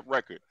having a bad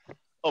record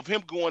of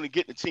him going and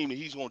getting a team that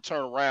he's going to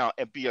turn around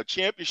and be a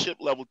championship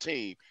level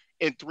team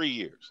in 3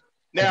 years?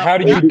 And Now, how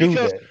do you do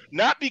that?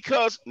 not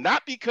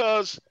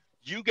because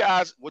you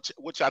guys,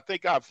 which I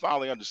think I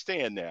finally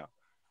understand now.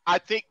 I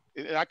think,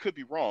 and I could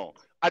be wrong.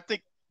 I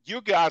think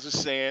you guys are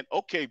saying,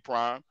 okay,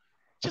 Prime,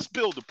 just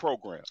build the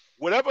program.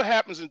 Whatever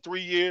happens in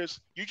 3 years,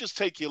 you just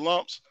take your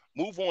lumps,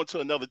 move on to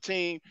another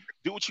team,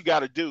 do what you got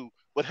to do,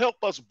 but help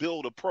us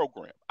build a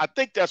program. I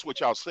think that's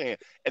what y'all saying,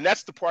 and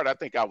that's the part I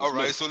think I was. All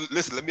right, missing. so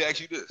listen, let me ask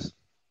you this: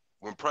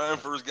 when Prime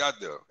first got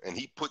there, and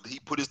he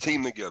put his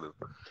team together,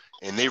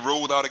 and they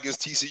rolled out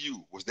against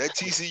TCU, was that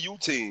TCU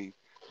team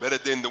better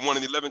than the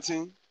 1-11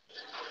 team?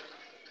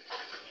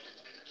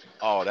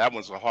 Oh, that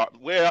one's a hard.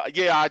 Well,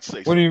 yeah, I'd say.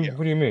 What So. do you Yeah,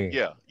 What do you mean?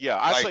 yeah.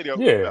 I'd Like, say they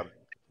were Yeah. better.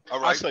 All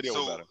right, I'd say they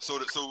were better. so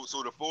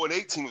the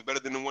 4-8 team was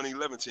better than the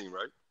 1-11 team,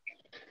 right?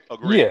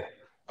 Agreed. Yeah.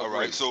 All Agreed.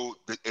 right, so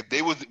if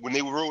they was when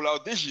they roll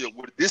out this year,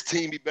 would this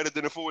team be better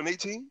than the 4-8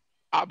 team?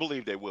 I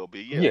believe they will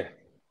be. Yeah. Yeah.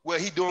 Well,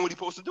 he doing what he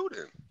supposed to do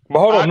then. But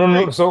hold I on,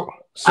 no. agree. So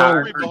I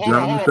agree, but hold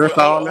on, That's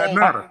all that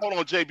matters. hold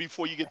on, Jay,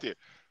 before you get there.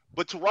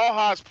 But to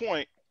Rawhide's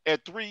point,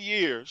 at 3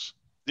 years,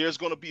 there's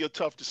going to be a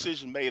tough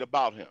decision made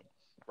about him,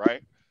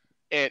 right?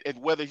 And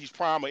whether he's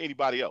prime or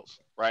anybody else,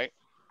 right?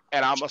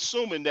 And I'm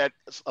assuming that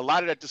a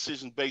lot of that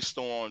decision based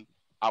on,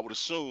 I would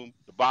assume,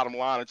 the bottom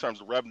line in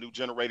terms of revenue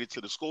generated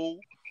to the school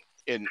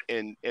in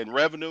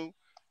revenue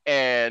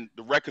and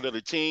the record of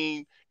the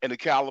team and the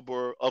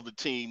caliber of the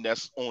team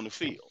that's on the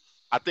field.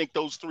 I think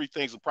those 3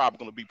 things are probably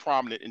going to be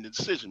prominent in the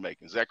decision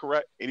making. Is that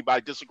correct?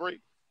 Anybody disagree?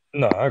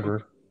 no, I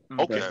agree.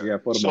 Okay. Yeah,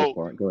 for the most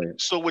part. Go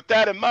ahead. So with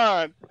that in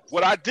mind,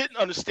 what I didn't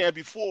understand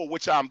before,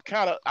 which I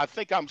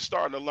think I'm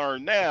starting to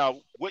learn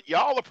now, what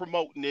y'all are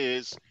promoting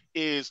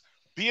is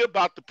be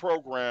about the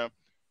program.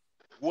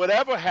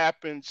 Whatever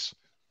happens,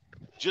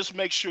 just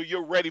make sure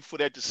you're ready for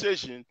that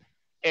decision.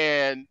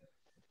 And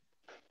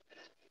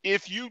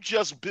if you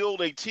just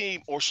build a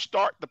team or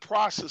start the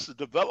process of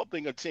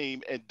developing a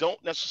team and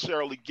don't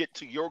necessarily get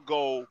to your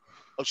goal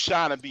of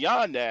shining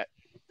beyond that,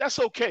 that's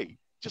okay.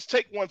 Just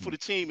take one for the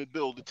team and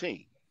build the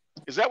team.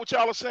 Is that what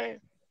y'all are saying?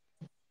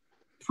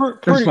 That's fine.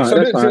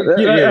 That's fine.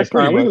 That's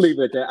fine. We can much. leave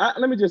it at that.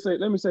 Let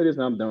me say this,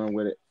 and I'm done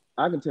with it.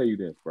 I can tell you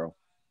this, bro.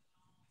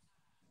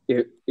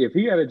 If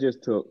he had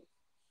just took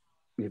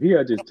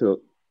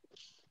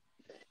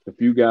a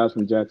few guys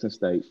from Jackson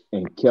State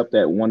and kept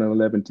that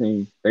 1-11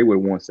 team, they would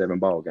have won 7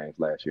 ball games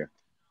last year,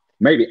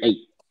 maybe 8.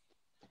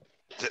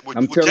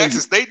 With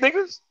Jackson State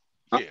niggas?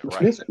 Yeah,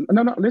 right. Listen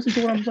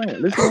to what I'm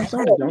saying. Listen to what I'm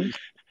saying, Johnny.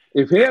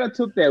 If he had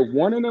took that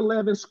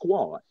 1-11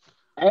 squad,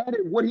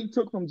 added what he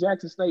took from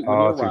Jackson State when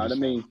he arrived, I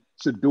mean,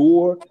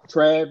 Shador,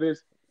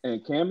 Travis,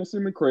 and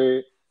Camerson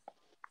McCraig,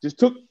 just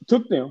took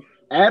them,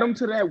 add them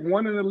to that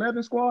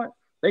 1-11 squad,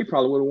 they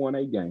probably would have won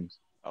 8 games.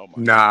 Oh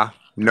my Nah,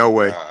 no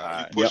way. You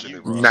pushing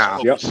it, bro.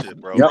 Nah. Shit,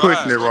 bro. You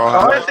pushing it, bro. The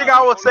only thing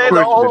I would say,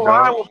 the O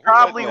line will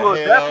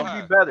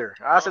definitely be better.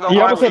 I said the O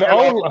line will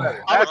definitely be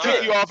better. I'm gonna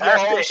kick you off your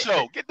own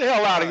show. Get the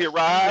hell out of here,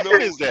 Ryan.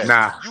 What is that?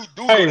 Nah. You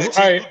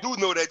do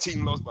know that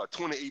team lost by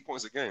 28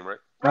 points a game, right?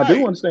 I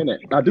do understand that.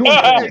 I do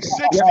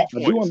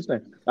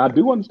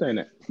understand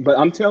that. But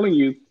I'm telling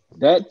you,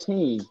 that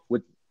team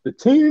with the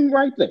team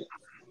right there,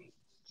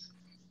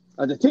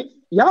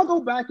 y'all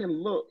go back and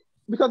look,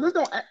 because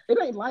it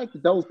ain't like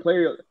those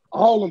players,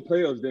 all them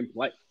players didn't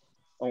play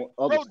on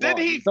other squads.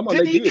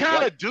 Didn't he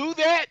kind of do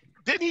that?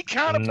 Didn't he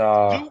kind of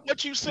do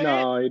what you said?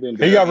 No, he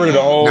didn't. He got rid of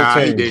the whole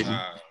team. He didn't.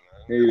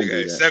 He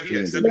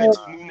didn't do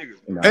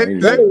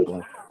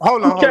that.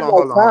 Hold on.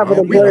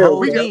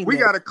 We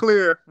gotta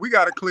clear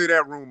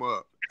that room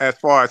up as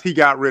far as he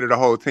got rid of the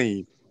whole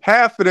team.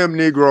 Half of them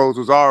Negroes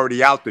was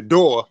already out the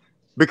door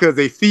because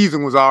their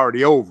season was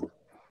already over.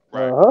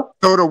 Right.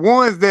 So the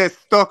ones that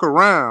stuck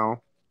around,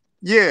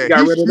 he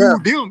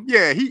showed them.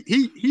 Yeah,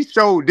 he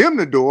showed them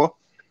the door,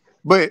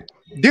 but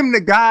them the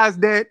guys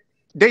that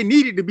they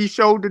needed to be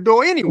showed the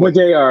door anyway. Well,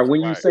 JR,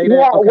 when you say that,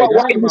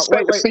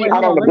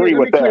 I don't agree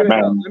with that,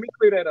 man. Let me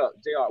clear that up,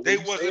 JR. They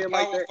wasn't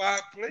Power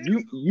 5 players.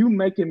 You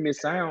making me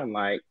sound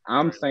like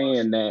I'm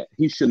saying that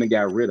he shouldn't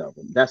have got rid of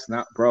them. That's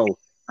not, bro.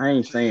 I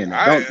ain't saying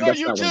that.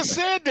 You just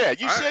said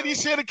that. You said he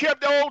should have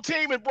kept the whole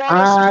team and brought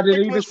us. I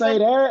didn't even say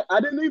that.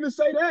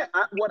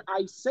 What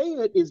I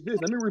said is this.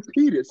 Let me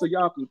repeat it so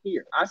y'all can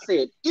hear. I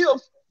said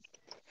if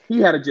he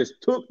had just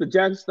took the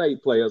Jackson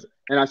State players,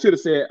 and I should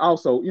have said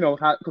also,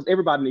 because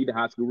everybody needed a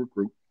high school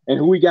recruit, and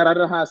who we got out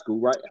of high school,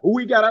 right? Who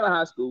we got out of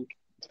high school,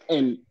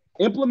 and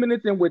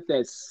implemented them with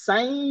that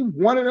same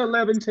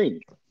 1-11 team.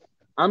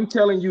 I'm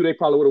telling you, they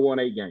probably would have won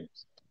 8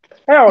 games.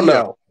 Hell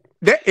no.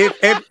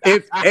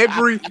 If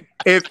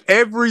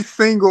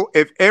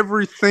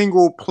every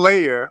single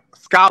player,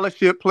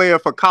 scholarship player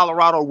for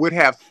Colorado would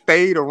have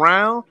stayed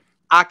around,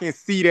 I can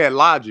see that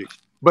logic.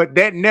 But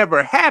that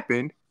never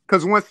happened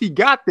because once he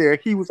got there,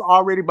 he was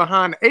already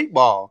behind the 8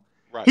 ball.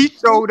 Right. He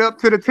showed up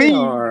to the team,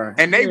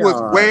 and they was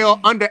well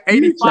under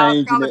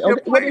 85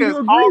 scholarship players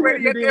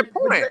already at that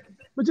point.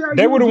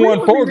 They would have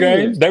won 4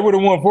 games.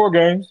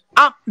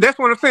 That's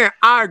what I'm saying.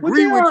 I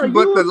agree with you,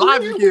 but the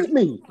logic is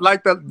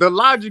like the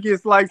logic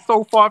is like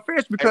so far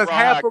fetched because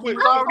half of them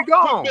is already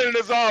gone. Quit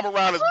putting his arm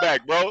around his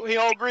back, bro. He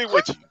don't agree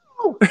with you.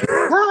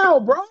 How,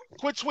 bro?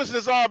 Quit twisting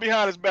his arm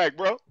behind his back,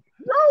 bro.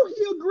 No,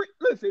 he agreed.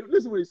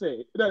 Listen what he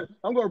said.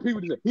 I'm gonna repeat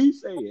what he said. He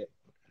said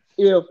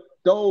if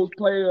those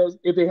players,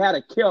 if they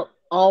had kept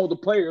all the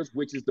players,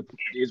 which is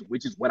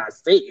what I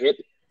said.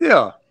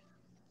 Yeah.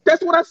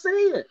 That's what I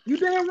said. You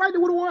damn right. They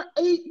would have won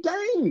 8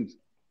 games.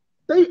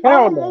 They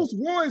almost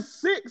won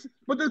 6,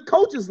 but the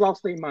coaches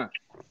lost their mind.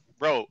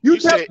 Bro, you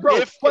said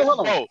if.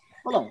 Hold on.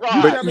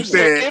 But you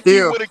said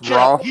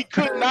if, he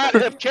could not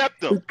have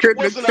kept them. He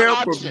couldn't have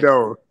kept them,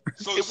 though.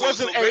 It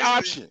wasn't an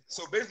option.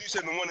 So basically, you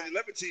said the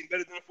 1-11 team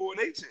better than the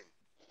 4-8 team.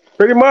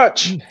 Pretty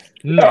much.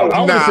 No,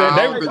 I would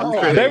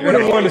say they would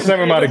have won the same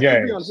amount of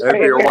games.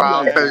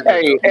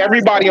 Hey,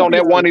 everybody on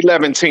that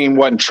 1-11 team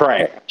wasn't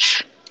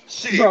trash.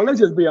 Bro, let's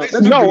just be honest.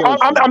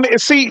 I mean,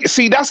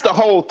 see, that's the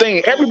whole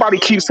thing. Everybody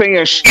keeps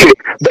saying shit.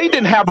 They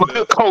didn't have a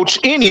good coach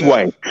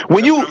anyway.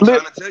 When you they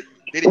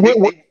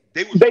were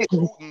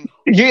recruiting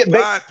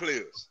live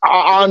players.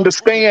 I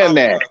understand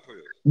that,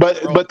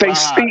 but they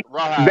speak.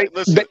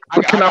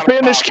 Can I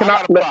finish? Can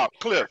I?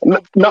 Cliff,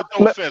 no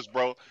offense,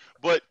 bro.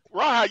 But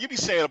Raha, you be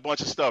saying a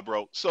bunch of stuff,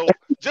 bro. So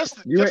just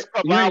a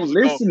couple hours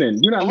ago,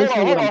 you're not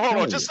listening. Hold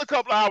on. Just a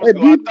couple hours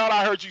ago, I thought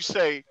I heard you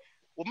say,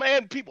 well,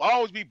 man, people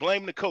always be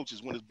blaming the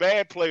coaches when it's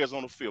bad players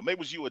on the field. Maybe it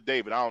was you or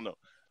David, I don't know.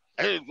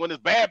 Hey, when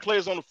it's bad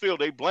players on the field,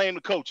 they blame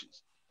the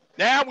coaches.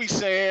 Now we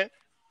saying,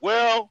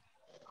 well,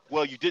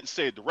 you didn't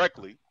say it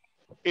directly.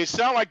 It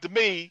sounds like to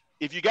me,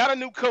 if you got a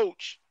new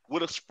coach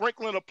with a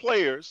sprinkling of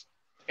players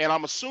and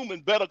I'm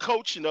assuming better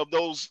coaching of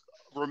those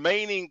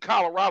remaining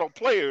Colorado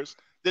players,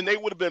 then they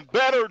would have been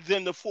better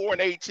than the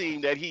 4-8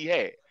 team that he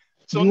had.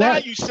 So now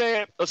you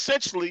saying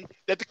essentially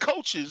that the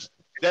coaches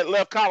that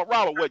left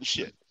Colorado wasn't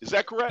shit. Is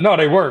that correct? No,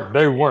 they weren't.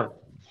 They weren't.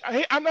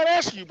 I'm not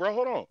asking you, bro.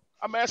 Hold on.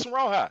 I'm asking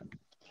Rawhide.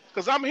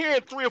 Because I'm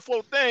hearing 3 or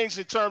 4 things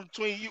in terms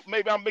between you.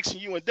 Maybe I'm mixing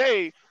you and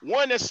Dave.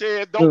 One that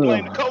said don't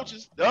blame the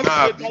coaches. The other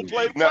said don't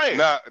blame the players.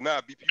 Nah,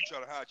 BP, you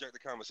trying to hijack the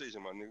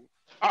conversation, my nigga.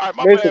 All right,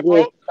 my bad,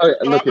 bro.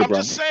 Look here, I'm bro.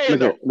 just saying,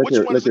 though, which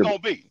one is it going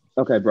to be?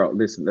 Okay, bro,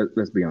 listen,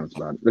 let's be honest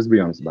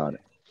about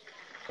it.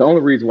 The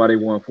only reason why they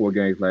won 4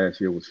 games last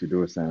year was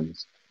Shedeur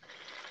Sanders.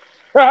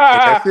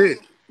 That's it.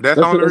 That's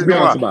the only Let's be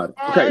reason honest why. about it.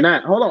 Okay,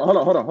 now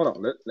hold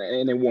on.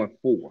 And they won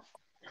 4.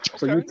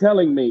 So you're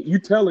telling me,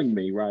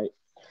 right?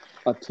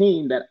 A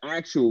team that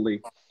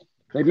actually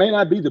they may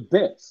not be the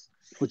best,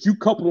 but you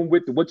couple them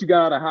with what you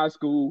got out of high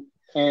school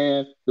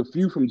and the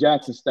few from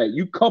Jackson State.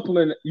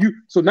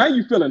 So now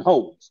you're filling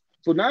holes.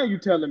 So now you're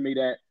telling me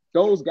that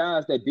those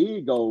guys that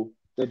did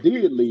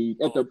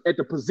lead at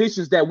the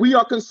positions that we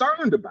are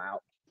concerned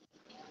about,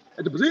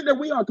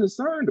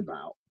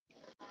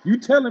 you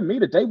telling me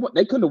that they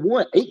couldn't have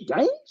won 8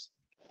 games?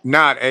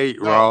 Not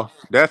 8, Raw.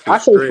 That's a I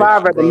say stretch,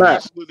 5 at the bro.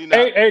 max. Absolutely not.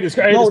 8 is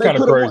kind of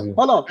crazy.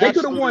 Hold on. They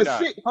could have won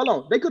 6. Hold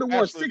on. They could have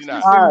won 6 this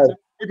season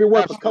if it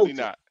weren't for coaching.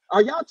 Not.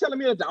 Are y'all telling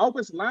me that the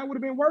offensive line would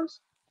have been worse?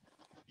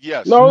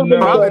 Yes. Probably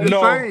the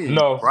same.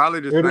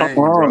 Probably the same,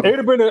 bro. It'd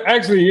have been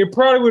it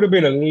probably would have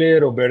been a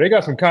little better. They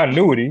got some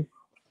continuity,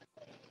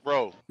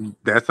 bro.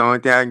 That's the only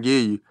thing I can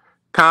give you.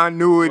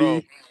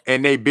 Continuity,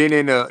 and they've been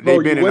in a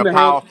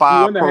Power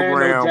 5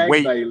 program,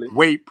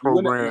 weight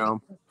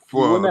program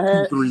for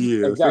 2-3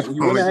 years. Exactly.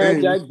 You wouldn't have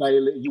had Jack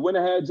Bailey. You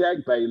wouldn't have had Jack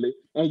Bailey,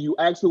 and you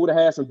actually would have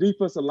had some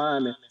defensive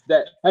linemen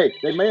that, hey,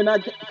 they may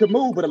not could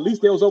move, but at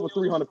least they was over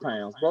 300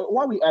 pounds, bro.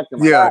 Why are we acting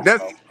like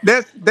that?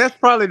 That's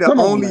probably the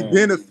only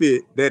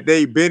benefit that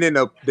they've been in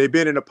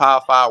a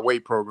Power 5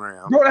 weight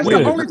program. Bro, that's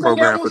the only thing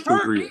that was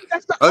hurting.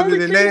 That's the Other only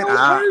than thing that, that was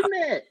hurting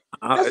it.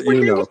 That's what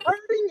they was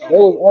hurting They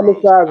was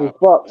undersized as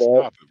fuck,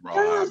 man.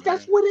 Yes,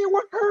 that's what they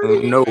were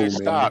hurting. No, man. man.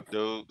 Stop,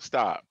 dude.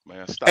 Stop,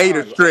 man. Stop. 8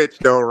 a stretch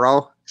though,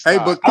 Raw. Hey,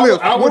 but Cliff,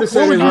 Cliff, I would have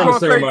said they run the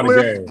same amount of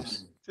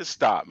games. Just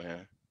stop,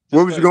 man.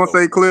 What was you gonna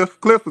say,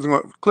 Cliff? Cliff was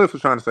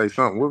trying to say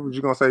something. What was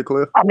you gonna say,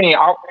 Cliff? I mean,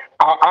 I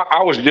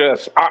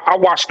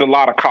watched a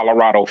lot of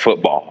Colorado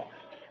football.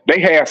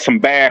 They had some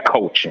bad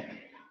coaching.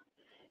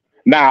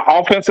 Now,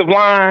 offensive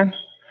line,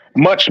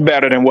 much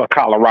better than what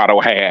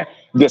Colorado had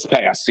this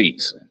past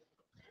season.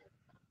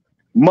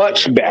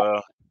 Much better.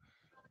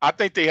 I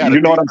think they had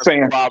you know what I'm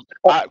saying?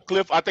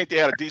 Cliff, I think they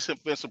had a decent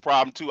offensive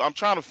problem too. I'm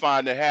trying to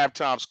find the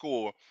halftime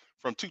score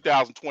from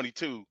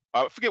 2022.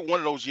 I forget one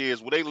of those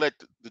years where they let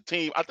the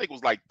team, I think it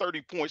was like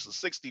 30 points or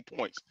 60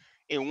 points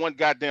in one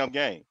goddamn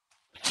game.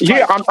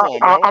 Yeah,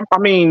 I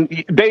mean,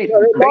 they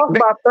lost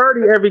by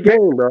 30 every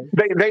game, bro.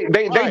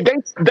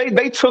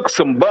 They took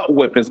some butt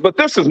whippings, but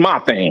this is my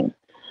thing.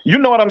 You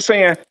know what I'm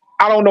saying?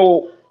 I don't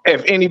know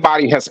if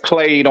anybody has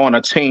played on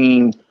a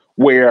team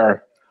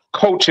where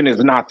coaching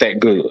is not that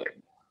good.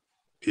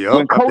 Yep,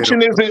 when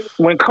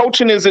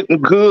coaching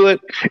isn't good,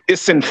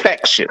 it's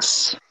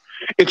infectious.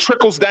 It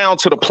trickles down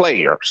to the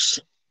players,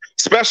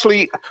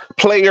 especially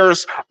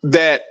players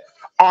that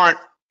aren't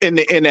in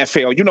the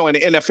NFL. You know, in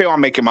the NFL,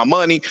 I'm making my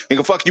money.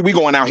 And fuck you, we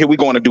going out here, we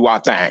going to do our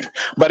thing.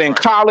 But in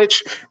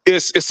college,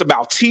 it's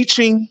about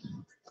teaching,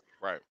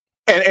 right,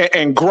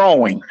 and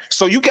growing.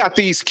 So you got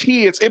these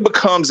kids, it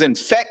becomes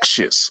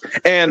infectious.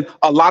 And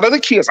a lot of the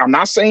kids, I'm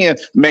not saying,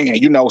 man,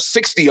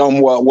 60 of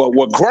them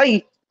were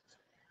great.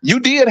 You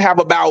did have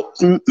about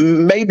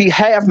maybe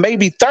half,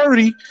 maybe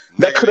 30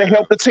 that could have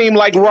helped the team,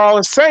 like Raw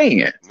is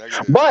saying.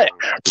 But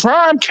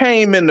Prime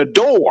came in the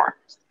door.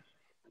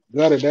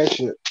 Gutted that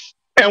shit.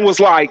 And was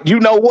like, you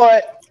know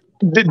what?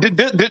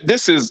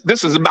 This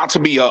is about to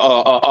be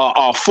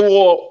a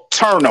full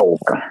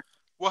turnover.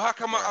 Well, how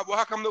come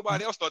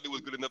nobody else thought they was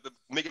good enough to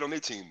make it on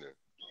their team then?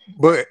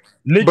 But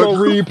Nico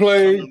Reed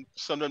played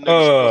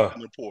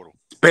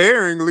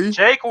sparingly.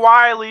 Jake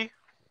Wiley.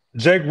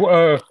 Jake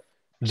Well,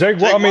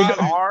 Wiley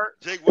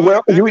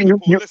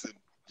listen.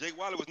 Jake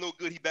Wiley was no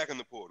good. He back in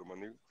the portal, my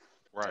nigga.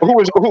 Right. Who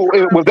was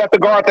that? The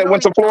guard that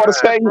went to Florida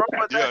State?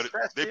 Yeah,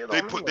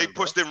 they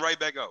pushed him right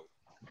back out.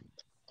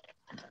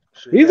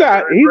 He's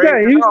at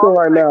Houston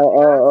right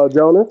now,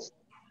 Jonas.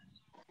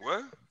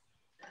 What?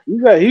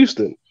 He's at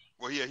Houston.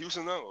 Well, he at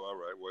Houston now? All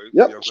right. Well,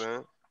 yep. See what I'm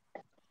saying?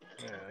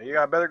 Yeah, you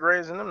got better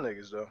grades than them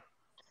niggas, though.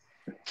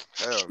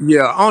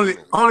 Yeah, only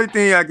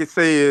thing I can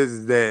say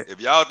is that if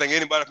y'all think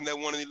anybody from that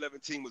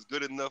 1-11 team was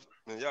good enough,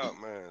 then y'all,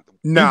 man.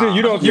 Nah,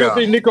 you don't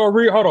think Nico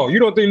Reed? Hold on, you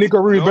don't think Nico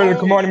Reed is better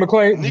than Kamani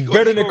McLean?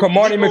 Better than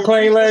Kamani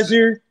McLean last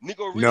year?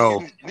 Nico Reed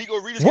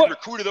is getting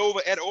recruited over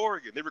at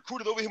Oregon. They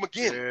recruited over him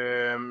again.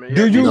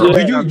 Do you know?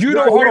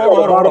 Hold on.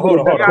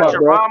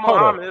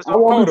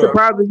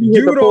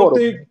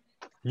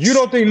 You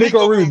don't think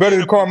Nico Reed is better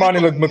than Kamani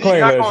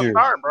McLean last year?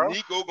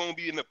 Nico gonna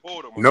be in the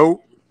portal.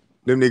 Nope.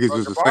 Them niggas Bro,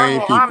 was the Jabbar same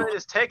Muhammad people.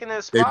 is taking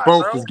his They spot,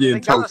 both bro. was getting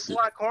They got a toasted.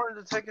 slot corner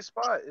to take his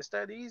spot. It's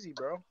that easy,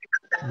 bro.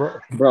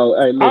 Bro,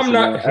 hey, listen, I'm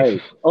not. man.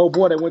 Hey, oh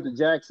boy, that went to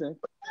Jackson.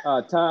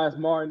 Tyus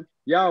Martin.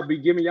 Y'all be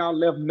giving y'all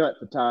left nut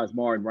for Tyus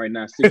Martin right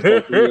now.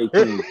 6'4",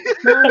 318.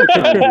 Man, I ain't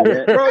trying to hear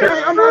that, bro.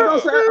 I'm not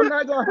gonna say. I'm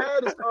not gonna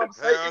have this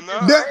conversation.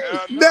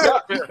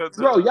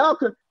 Bro, y'all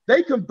could.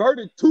 They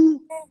converted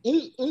two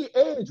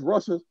edge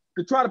rushers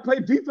to try to play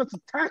defensive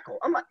tackle.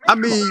 I'm like, man, I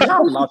mean,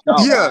 y'all lost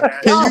y'all yeah. mind.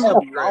 Y'all have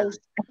lost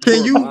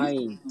Can your you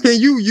mind.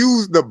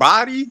 use the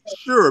body?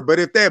 Sure, but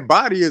if that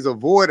body is a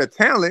void of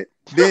talent,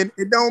 then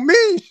it don't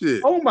mean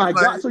shit. Oh my Like,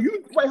 God! So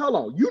you wait, hold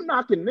on. You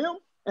knocking them,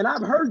 and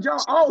I've heard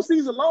y'all all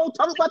season long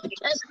talk about the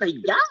cats they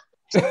got.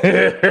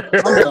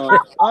 I'm done.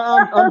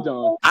 I'm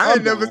done. I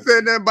ain't never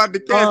said nothing about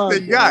the cats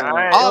they got.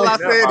 All I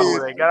said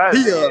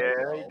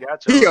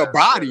is he a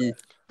body.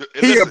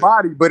 He a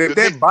body, but if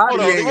that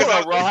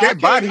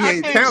body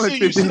ain't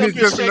talented, then it's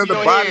just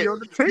another body on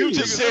the team. You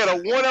just said a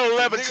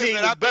 1-11 team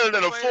is better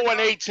than a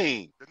 4-8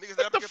 team.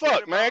 What the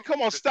fuck, man?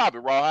 Come on, stop it,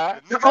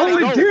 Rawhide. The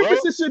only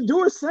difference is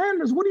Shador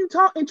Sanders. What are you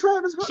talking?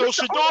 Travis Hunter.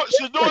 So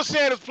Shador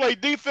Sanders played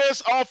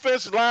defense,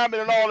 offense, lineman,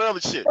 and all that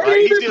other shit,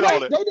 right? He did all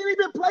that. They didn't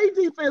even play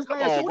defense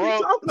last year. What are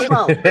you talking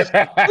bro. about?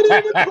 They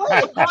didn't even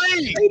play.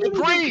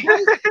 Agreed.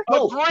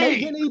 They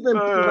didn't even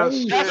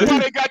play. That's why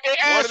they got their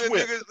ass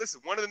whipped.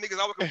 Listen, one of the niggas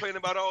I was complaining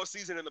about all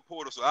season in the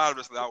portal, so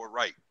obviously I was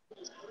right.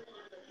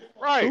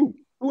 Right.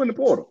 Who in the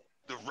portal?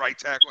 The right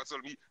tackle. I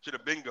told him he should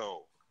have been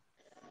gone.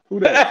 Who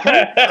that?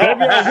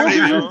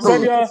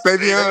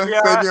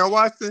 Savion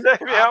Watson.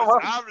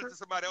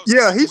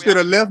 Yeah, he should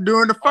have left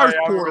during the first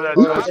quarter.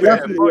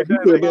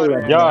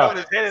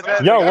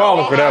 Y'all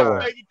wilding for that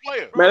one.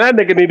 Man, that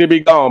nigga need to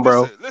be gone,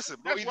 bro. Listen,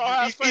 bro.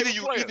 Either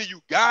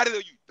you got it or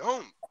you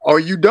don't.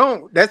 Or you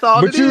don't. That's all.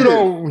 But you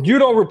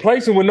don't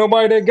replace him with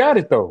nobody that got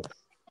it though.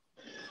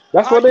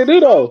 That's what they do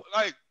though.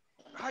 Like,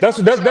 that's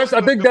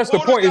I think that's the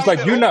point. It's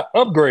like you're not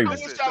upgrading. I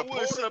wish I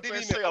would sit up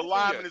and say a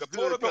lineman is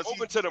good because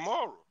open to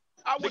tomorrow.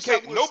 I wish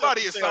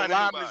nobody is signing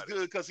lineman nobody. is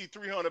good because he's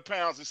 300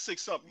 pounds and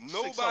 6 something.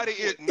 Nobody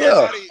is.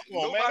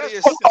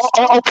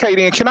 Okay,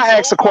 then can I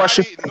ask a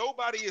question?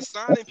 Nobody is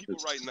signing people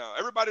right now.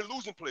 Everybody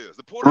losing players.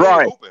 The portal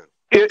Right. ain't open.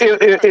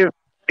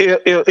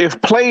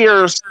 If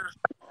players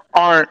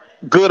aren't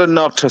good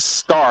enough to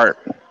start,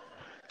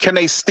 can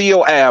they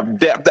still have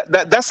depth?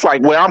 That's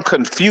like where I'm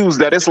confused.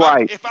 That it's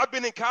like if I've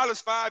been in college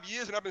 5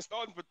 years and I've been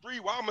starting for 3,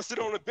 why am I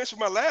sitting on the bench for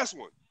my last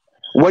one?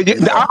 Well,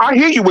 I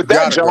hear you with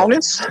that,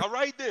 Jonas. All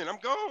right, then I'm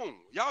gone.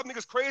 Y'all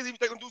niggas crazy. You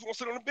think them dudes gonna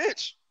sit on the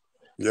bench?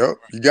 Yep,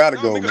 you gotta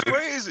go, niggas man.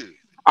 crazy.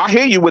 I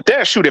hear you with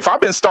that. Shoot, if I've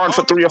been starting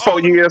for 3 or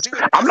 4 years,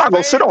 I'm not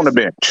gonna sit on the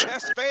bench.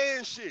 That's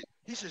fan shit.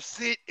 He should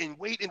sit and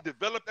wait and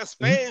develop. That's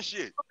fan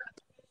shit.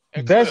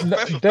 That's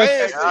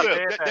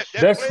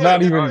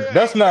not even.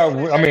 That's not.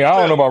 I mean, I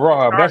don't know about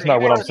Rob. That's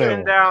not what I'm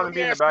saying.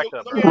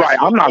 Right.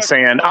 I'm not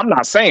saying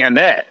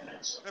that.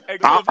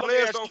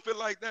 Players don't feel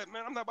like that,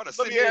 man. I'm not about to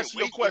sit Let me here ask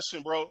you a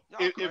question, bro.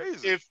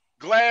 If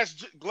Glass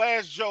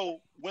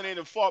Joe went in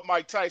and fought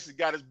Mike Tyson,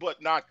 got his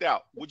butt knocked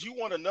out, would you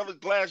want another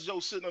Glass Joe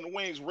sitting on the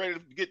wings ready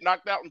to get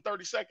knocked out in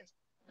 30 seconds?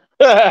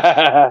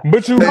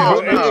 But you,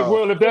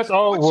 well, if that's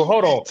all, well,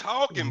 hold on.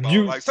 Talking about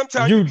like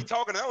sometimes you be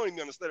talking, I don't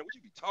even understand what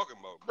you be talking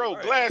about, bro.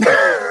 Glass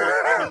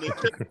Joe,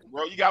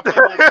 bro, you got to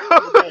play.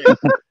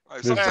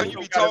 Right, sometimes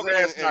you be talking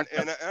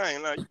and I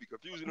ain't lying, you be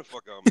confusing the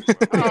fuck out of me.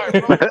 All right,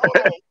 bro, hold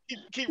on.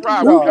 Keep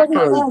riding.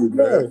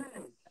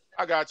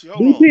 I got you.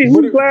 Hold on.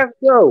 Who's Glass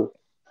Joe?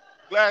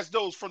 Glass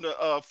Joe's from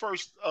the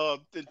first, I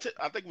think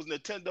it was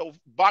Nintendo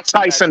boxing.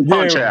 Tyson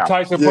Punch Out.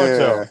 Tyson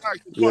Punch Out.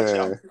 Punch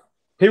Out.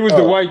 He was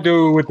the white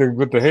dude with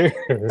the hair.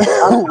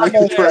 I know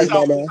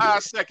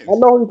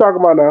who you're talking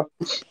about now.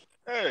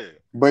 Hey.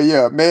 But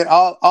yeah, man,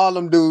 all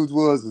them dudes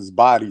was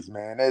bodies,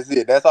 man. That's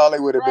it. That's all they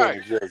would have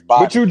been. Just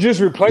bodies. But you just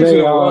replacing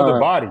them with other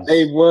bodies.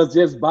 They was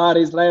just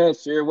bodies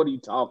last year. What are you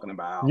talking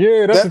about?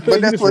 Yeah, that's the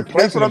thing. But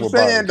that's what I'm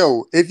saying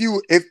though. If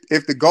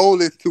the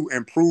goal is to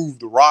improve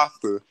the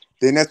roster,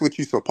 then that's what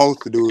you're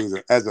supposed to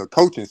do as a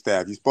coaching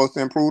staff. You're supposed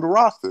to improve the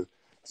roster.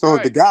 So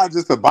if the guy's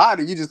just a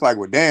body, you just like,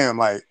 well, damn,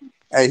 like,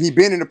 hey, he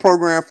been in the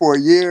program for a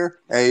year.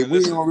 Hey,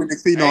 we don't really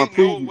see no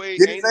improvement.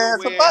 Get his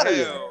ass up out of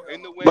here.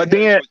 But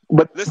then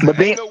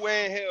ain't no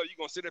way in hell you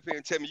gonna sit up here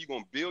and tell me you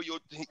gonna build your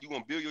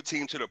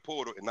team to the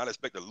portal and not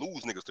expect to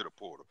lose niggas to the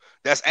portal.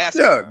 That's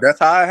asinine. Yeah, that's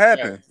how it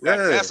happened.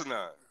 That's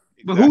asinine.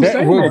 But who's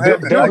saying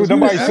that?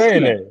 Nobody's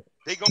saying that.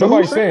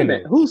 Nobody's saying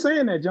that. Who's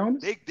saying that,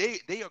 Jonas?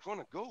 They are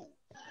gonna go.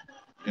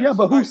 Yeah,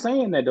 but who's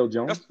saying that though,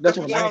 Jonas? That's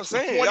what I'm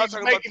saying. The point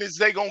he's making is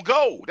they gonna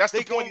go. That's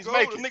the point he's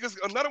making. Niggas,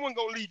 another one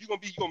gonna leave. You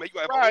gonna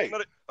have right.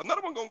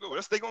 Another one gonna go.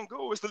 They gonna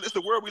go. It's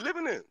the world we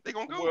living in. They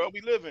gonna go. The world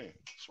we live in.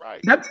 That's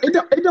right.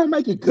 It don't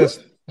make it good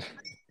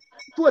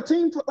for a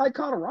team like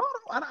Colorado.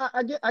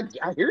 I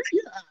hear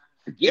you.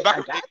 If I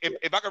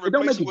can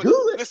replace you with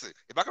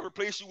if I can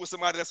replace you with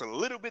somebody that's a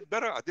little bit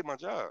better, I did my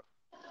job.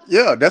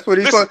 Yeah, that's what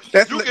he's.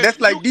 That's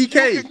like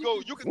DK.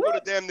 You can go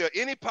to damn near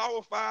any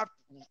Power 5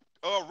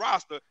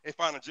 roster and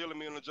find a Jalen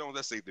Milner-Jones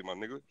at safety, my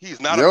nigga. He's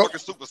not a fucking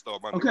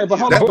superstar, my nigga. Okay, but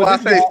hold That's on. why I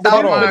say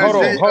stop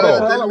lying. Hold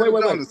on.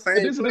 Wait.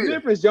 This is the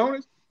difference,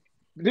 Jonas.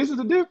 This is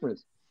the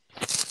difference.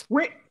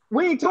 We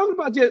ain't talking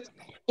about just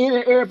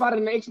ending everybody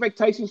and the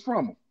expectations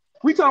from them.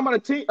 We talking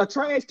about a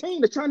trash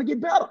team that's trying to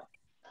get better.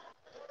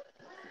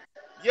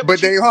 Yeah,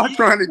 but they are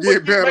trying to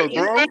get better,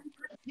 bro.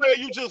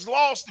 You just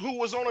lost who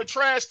was on a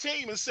trash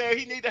team and said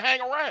he need to hang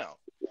around.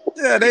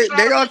 Yeah, they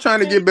are trying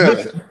to get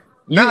better.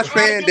 Not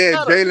saying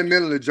that Jalen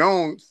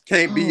Milner-Jones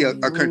can't be a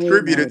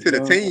contributor to the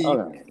team.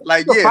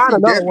 Like, yes,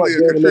 he's definitely a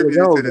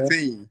contributor to the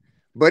team.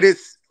 But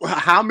it's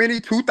how many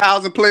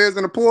 2,000 players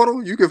in the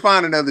portal? You can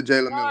find another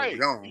Jalen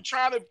Milner-Jones. You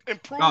trying to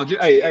improve? Oh,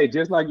 hey,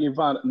 just like you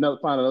find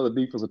another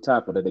defensive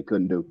tackle that they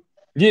couldn't do.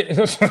 Yeah,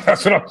 that's what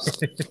I'm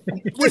saying.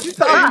 What you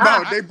talking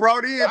about? They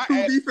brought in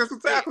 2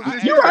 defensive tackles.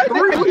 You're right.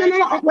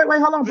 Wait,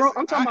 hold on, bro.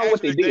 I'm talking about what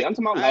they did. I'm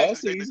talking about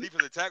last season. The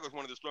defensive tackle is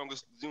one of the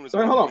strongest units.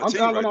 Hold on.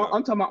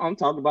 I'm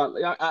talking about.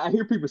 I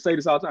hear people say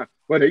this all the time.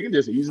 Well, they can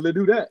just easily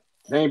do that.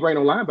 They ain't bring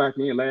no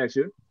linebacker in last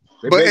year.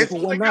 But that's a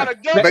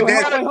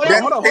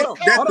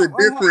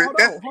different.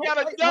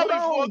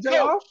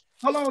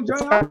 Hold on,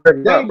 John.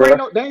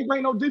 They ain't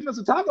bring no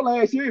defensive tackle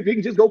last year. If you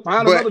can just go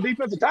find another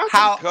defensive tackle,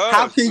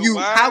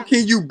 how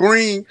can you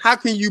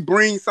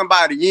bring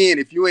somebody in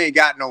if you ain't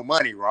got no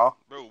money, Raw?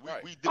 Bro,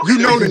 you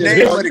know the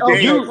name of the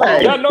game.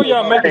 Y'all know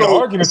y'all making an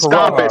argument for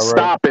Stop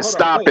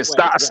it.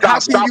 How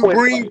can you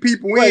bring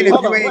people in if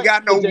you ain't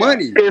got no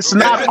money? It's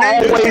not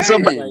always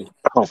about.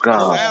 Oh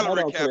God!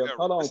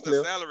 Hold on,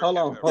 Cliff.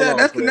 Yeah,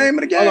 that's the name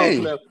of the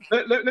game.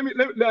 Let me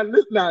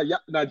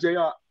now,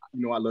 Jr.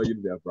 You know I love you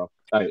to death, bro.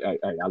 Hey,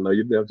 I love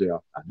you to death, Jr.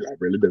 I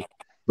really do.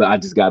 But I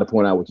just got to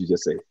point out what you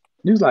just said.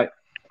 You was like,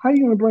 how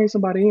you gonna bring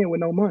somebody in with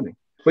no money?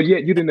 But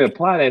yet you didn't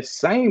apply that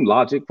same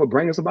logic for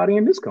bringing somebody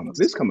in this coming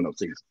up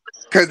season.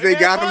 Because they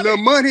got a little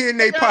money in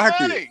their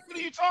pocket. What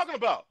are you talking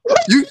about?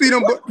 You see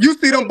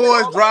them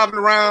boys driving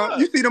around.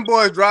 You see them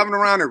boys driving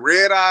around in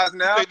red eyes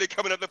now. They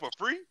coming out there for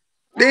free?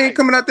 They ain't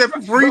coming out there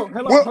for free.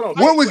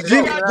 What was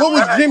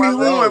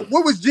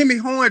Jimmy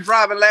Horn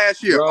driving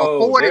last year? A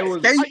Ford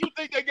Escape? How you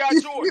think they got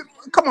Jordan?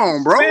 Come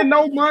on, bro. Spend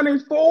no money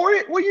for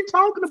it. What are you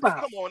talking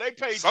about? Come on, they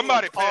paid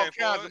somebody all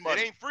kinds of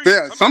money. It ain't free.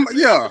 Yeah,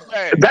 somebody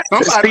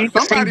paying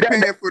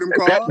for them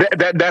cars.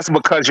 That's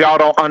because y'all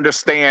don't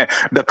understand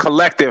the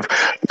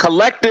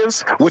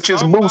collectives, which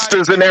is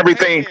boosters and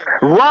everything.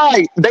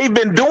 Right? They've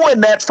been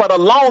doing that for the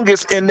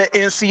longest in the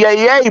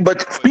NCAA,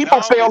 but people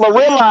fail to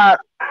realize.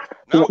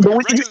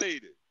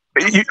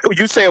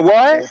 You said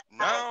what?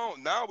 Now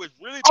it's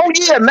really. Oh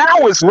yeah, now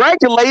it's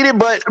regulated,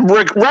 but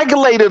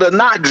regulated or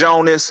not,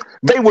 Jonas,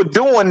 they were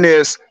doing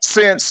this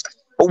since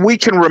we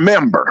can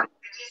remember.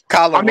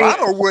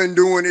 Colorado wasn't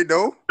doing it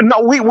though.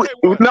 No,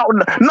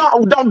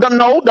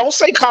 don't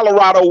say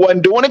Colorado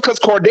wasn't doing it because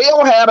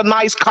Cordell had a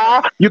nice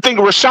car. You think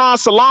Rashawn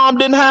Salam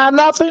didn't have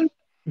nothing?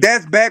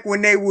 That's back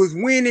when they was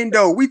winning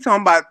though. We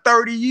talking about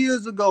 30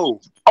 years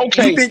ago.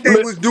 Okay, you think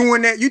they was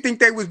doing that? You think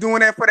they was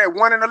doing that for that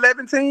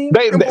 1-11 team?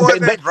 They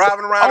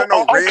driving around in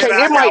no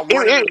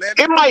red.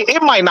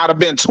 It might not have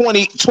been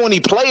 20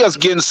 players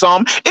getting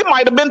some. It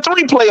might have been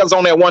 3 players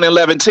on that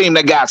 1-11 team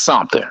that got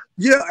something.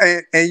 Yeah,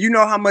 and you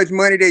know how much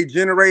money they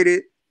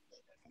generated,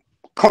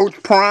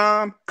 Coach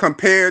Prime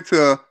compared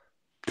to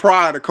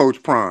prior to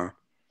Coach Prime.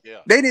 Yeah.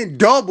 They didn't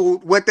double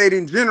what they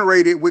didn't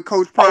generated with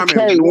Coach Prime.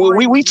 Okay,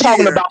 we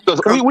talking about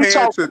we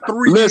talk to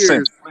 3 years.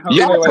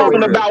 Y'all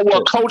talking about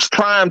what Coach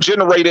Prime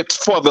generated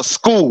for the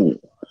school.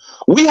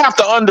 We have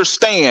to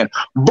understand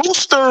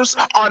boosters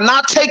are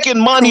not taking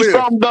money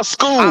from the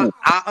school.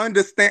 I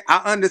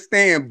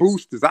understand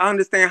boosters. I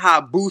understand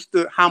how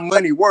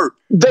money works.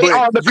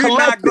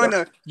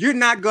 You're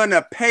not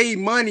gonna pay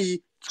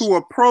money to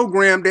a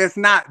program that's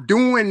not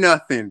doing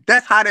nothing.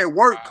 That's how that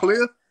works,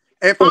 Cliff.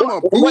 If I'm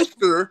a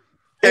booster.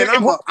 And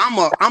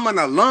I'm an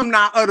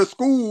alumni of the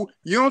school.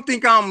 You don't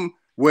think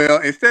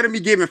instead of me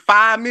giving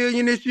 $5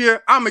 million this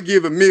year, I'm gonna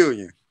give $1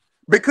 million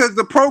because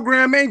the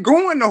program ain't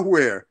going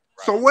nowhere.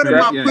 So what am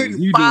I putting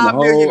 $5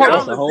 million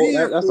that's a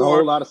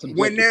whole lot of subjective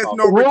when there's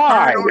no return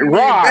on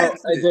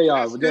investment?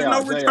 There's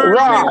no return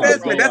on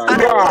investment. That's how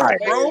that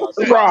works,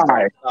 bro.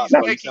 Right.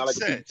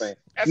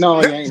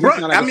 No, bro,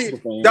 I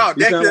mean, dog,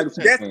 that's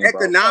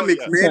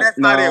economics, man. That's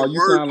how that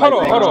works.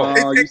 Hold on.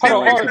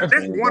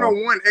 That's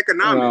 101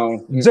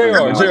 economics.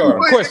 JR,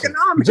 question.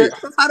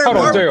 That's how that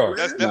works.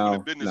 That's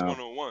definitely business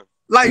 101.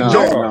 Like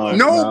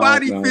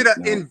nobody fit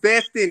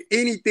invest in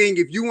anything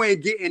if you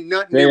ain't getting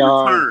nothing in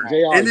return.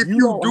 And if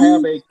you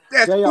do,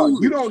 that's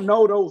foolish. You don't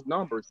know those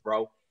numbers,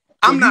 bro.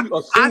 I'm not.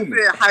 I said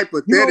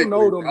hypothetically. You don't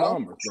know them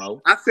numbers,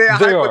 bro. I said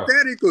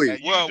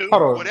hypothetically. Well,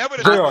 I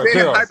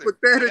said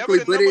hypothetically,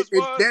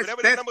 but that's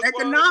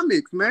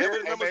economics,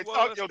 man.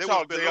 Talk your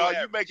talk, JR.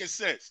 You making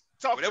sense.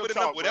 Whatever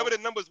the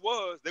numbers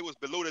was, they was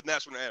below the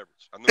national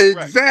average.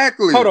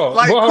 Exactly. Hold on.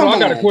 I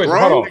got a question.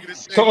 Hold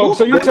on.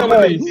 So you're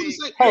telling me?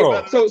 Hold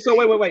on. So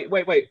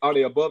wait. Are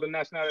they above the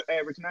national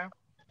average now?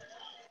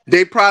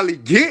 They probably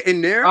get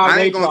in there.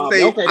 I ain't gonna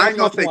say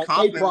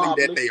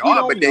confidently that they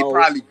are, but they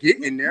probably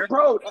get in there.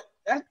 Bro,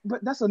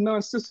 that's a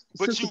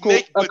nonsensical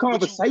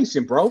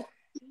conversation, bro.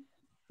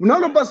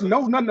 None of us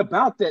know nothing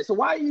about that, so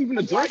why even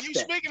address why are you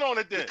that? speaking on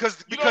it then?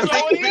 Because you don't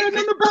know it ain't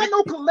nothing about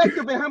no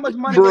collective and how much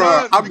money.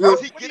 Bruh, I'm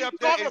just. What are you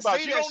talking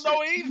about? You don't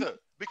know either.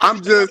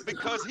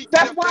 Because he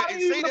That's get up why there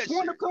it and ain't say even that a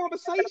point shit. of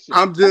conversation.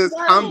 I'm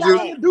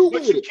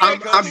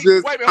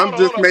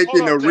just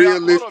making a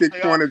realistic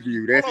point of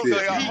view. That's it. He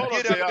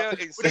get up there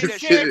and say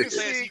that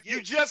shit.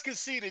 You just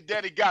conceded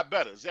that it got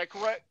better. Is that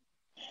correct?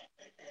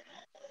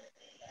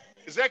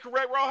 Is that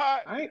correct,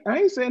 Rawhide? I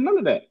ain't saying none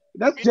of that.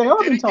 That's JR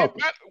been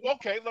talking.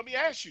 Okay, let me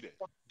ask you that.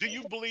 Do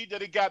you believe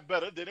that it got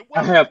better than it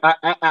was?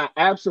 I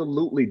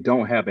absolutely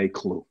don't have a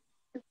clue.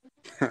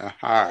 All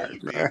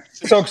right, man.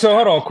 So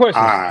hold on.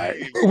 Question: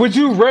 right. Would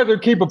you rather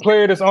keep a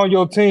player that's on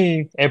your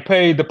team and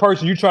pay the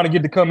person you're trying to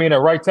get to come in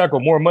at right tackle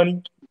more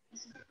money,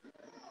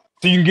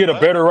 so you can get a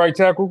better right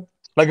tackle?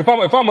 Like if I'm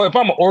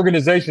an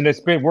organization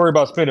that's worried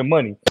about spending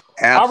money,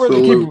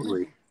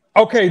 absolutely.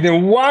 Okay,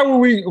 then why would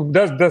we?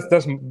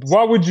 That's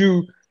why would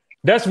you?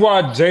 That's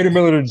why Jada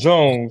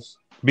Miller-Jones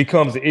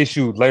becomes the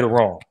issue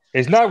later on.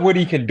 It's not what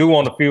he can do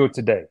on the field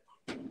today.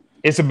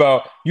 It's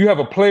about you have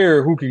a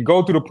player who can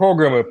go through the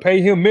program and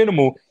pay him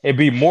minimal and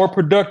be more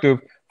productive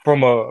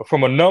from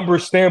a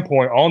numbers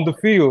standpoint on the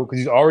field because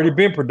he's already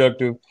been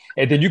productive,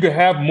 and then you can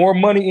have more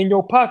money in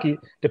your pocket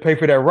to pay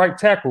for that right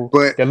tackle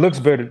that looks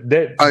better.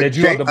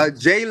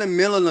 Jalen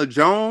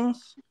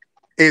Miller-Jones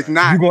is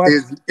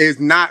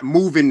not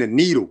moving the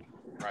needle.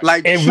 Right.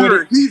 Like and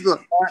sure, he's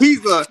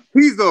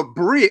a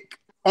brick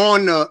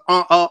on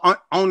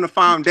the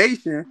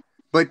foundation,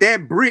 but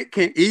that brick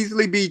can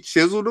easily be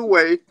chiseled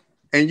away.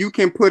 And you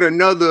can put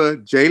another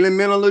Jalen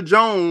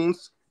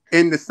Miller-Jones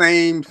in the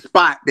same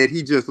spot that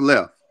he just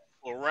left.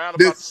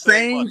 The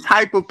same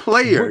type of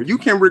player. You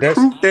can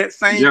recruit that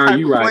same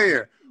type of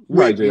player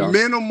with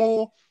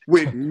minimal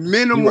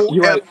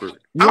effort.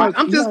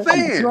 I'm just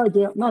saying.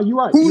 No, you're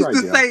right. Who's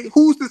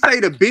to say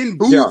the Ben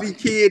Boozy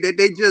kid that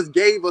they just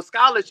gave a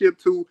scholarship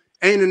to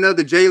ain't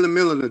another Jalen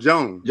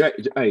Miller-Jones?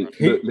 Hey,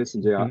 look,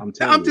 listen, JR, I'm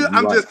telling you.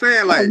 I'm just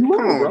saying, like, come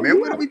on, man.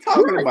 What are we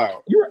talking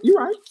about? You're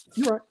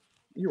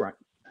right.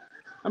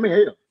 I mean,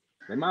 hell,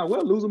 they might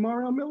well lose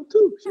Amari Miller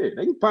too. Shit,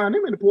 they can find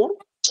him in the portal.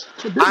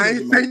 I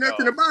ain't say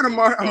nothing about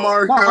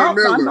Amari Miller.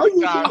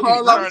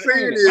 All I'm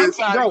saying is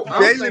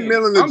Jalen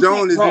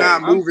Miller-Jones is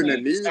not moving the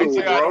needle,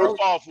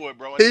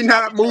 bro. He's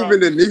not moving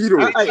the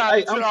needle.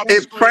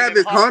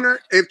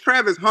 If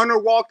Travis Hunter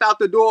walked out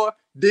the door,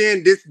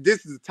 then this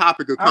is a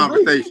topic of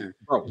conversation.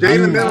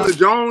 Jalen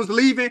Miller-Jones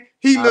leaving,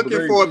 he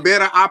looking for a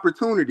better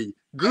opportunity.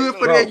 Good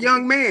for that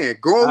young man.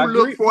 Go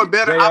look for a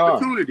better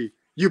opportunity.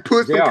 You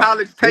put some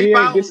college tape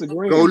out,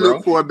 go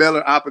look for a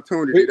better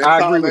opportunity. That's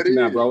I agree with you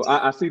now, bro.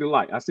 I see the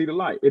light.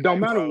 It don't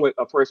matter what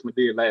a freshman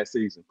did last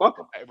season. Fuck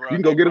him. You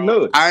can go get a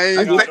nudge. I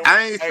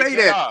ain't say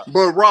that,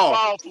 but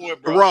raw.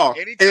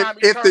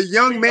 If the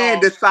young man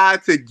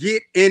decides to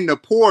get in the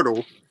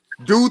portal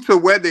due to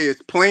whether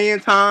it's playing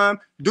time,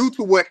 due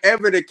to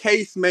whatever the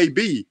case may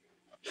be,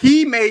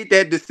 he made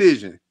that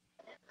decision.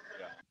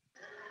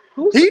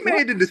 He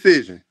made the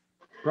decision.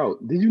 Bro,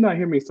 did you not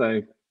hear me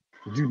say?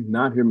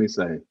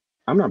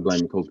 I'm not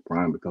blaming Coach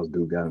Prime because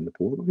dude got in the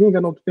portal. He can't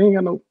do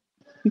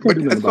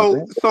nothing about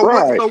that.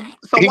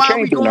 So why are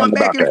we going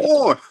back and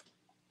forth?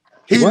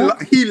 He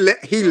left.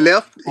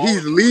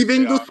 He's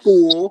leaving the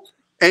school,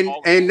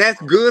 and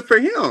that's good for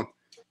him.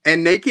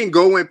 And they can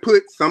go and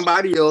put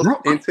somebody else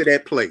into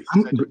that place.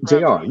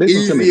 JR,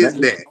 listen to me. Easy as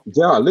that.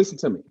 JR, listen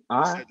to me.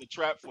 I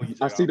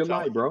see the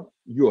light, bro.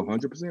 You're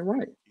 100%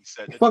 right.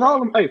 Fuck all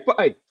them.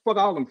 Fuck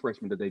all them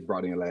freshmen that they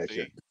brought in last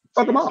year.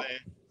 Fuck them all.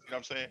 You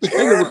know what I'm saying?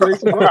 That's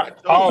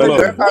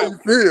how you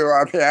feel.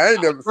 I mean, I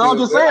ain't never seen I'm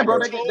just saying, bro.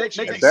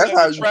 That's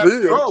how you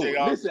feel. Bro,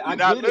 listen, I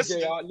get it,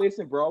 JR.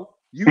 Listen, bro.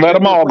 Let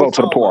them all go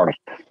to the portal.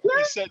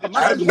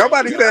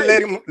 Nobody said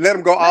let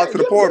him go all to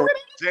the portal.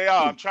 JR,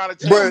 I'm trying to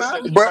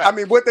tell you. But I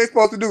mean, what they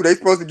supposed to do? They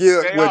supposed to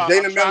give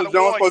Jalen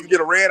Miller-Jones supposed to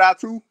get a red eye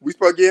too? We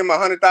supposed to give him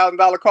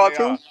 $100,000 car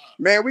too?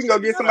 Man, we can go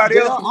get somebody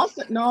else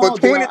for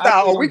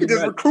 $20,000, or we can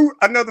just recruit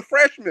another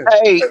freshman.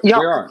 Hey,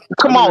 y'all,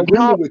 come on,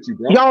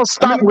 y'all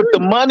stop with the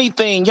money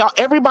thing. Y'all,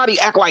 everybody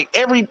act like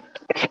every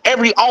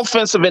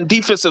offensive and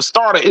defensive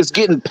starter is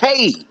getting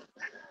paid.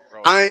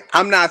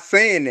 I'm not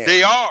saying that.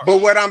 They are.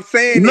 But what I'm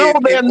saying is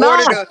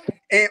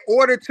in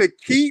order to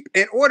keep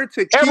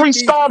every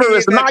starter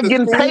is not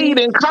getting paid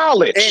in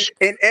college.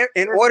 And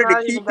in order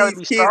to keep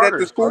these kids at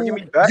the school,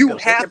 you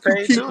have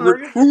to keep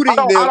recruiting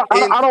them.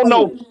 I don't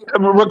know.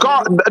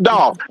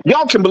 Dog,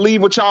 y'all can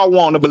believe what y'all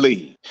want to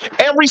believe.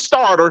 Every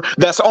starter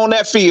that's on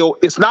that field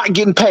is not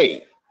getting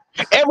paid.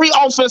 Every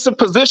offensive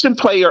position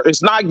player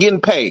is not getting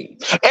paid.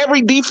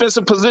 Every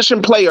defensive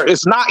position player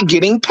is not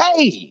getting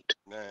paid.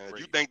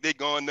 You think they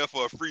going there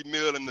for a free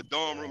meal in the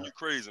dorm room? You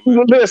crazy,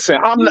 man.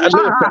 Listen,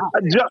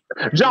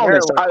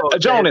 Jonas.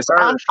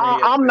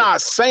 I'm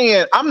not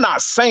saying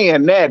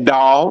that,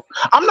 dog.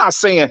 I'm not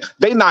saying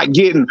they not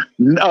getting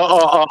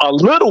a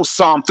little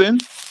something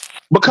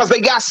because they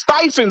got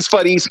stipends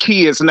for these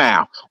kids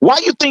now.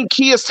 Why you think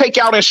kids take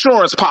out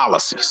insurance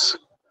policies?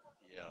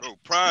 Bro,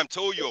 Prime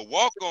told you a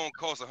walk-on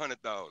costs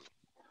 $100,000.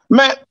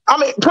 Man, I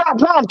mean,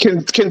 Prime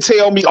can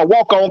tell me a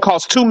walk-on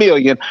costs $2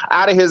 million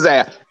out of his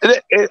ass.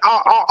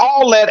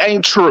 All that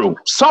ain't true.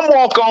 Some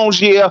walk-ons,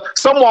 yeah,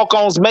 some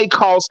walk-ons may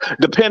cost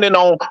depending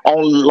on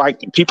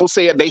like people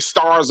said they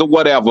stars or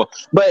whatever.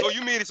 But So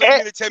you mean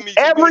to tell me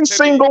every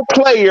single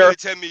player.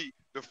 Tell me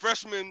the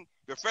freshman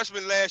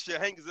last year,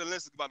 Hank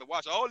Zelinski, about to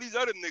watch all these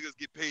other niggas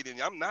get paid,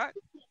 and I'm not.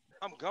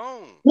 I'm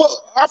gone.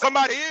 Well,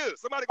 somebody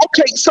is. Somebody.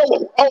 Okay,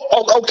 so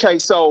okay,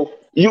 so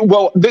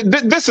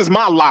this is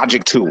my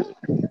logic to it.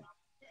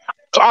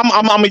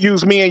 I'm gonna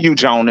use me and you,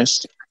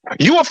 Jonas.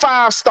 You a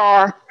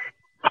 5-star.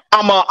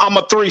 I'm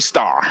a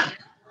 3-star.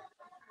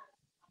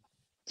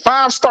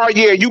 5-star,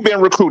 yeah, you've been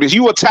recruited.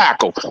 You a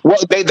tackle. Well,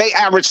 they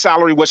average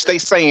salary, which they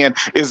saying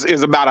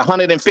is about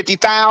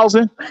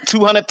 150,000,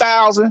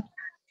 200,000.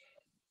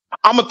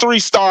 I'm a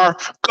 3-star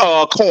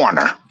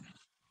corner.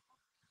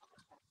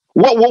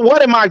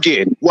 What am I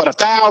getting? What,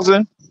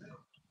 1,000?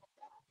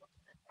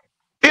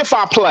 If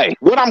I play,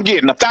 what I'm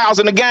getting,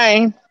 1,000 a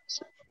game.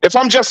 If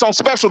I'm just on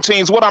special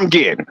teams, what I'm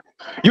getting?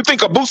 You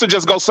think a booster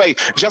just go say,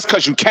 just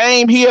because you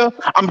came here,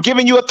 I'm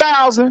giving you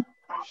 1,000?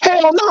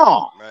 Hell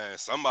no. Man,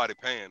 somebody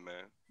paying,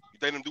 man. You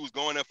think them dudes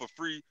going there for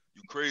free?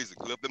 You crazy,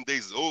 Clip. Them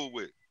days is over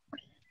with.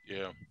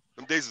 Yeah.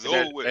 Them days is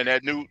over with. And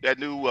that new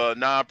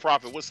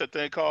nonprofit, what's that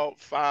thing called?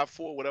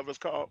 5-4, whatever it's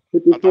called.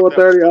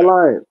 5430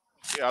 Alliance.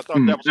 Yeah, I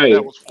thought that was what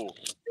that was for.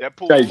 That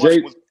pool of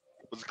money was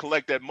to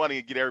collect that money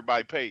and get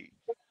everybody paid.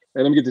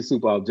 Hey, let me get the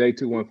super off.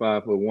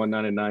 J215 for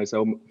 199.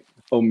 So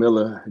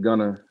O'Miller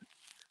gonna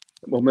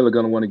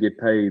want to get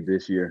paid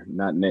this year,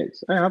 not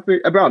next. Hey, I feel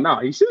about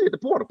now. He should hit the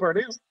portal per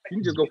deal. You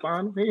can just go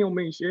find him. He don't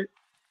mean shit.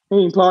 He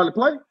ain't part of the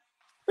play.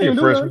 Here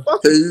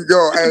you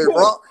go. Hey,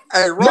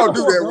 Raw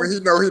do that when he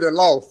know he done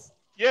lost.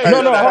 Yeah,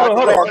 no,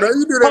 hold on. Man,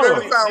 you do that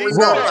every time we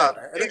know about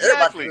it.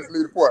 Everybody just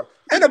leave the portal.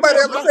 Ain't nobody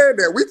ever said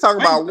that. We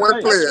talking about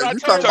one player. You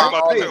talking about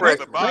all the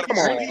freshmen. Come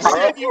on, I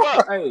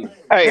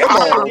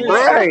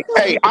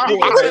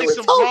made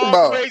some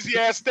wrong, crazy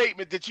ass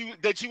statement that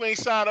you ain't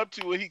signed up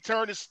to, and he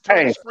turned his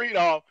screen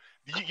off.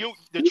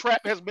 The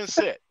trap has been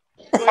set.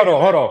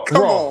 Hold on.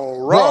 Come on,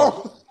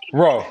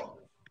 Raw.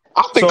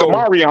 I think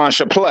Omarion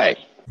should play.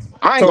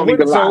 I ain't gonna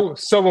even lie.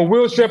 So when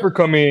Will Shepherd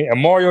come in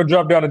and Mario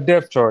drop down the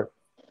depth chart,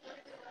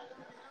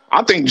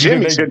 I think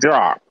Jimmy should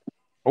drop.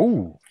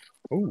 Ooh.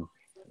 Who?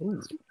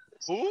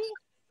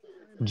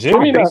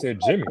 Jimmy, they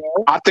said Jimmy.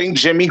 I think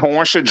Jimmy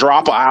Horn should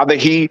drop. Either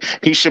he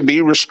should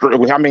be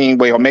restricted. I mean,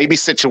 well, maybe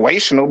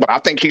situational, but I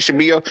think he should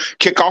be a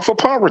kickoff or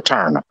punt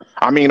returner.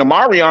 I mean,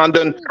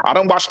 Omarion I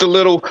don't watch the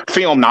little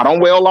film, not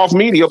on Well Off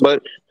Media,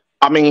 but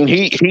I mean,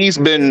 he's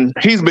been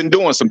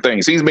doing some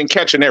things. He's been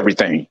catching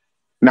everything.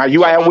 Now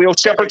you add Will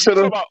Shepherd to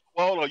the.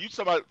 Hold on, you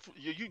talking about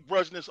you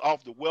brushing this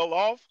off the Well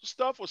Off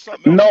stuff or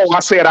something? No, I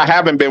said I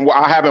haven't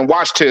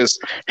watched his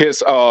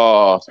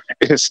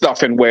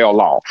stuff in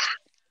Well Off.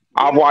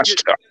 I've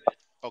watched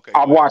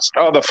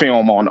other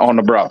film on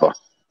the brother.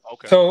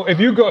 Okay. So if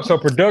you go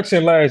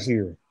production last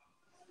year,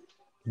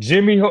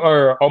 Jimmy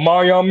or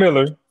Omarion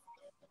Miller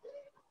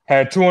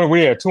had 200.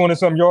 We had 200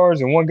 something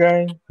yards in one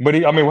game. But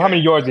how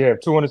many yards did he have?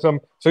 200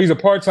 something. So he's a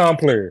part-time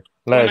player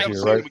last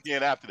year, right?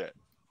 Again after that.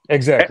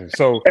 Exactly.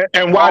 So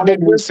and why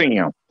didn't we see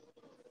him?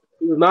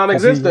 He was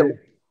non-existent.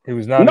 He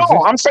was non-existent.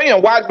 No, I'm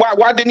saying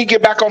why didn't he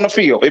get back on the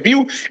field? If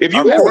you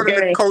according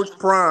to Coach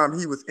Prime,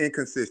 he was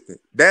inconsistent.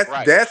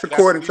 That's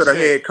according to the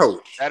head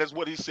coach. That is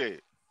what he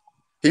said.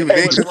 He was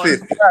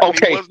inconsistent.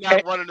 Okay, he was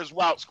not running his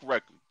routes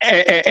correctly.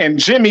 And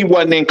Jimmy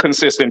wasn't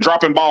inconsistent,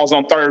 dropping balls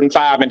on 3rd and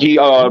 5, and he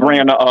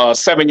ran a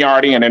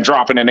 7-yard in and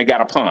dropping, and they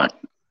got a punt.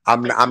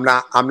 I'm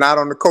not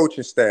on the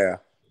coaching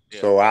staff,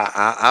 so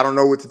I don't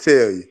know what to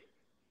tell you.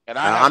 And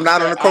I'm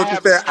not on the coaching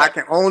staff. I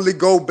can only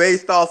go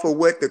based off of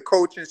what the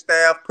coaching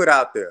staff put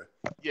out there.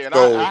 Yeah, and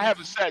I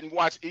haven't sat and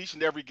watched each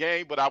and every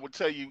game, but I would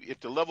tell you if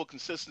the level of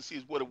consistency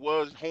is what it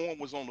was, Horn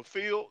was on the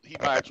field, he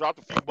might have dropped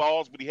a few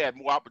balls, but he had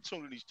more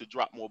opportunities to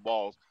drop more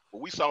balls.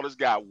 But we saw this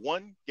guy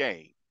one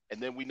game,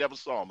 and then we never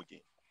saw him again.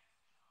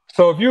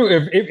 So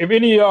if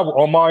any of y'all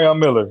are Omarion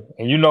Miller,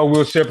 and you know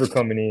Will Shepherd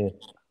coming in,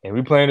 and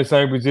we playing the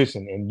same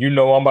position, and you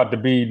know I'm about to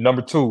be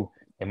number 2,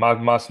 and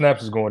my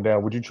snaps is going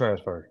down, would you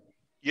transfer?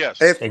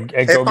 Yes. If I'm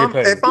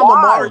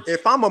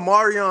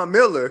Omarion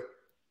Miller,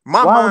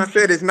 my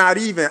mindset is not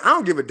even. I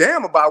don't give a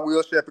damn about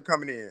Will Shepherd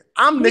coming in.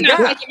 I'm the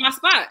guy. Taking my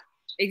spot.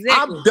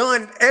 Exactly. I've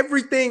done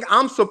everything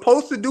I'm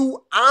supposed to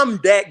do. I'm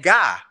that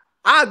guy.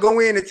 I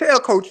go in and tell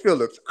Coach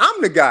Phillips,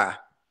 I'm the guy.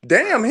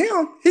 Damn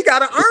him. He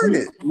got to earn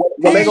it.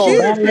 He did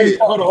it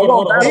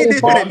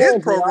in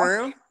this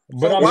program.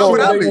 But I'm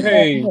sure they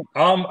pay.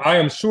 I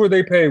am sure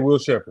they pay Will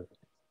Shepherd.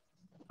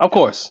 Of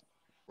course.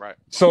 Right.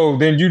 So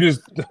then you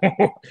just if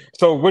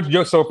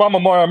I'm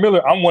Omarion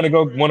Miller, I'm want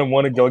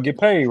to go get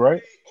paid,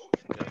 right?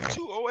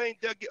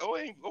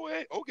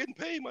 Getting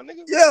paid, my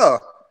nigga. Yeah.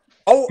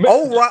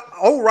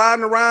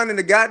 Riding around in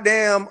the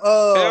goddamn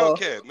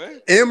Hellcat,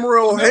 man.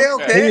 Emerald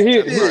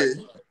Hellcat.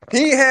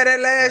 He ain't had that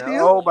last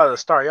year. About to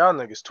start, y'all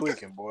niggas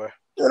tweaking, boy.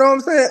 You know what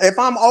I'm saying? If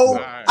I'm old,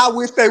 I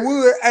wish they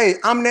would. Hey,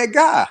 I'm that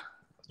guy.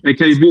 They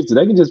can't visit.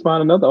 They can just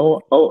find another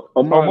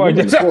Omar Miller in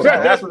the court.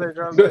 That's what they're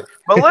trying to say.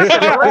 But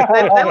listen,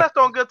 they left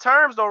on good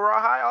terms though,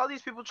 Rawhide. All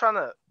these people trying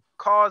to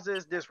cause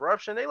this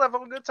disruption, they left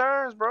on good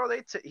terms, bro.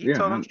 He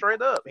told them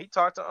straight up. He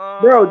talked to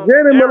bro,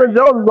 Jalen Miller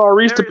Jones is gonna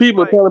reach the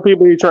people telling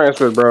people he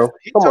transferred, bro.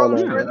 Come on,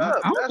 man. I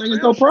don't think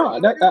it's no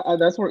problem.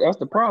 That's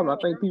the problem. I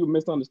think people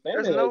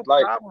misunderstand it. No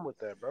like, problem with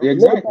that, bro.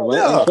 Exactly.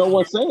 Yeah. No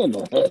one's saying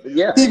that.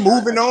 Yeah. He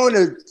moving on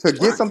to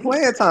get some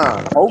playing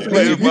time.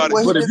 Hopefully, he get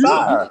what he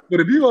desires. But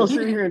if you gonna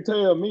sit here and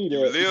tell me that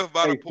you live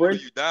by the portal,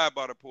 you die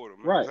by the portal,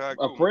 man. Right?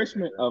 A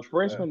freshman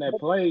that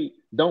played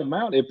don't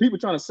mount. If people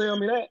trying to sell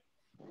me that.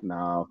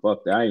 Nah,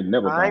 fuck that. I ain't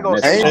never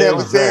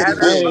said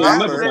it didn't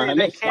matter.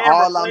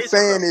 All I'm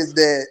saying is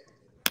that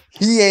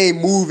he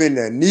ain't moving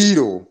the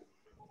needle.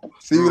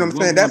 See what I'm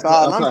saying? That's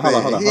all I'm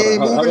saying. He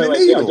ain't moving the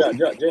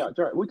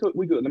needle.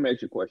 We good. Let me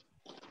ask you a question.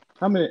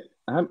 How many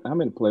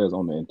players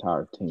on the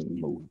entire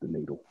team move the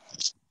needle?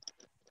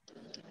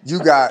 You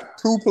got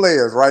 2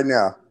 players right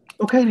now.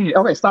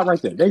 Okay, stop right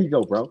there. There you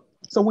go, bro.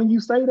 So when you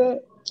say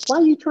that, why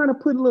are you trying to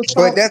put a little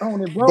salt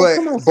on it, bro?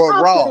 Come on,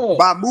 Raw,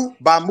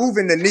 by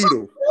moving the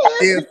needle,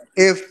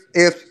 if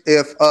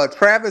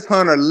Travis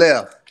Hunter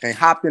left and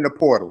hopped in the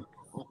portal,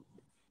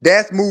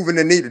 that's moving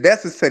the needle.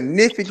 That's a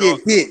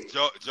significant hit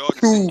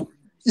to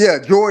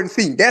Jordan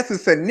Seaton. That's a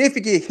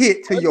significant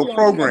hit to your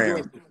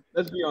program.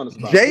 Let's be honest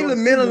about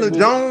Jalen Miller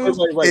Jones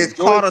is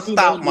Carter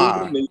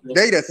Stoutmire.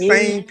 They the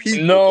same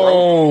people.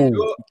 No,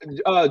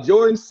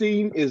 Jordan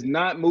Seaton is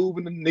not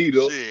moving the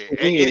needle.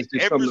 Every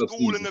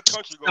school in the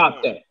country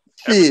stop that.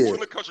 Shit,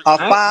 a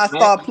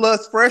 5-star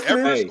plus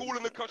freshman. Every school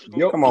in the country.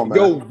 Come on, man.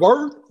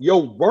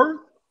 Your worth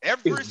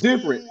is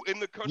different.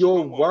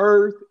 Your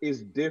worth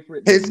is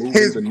different than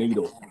moving the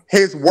needle.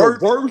 His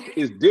worth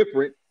is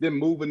different than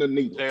moving the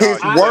needle.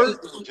 His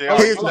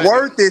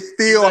worth is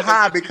still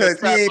high because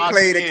he ain't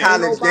played a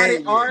college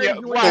game.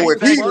 So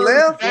if he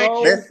left,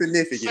 that's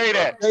significant. Say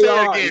that. Say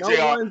it again,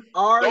 JR.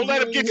 Don't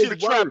let him get you the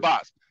trap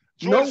box.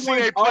 Jordan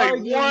Seaton ain't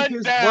played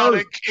one down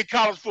in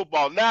college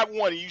football. Not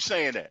one of you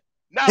saying that.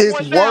 Not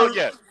one down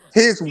yet.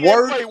 His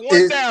worth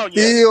is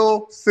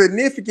still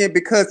significant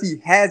because he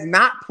has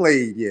not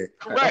played yet.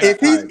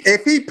 Correct. When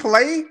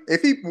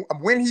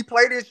he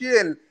played this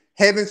year, and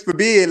heavens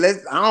forbid, I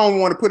don't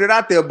want to put it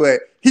out there, but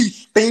he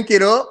stink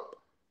it up.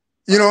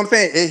 You know what I'm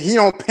saying? And he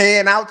don't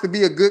pan out to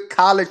be a good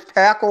college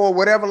tackle or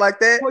whatever like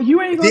that. Well, you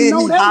ain't gonna then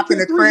know he that hop in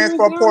the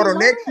transfer portal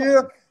next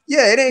year.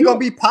 Yeah, it ain't gonna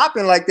be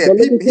popping like that. But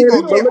He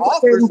gonna get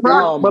offers,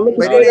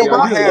 but it ain't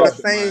gonna have the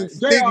same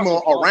stigma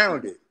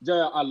around it. Jay,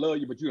 I love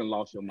you, but you done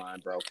lost your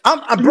mind, bro.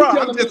 I'm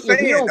just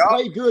saying, dog.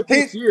 Play good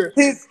this year.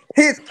 His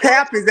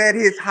cap is at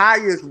his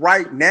highest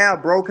right now,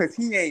 bro, because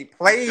he ain't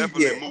played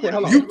yet.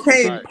 You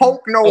can't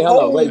poke no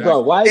hole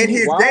in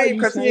his game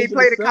because he ain't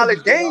played a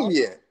college game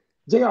yet.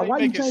 JR, why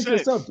you changing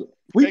the subject?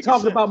 We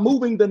talking about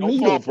moving the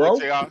needle, bro.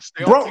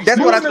 Bro, that's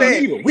what I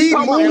said. He moved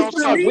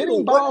the needle.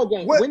 Winning ball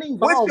games.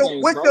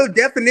 What's your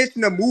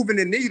definition of moving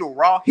the needle,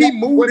 Raw? He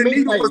moved the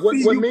needle for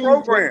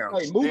CU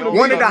programs.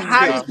 One of the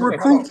highest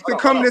recruits to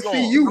come to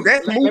CU.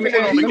 That's moving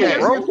the needle,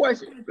 bro.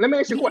 Let me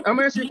ask you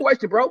a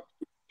question, bro.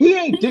 He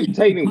ain't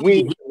dictating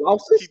wins and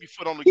losses. Keep your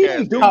foot on the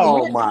gas.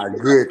 Oh my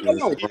goodness!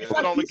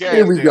 Foot on the gas.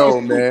 Here we go,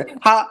 man.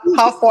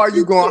 How far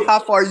you going? How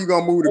far you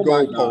gonna move the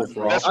goalpost,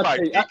 bro? That's right.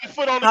 Keep your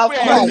foot on the gas.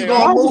 How far you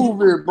gonna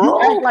move it, bro?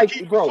 You act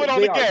like, bro, foot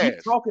on the gas. You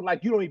talking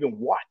like you don't even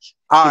watch.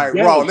 All right,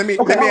 Raw. Let me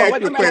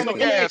ask you a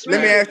question.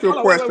 Let me ask you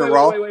a question,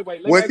 Raw.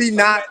 Was he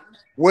not?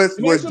 Was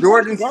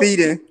Jordan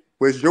Seaton?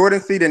 Was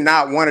Jordan Seaton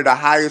not one of the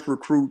highest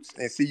recruits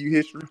in CU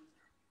history?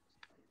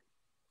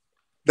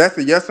 That's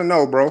a yes or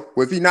no, bro.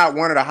 Was he not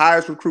one of the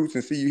highest recruits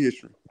in CU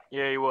history?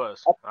 Yeah, he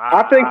was.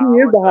 I think he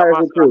is the highest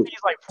recruit.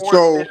 He's like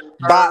so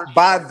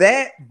by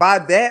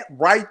that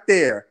right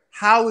there,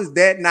 how is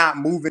that not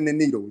moving the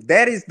needle?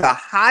 That is the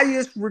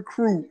highest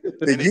recruit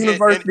the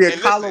University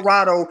of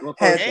Colorado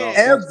has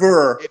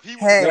ever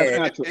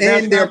had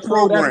in their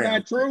program.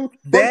 That's not true.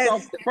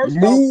 That's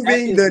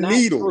moving the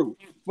needle.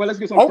 Well, let's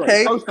get some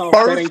okay,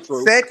 first,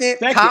 second,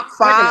 top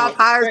 5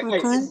 highest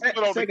recruit,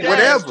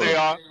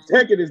 whatever.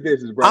 Second is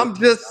this, bro. I'm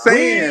just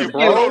saying,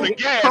 bro.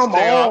 Come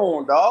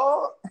on,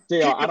 dog.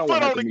 JR, I don't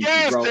want to have to mute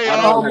you, bro.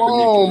 Come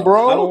on,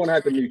 bro. I don't want to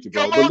have to mute you,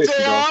 bro. Come on, listen,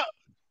 JR.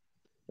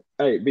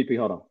 Bro. Hey, BP,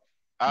 hold on.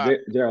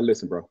 JR,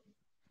 listen, bro.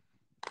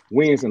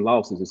 Wins and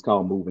losses is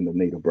called moving the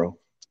needle, bro.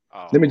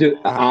 Let me just,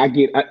 I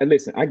get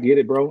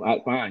it,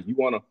 bro. Fine.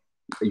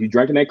 You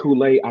drinking that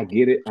Kool-Aid, I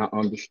get it. I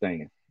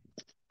understand.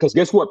 Because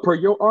guess what? Per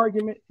your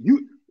argument,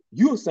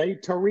 you'll say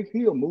Tariq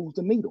Hill moves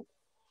the needle.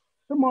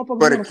 The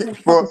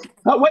motherfucker.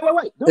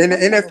 Wait. In the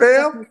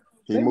NFL,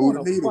 he moved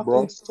the needle,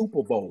 bro.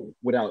 Super Bowl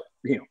without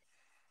him.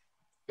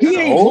 He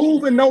ain't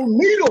moving no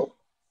needle.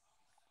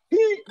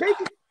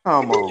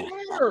 Come on.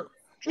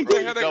 You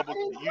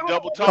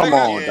double talking. Come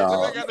on,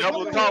 dog.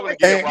 Double talking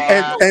again,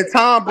 and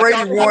Tom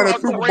Brady won a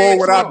Super Bowl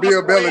without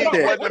Bill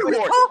Belichick. What are we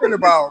talking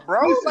about,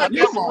 bro? Like,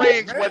 come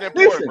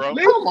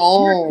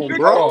on,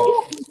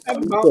 bro.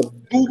 Come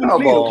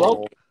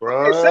on,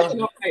 bro.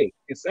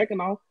 And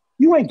second off,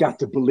 You ain't got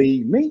to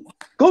believe me.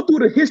 Go through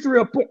the history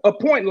of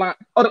point line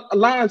or the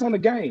lines on the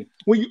game.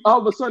 When you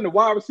all of a sudden the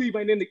wide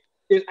receiver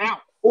is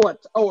out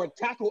or a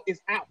tackle is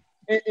out,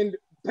 and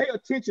pay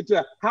attention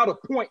to how the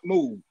point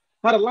moves,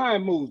 how the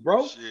line moves,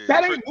 bro. Shit,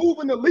 that ain't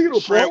moving the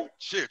needle, bro.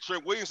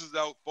 Trent Williams is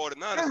out.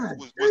 49ers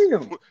was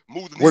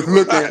moving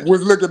the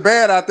was looking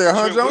bad out there,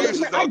 huh, Jones?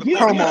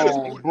 Come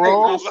on,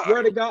 bro.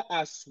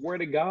 I swear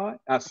to God.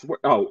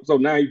 Oh, so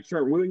now you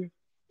Trent Williams?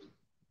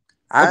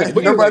 Okay,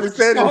 nobody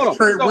said it's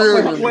Trent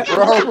Williams, bro.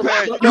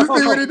 You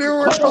see what he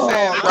doing? Come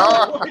on,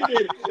 dog.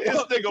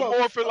 This nigga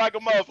morphing like a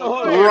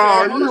motherfucker.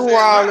 Wrong, you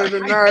wildin'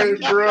 tonight,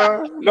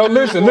 bro. No,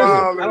 listen.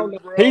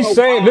 He's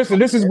saying, listen,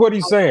 this is what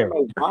he's saying.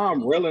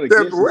 I'm really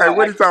Hey,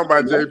 what he talking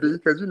about,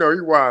 JB? Because you know he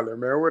wildin',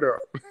 man. What up?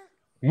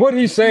 What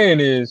he's saying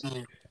is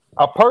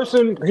a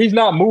person, he's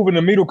not moving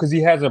the needle because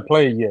he hasn't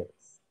played yet.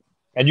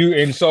 And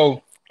then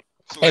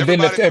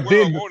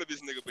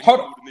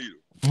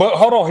but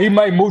hold on, he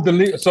might move the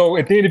needle. So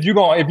then if you're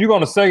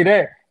gonna say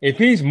that, if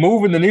he's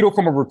moving the needle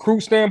from a recruit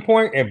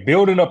standpoint and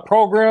building a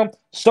program,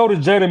 so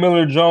does Jada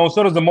Miller-Jones,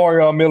 so does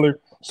Amarion Miller,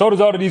 so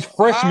does all of these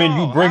freshmen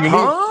you bringing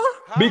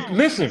in.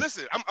 Listen,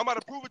 I'm about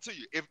to prove it to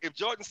you. If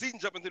Jordan Seaton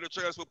jump into the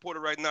transfer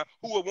portal right now,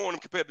 who would want him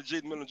compared to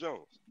Jada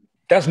Miller-Jones?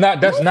 That's not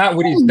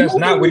what he's saying. That's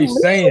not what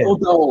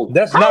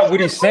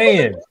he's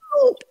saying.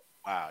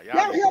 Wow,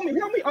 help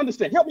me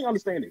understand. Help me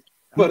understand this.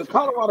 For the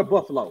Colorado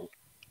Buffaloes,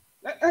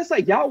 let's say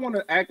y'all want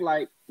to act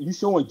like you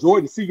showing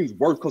Jordan Seaton's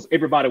worth because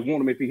everybody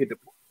want him if he hit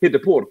the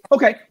portal.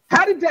 Okay,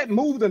 how did that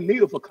move the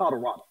needle for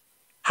Colorado?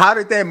 How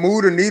did that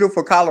move the needle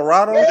for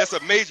Colorado? That's a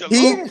major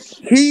loss.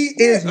 He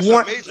is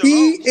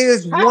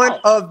one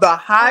of the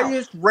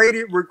highest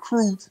rated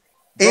recruits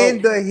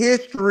in the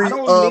history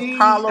of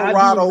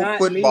Colorado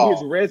football. Need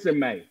his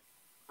resume.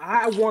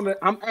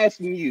 I'm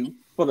asking you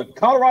for the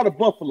Colorado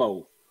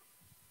Buffaloes.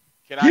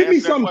 Give me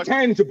something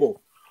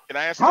tangible. Can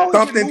I answer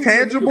something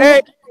tangible?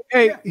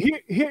 Hey,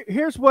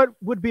 here's what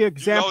would be an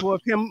example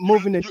of him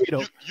moving the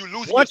needle.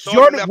 Once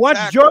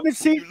Jordan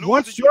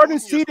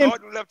Seaton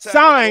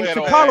signed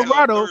to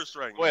Colorado,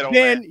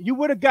 then you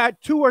would have got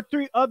 2 or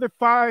 3 other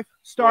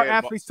 5-star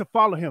athletes to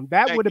follow him.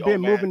 That would have been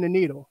moving the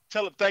needle.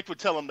 Thank you for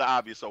telling him the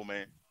obvious, old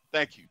man.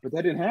 Thank you. But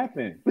that didn't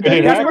happen.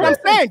 That's what I'm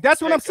saying.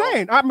 That's what I'm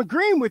saying. I'm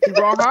agreeing with you,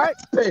 Rawhide.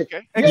 Okay.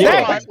 Exactly.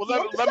 Yeah.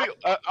 Well, let me.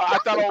 I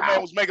thought old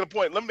man was making a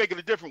point. Let me make it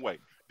a different way.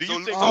 Do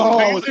you think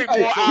more eyes? Do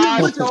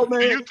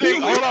you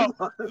think? Hold on.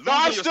 No,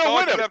 I'm still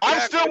with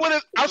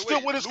him. I'm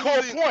still with his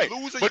core point.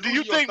 But do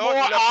you think more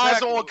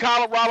eyes on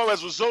Colorado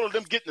as a result of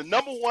them getting the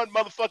 #1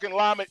 motherfucking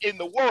lineman in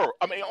the world?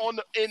 I mean,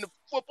 in the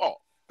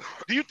football.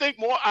 Do you think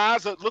more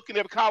eyes are looking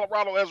at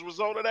Colorado as a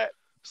result of that?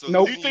 So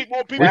do you think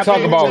more people? We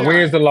talk about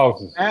wins and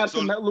losses.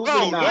 Absolutely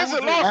not. Wins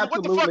and losses.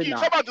 What the fuck are you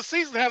talking about? The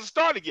season hasn't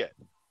started yet.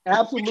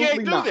 Absolutely we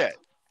can't not. do that.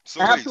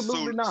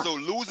 Absolutely not. So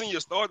losing your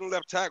starting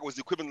left tackle is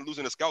equivalent to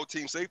losing a scout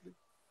team safety?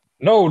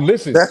 No,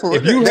 listen. That's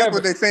what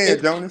they're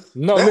saying, Jonas.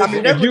 No, listen, I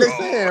mean, that's what they're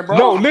saying, bro.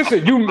 No, listen.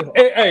 If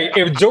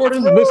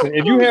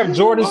you have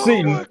Jordan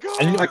Seaton,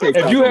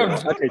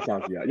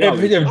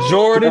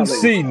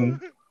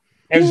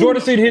 if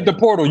Jordan Seaton hit the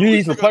portal,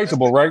 he's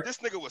replaceable, right? This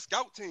nigga was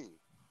scout team.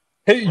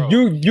 Hey,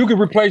 you can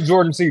replace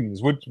Jordan Seaton.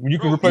 You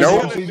can replace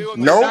Jordan Seaton.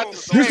 Nope.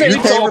 You said you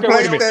can't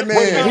replace that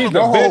man. He's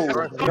the best.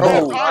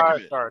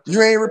 No.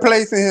 You ain't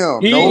replacing him.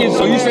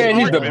 So you saying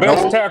he's the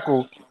best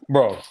tackle,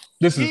 bro?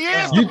 He is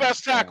the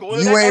best tackle.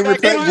 You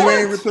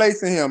ain't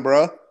replacing him,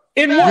 bro.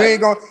 In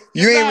what?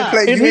 You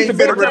ain't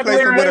better replace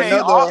him with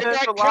another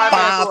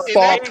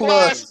 5-star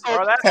plus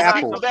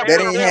tackle. That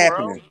ain't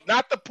happening.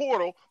 Not the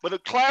portal, but a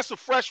class of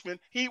freshmen.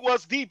 He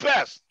was the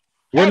best.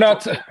 We're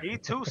not. He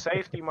too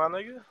safety, my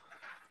nigga.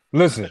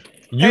 Listen,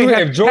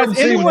 if Jordan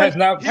Seaton has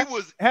not,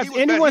 has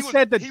anyone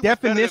said the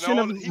definition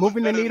of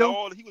moving the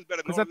needle?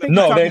 Because I think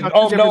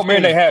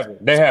man, they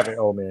haven't. They haven't,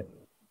 old man.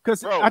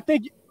 Because I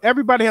think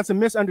everybody has a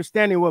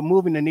misunderstanding of what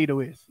moving the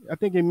needle is. I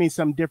think it means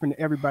something different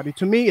to everybody.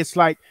 To me, it's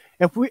like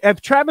if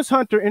Travis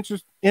Hunter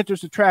enters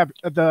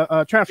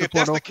the transfer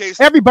portal,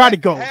 everybody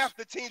goes. Half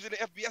the teams in the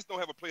FBS don't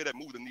have a player that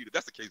moves the needle.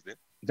 That's the case, then.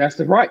 That's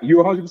right.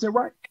 You're 100%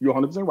 right. You're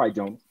 100% right,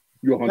 Jones.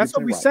 That's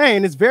what we're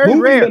saying. It's very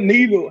rare. Moving the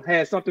needle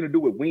has something to do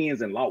with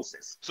wins and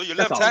losses. So your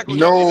left tackle.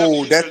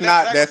 No, that's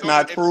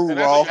not true,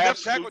 Raw.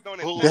 That's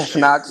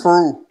not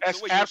true.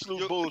 That's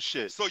absolute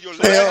bullshit. So your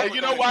left.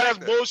 You know why that's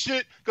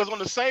bullshit? Because on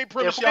the same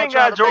premise y'all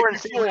trying to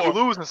make before, you're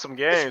losing some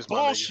games.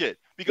 Bullshit.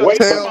 Because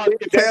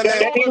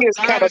that is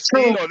kind of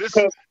true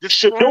because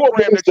Shador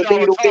moves the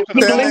needle.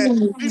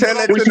 Tell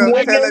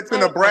it to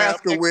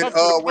Nebraska with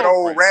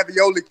old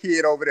Ravioli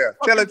kid over there.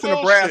 Tell it to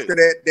Nebraska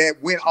that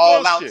went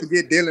all out to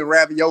get Dylan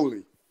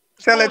Ravioli.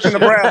 Tell it to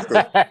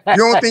Nebraska. You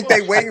don't think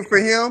they waiting for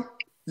him?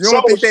 You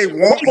don't think they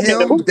want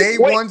him day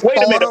one starter?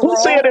 Wait a minute.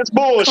 Who's saying it's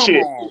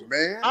bullshit? Come on,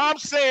 man. I'm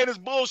saying it's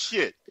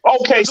bullshit.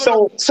 Okay,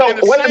 so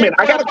wait a minute.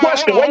 I got a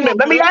question. Wait a minute.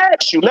 Let me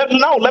ask you. Let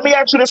me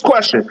ask you this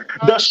question.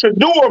 Does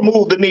Shador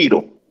move the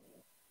needle?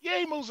 Yeah,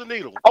 he moves the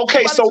needle.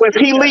 Okay, so if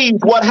he leaves,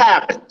 what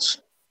happens?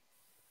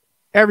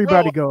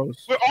 Everybody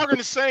goes. We're arguing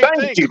the same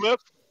thing,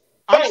 Cliff.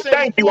 I'm saying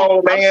Thank you,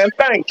 old man.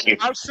 Thank you.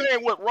 I'm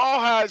saying what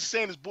Rawhide is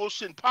saying is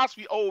bullshit and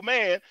possibly old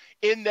man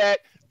in that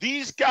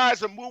these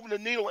guys are moving the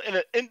needle in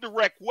an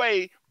indirect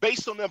way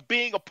based on them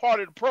being a part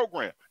of the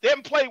program. They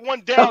haven't played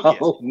one down yet.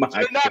 Oh my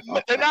So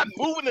they're not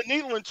moving the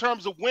needle in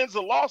terms of wins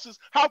or losses.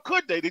 How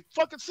could they? The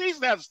fucking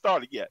season hasn't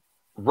started yet.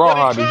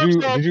 Rawhide,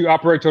 did you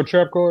operate your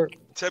trap card?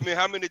 Tell me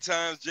how many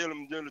times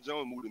Jalen Jones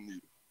moved the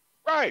needle.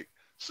 Right.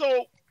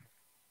 So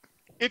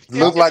if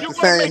Look like the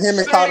same. Him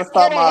and Carter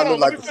Stoudemire look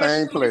like the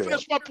same Let me player.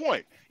 finish my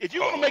point. If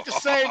you're going to make the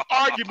same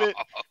argument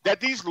that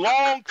these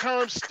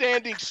long-term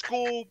standing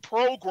school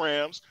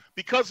programs,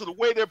 because of the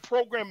way their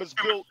program is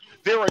built,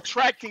 they're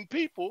attracting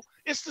people,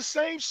 it's the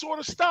same sort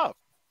of stuff.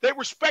 They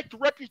respect the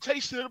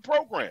reputation of the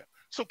program.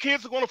 So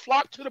kids are going to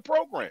flock to the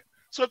program.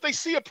 So if they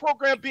see a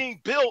program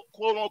being built,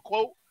 quote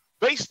unquote,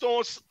 based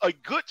on a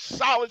good,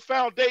 solid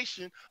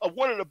foundation of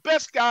one of the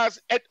best guys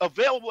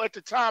available at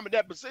the time in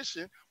that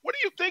position, what do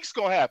you think's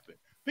going to happen?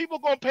 People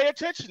are going to pay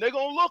attention. They're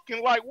going to look and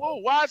like, whoa,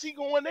 why is he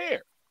going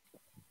there?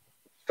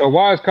 So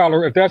why is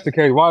Colorado, if that's the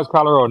case, why is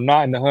Colorado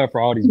not in the hunt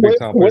for all these big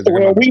time players?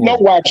 Well, we know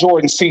why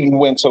Jordan Seaton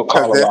went to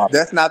Colorado.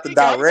 That's not the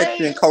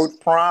direction Coach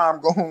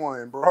Prime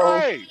going, bro.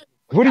 Right.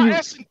 What do you?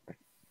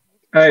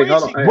 Hey,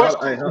 hold on.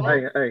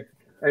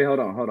 Hey, hold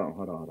on.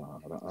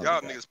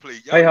 Y'all niggas play.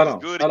 Hey, hold on.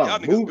 Good. Hold Y'all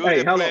on. niggas Move. good Hey,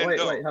 at hold on. playing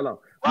dumb. Wait, hold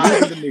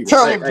on.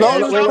 Tell him,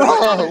 Jonas, Wait,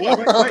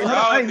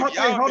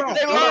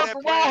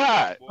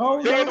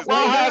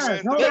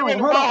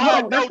 hold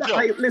on.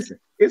 Hey, listen.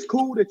 It's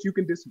cool that you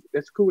can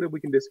that's cool that we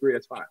can disagree.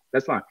 That's fine.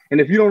 That's fine. And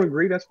if you don't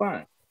agree, that's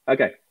fine.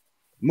 Okay.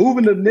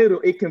 Moving the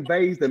needle, it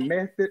conveys the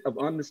method of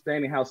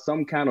understanding how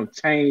some kind of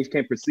change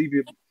can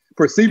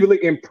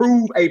perceivably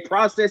improve a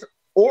process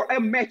or a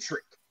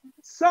metric.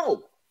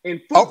 So, in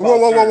football,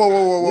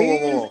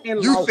 whoa.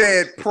 You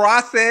said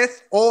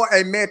process or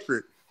a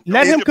metric.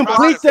 Let him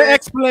complete the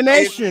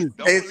explanation.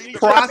 Is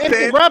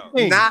process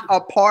not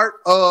a part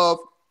of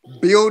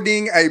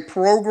building a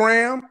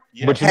program?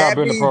 But you're not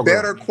building a program.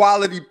 Better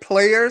quality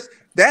players.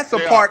 That's a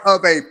part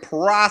of a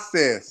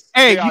process.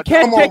 Hey, you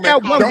can't take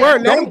out one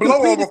word. Don't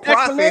blow over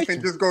process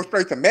and just go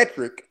straight to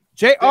metric.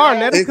 JR,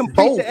 let him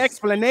complete the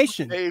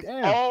explanation. They've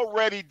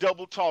already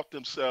double talked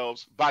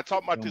themselves by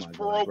talking about this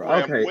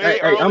program Okay. way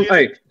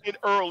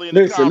early in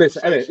Listen. the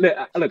conversation.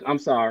 Look, I'm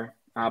sorry.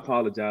 I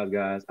apologize,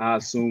 guys. I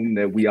assume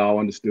that we all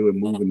understood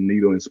moving the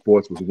needle in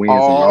sports was wins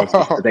and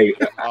losses. There you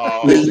go.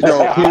 You see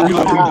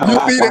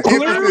the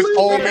emphasis,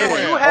 old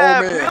man. You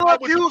have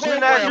Philip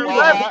Houston as your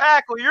left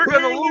tackle. You're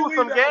going to lose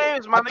some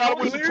games, my nigga.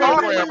 What you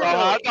talking about?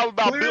 I thought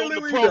about building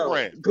the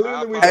program.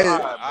 Hey,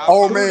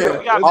 old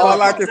man.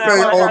 All I can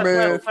say, old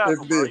man, is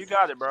this. You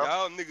got it, bro.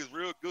 Y'all niggas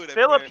real good at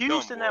Philip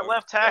Houston at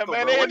left tackle,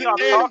 man, bro. What y'all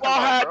talking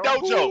about, bro?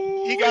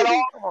 Dojo. He got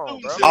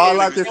all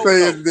I can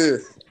say is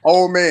this,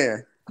 old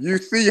man. You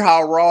see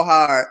how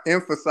Rawhide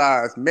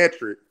emphasized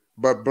metric,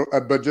 but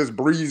just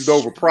breezed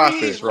over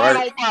process,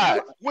 right?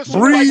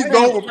 Breezed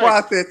over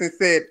process and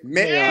said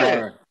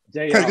metric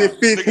because it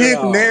fits his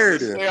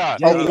narrative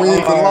of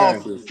wins and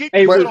losses.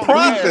 But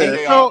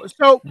process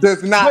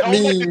does not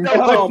mean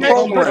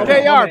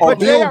program.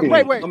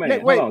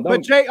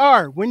 But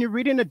JR, when you're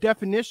reading the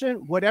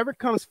definition, whatever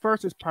comes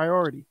first is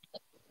priority.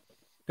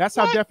 That's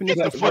how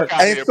definitions work.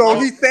 And so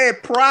he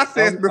said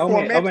process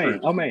before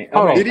metric.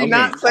 Did he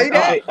not say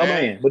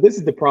that? But this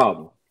is the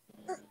problem.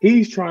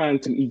 He's trying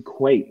to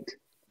equate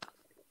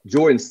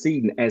Jordan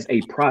Seaton as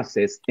a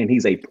process, and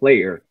he's a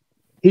player.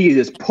 He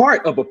is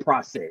part of a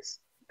process.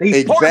 He's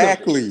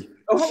exactly.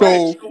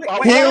 So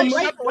him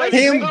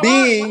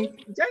being.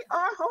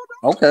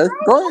 Okay,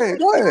 go ahead.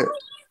 I'm gonna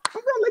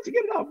let you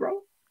get it off,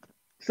 bro.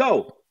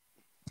 So.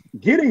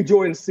 Getting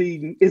Jordan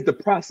Seaton is the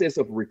process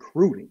of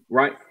recruiting,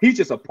 right? He's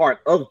just a part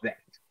of that.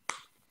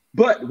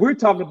 But we're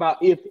talking about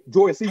if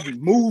Jordan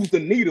Seaton moves the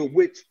needle,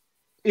 which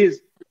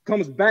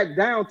comes back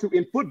down to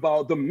in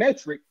football, the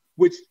metric,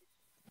 which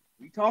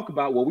we talk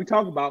about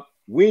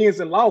wins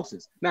and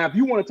losses. Now, if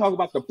you want to talk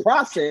about the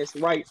process,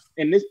 right,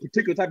 in this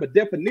particular type of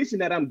definition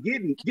that I'm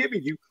giving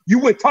you, you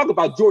would talk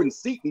about Jordan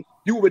Seaton.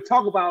 You would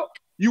talk about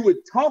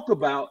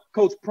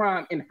Coach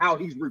Prime and how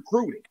he's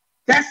recruiting.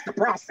 That's the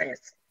process.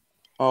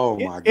 Oh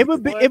my! It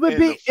would be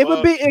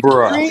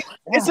extreme.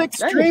 It's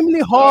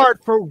extremely hard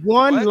for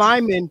one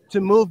lineman to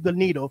move the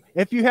needle.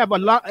 If you have a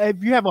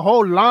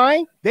whole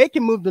line, they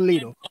can move the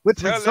needle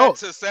with results. Tell that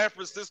to San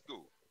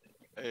Francisco.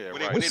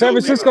 San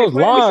Francisco's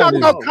line. We're talking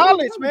about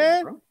college,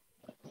 man.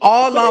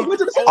 All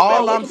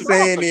I'm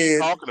saying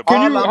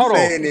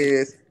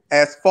is,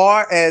 as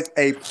far as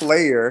a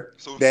player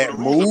that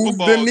moves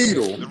the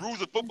needle, the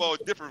rules of football are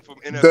different from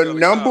NFL. The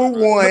number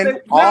one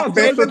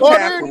offensive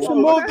tackle. To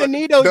move the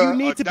needle, you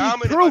need to be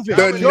proven.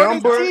 Jordan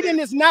Seaton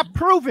is not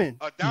proven.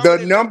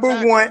 The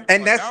number one,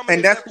 and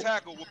that's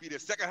tackle will be the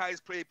second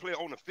highest paid player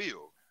on the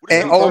field.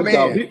 And oh First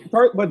off, man,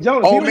 but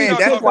Jonas, oh he don't man, even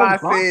that's check why I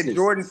those said boxes.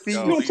 Jordan He Seed's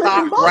don't check stock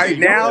them boxes, right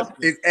now Jonas.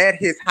 is at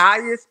his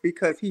highest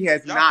because he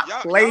has not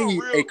Y'all played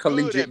real a good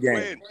collegiate at game.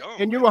 playing dumb.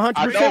 And you're I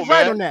 100% know, right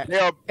man. on that.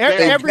 They're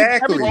Every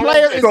Exactly.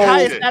 player is pros at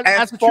highest shit.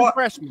 as a true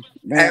freshman.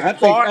 Man, I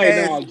think,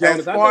 hey, no, as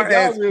Jonas, I far think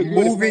y'all as real good at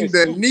playing moving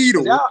the stupid.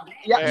 needle, Man,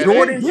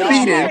 Jordan y'all are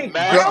Seaton, the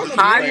masters at playing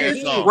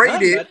highest dumb.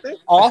 rated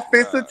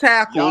offensive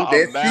tackle Y'all are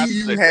that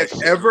masters CU at has that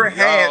shit. ever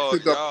had to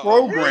the Y'all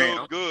are real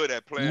program, good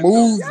at playing dumb.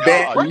 moves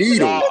that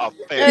needle. Y'all are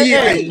He is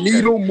a fantastic.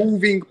 needle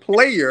moving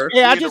player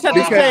Yeah, I Me and just the have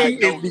to raw because say, he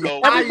hide is don't the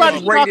go highest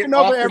everybody's dumb. rated talking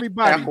over offensive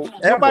everybody. tackle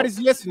ever. Nobody's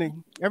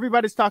listening.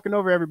 Everybody's talking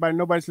over everybody.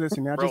 Nobody's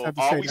listening. I just Bro, have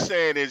to all say we that.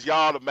 saying is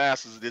y'all the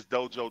masters of this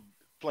dojo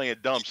playing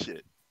dumb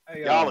shit.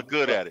 Hey, Y'all are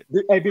good at it.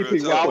 Hey,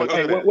 BP, Y'all one are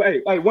question. good at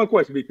it. Hey, one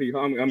question, BP.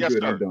 I'm Yes,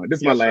 good. sir. I'm done. This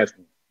is Yes, my sir. last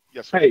one.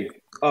 Yes, sir.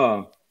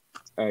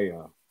 Hey,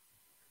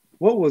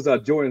 what was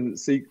Jordan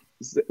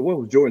Seaton's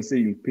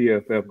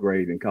PFF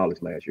grade in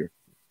college last year?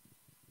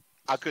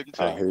 I couldn't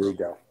tell you. Here we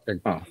go.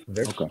 Oh,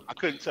 okay. I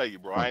couldn't tell you,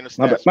 bro. I ain't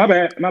a My stats bad.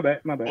 man. My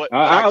bad. But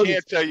I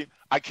can't tell you.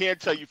 I can't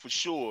tell you for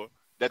sure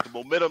that the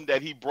momentum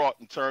that he brought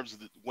in terms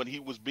of when he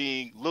was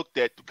being looked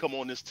at to come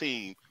on this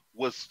team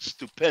was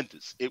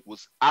stupendous. It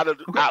was out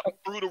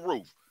through the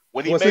roof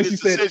when he made his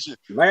decision.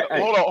 Hold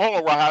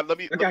on, Rahad. Let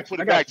me put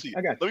it back to you.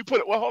 Let me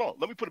put it. Well, hold on.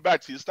 Let me put it back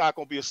to you. It's not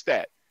going to be a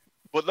stat,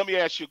 but let me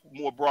ask you a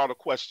more broader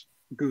question.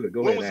 Good.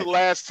 Go when ahead. was the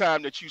last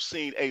time that you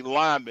seen a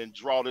lineman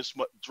draw as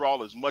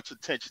much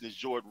attention as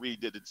Jordan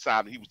Reed did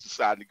he was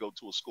deciding to go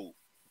to a school?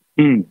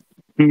 I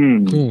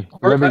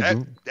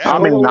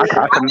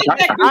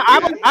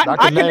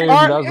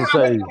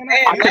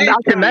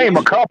can name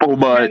a couple,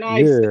 but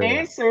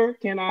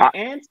Can I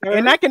answer?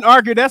 And I can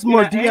argue that's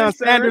more Can I Deion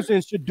answer? Sanders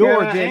and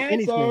Shador than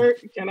anything.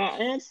 Can I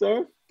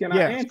answer?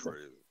 Yeah.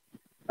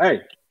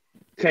 Hey,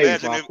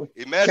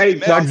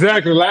 Imagine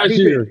exactly last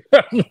year.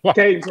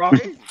 Caden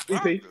Proctor,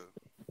 BP.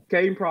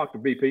 Caden Proctor,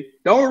 BP.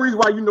 The only reason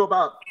why you know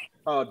about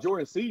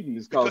Jordan Seaton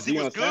is because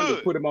Deion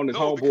Sanders put him on his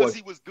homeboy. Because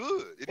he was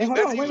good. Hey, hold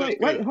on,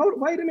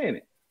 wait a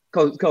minute.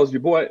 Because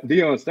your boy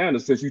Deion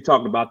Sanders, since you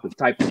talking about the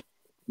type of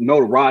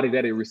notoriety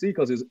that he received,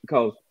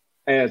 because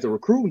as a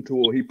recruiting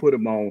tool, he put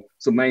him on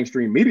some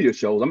mainstream media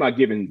shows. I'm not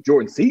giving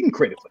Jordan Seaton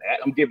credit for that.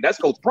 I'm giving that's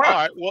Coach Prime.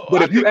 Right, well,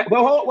 but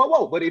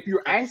if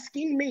you're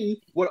asking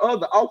me what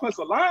other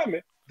offensive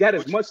linemen got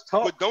as much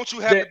talk, but don't you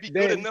have to be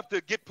good enough to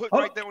get put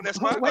right there on that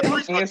spot? Wait,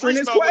 I'm answering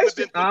his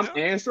question. I'm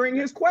answering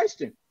his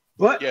question.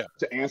 But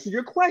to answer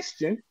your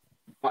question,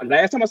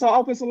 last time I saw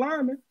offensive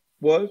lineman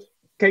was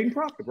Caden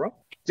Proctor, bro.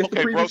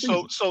 Okay, bro.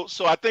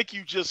 So I think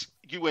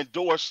you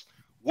endorsed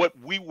what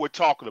we were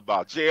talking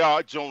about,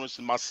 JR, Jonas,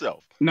 and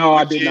myself. No,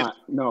 I did not.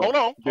 No. Hold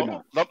on.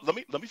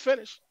 Let me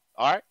finish.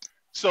 All right.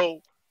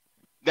 So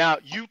now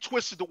you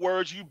twisted the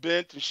words, you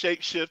bent and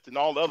shape shift and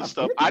all the other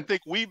stuff. I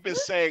think we've been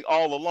saying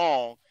all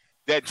along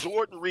that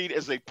Jordan Reed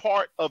is a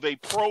part of a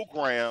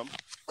program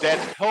that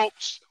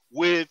helps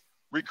with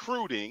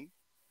recruiting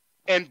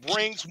and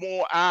brings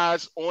more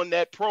eyes on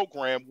that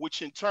program,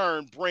 which in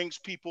turn brings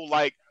people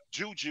like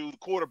Juju, the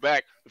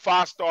quarterback, the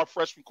 5-star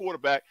freshman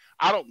quarterback.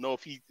 I don't know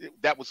if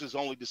that was his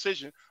only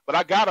decision, but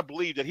I gotta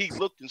believe that he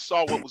looked and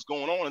saw what was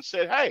going on and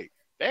said, "Hey,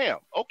 damn,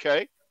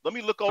 okay, let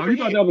me look over you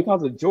here." thought that was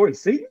because of Jordan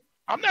Seaton?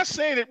 I'm not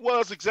saying it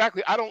was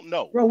exactly. I don't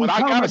know. Bro, we're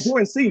talking about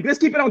Jordan Seaton. Let's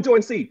keep it on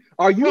Jordan Seaton.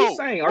 Are you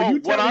saying? Are you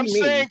telling me? What I'm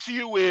saying to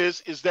you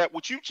is that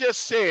what you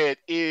just said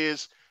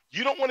is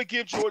you don't want to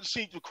give Jordan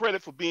Seaton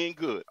credit for being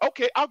good.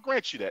 Okay, I'll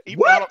grant you that.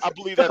 Even though I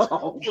believe that's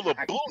full of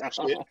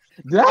bullshit.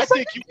 I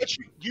think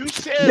you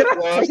said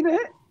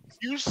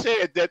you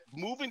said that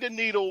moving the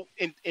needle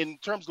in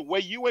terms of the way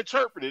you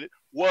interpreted it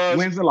was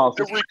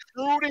the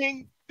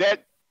recruiting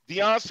that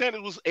Deion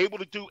Sanders was able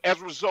to do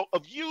as a result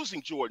of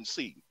using Jordan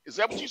Seaton. Is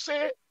that what you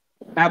said?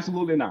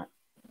 Absolutely not.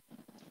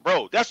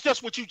 Bro, that's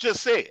just what you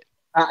just said.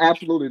 I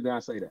absolutely did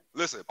not say that.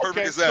 Listen,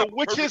 perfect example. So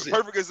which is it?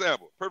 Perfect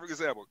example.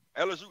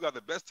 LSU got the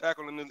best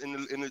tackle in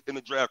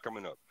the draft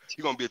coming up.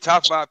 He's gonna be a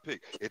top 5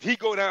 pick. If he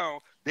go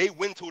down, they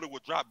win total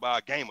will drop by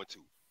a game or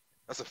two.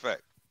 That's a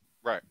fact.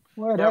 Right.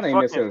 Well, that ain't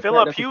necessarily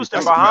Philip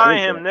Houston behind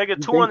him, nigga,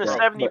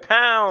 270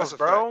 pounds,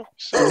 bro.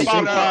 Let me say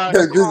what I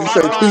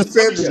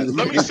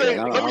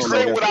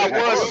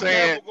was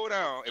saying. I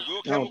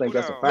don't think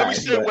that's a fact. Let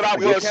me say what I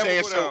was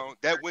saying. So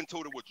that win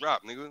total would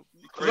drop, nigga.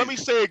 Let me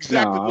say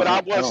exactly what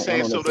I was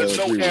saying, so there's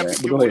no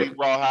ambiguity,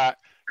 Rawhide.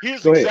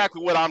 Here's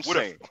exactly what I'm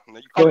saying.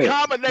 A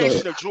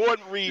combination of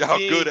Jordan Reed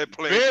being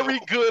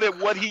very good at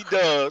what he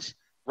does,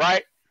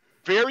 right?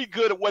 Very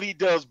good at what he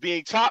does,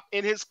 being top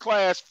in his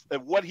class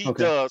at what he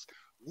does,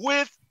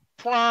 with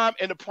Prime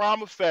and the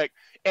Prime effect,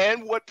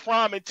 and what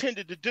Prime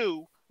intended to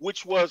do,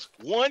 which was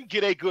 1,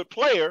 get a good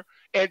player,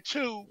 and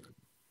 2,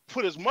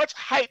 put as much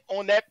hype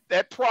on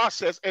that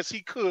process as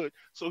he could,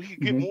 so he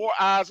could get more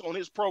eyes on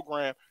his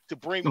program to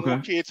bring more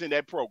kids in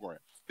that program.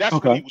 That's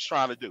what he was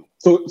trying to do.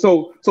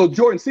 So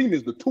Jordan Seaton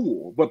is the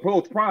tool, but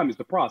Coach Prime is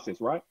the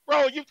process, right?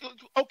 Bro,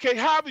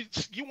 however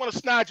you want to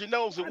snide your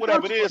nose or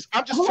whatever it is.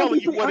 I'm just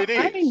telling you what it is.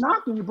 I ain't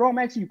knocking you, bro. I'm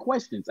asking you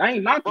questions. I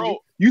ain't knocking you.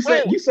 You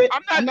said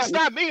it's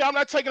not me. I'm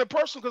not taking it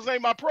personal because it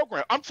ain't my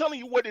program. I'm telling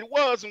you what it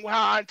was and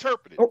how I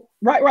interpret it. Oh,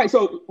 right.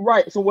 So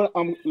what?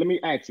 Let me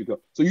ask you.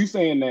 So you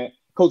saying that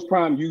Coach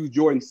Prime used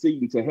Jordan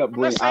Seaton to help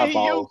bring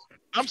eyeballs?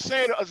 I'm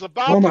saying as a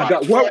byproduct. Oh my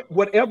God!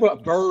 Whatever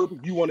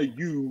verb you want to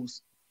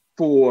use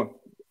for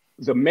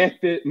the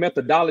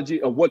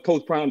methodology of what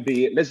Coach Prime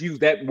did, let's use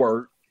that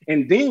word,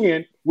 and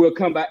then we'll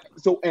come back.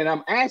 And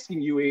I'm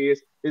asking you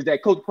is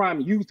that Coach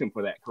Prime used him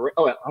for that, correct?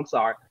 Oh, I'm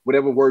sorry.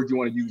 Whatever word you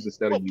want to use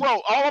instead of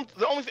bro,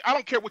 the only thing, I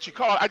don't care what you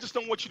call it. I just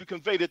don't want you to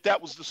convey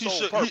that was the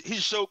sole purpose. He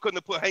sure couldn't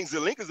have put Hanks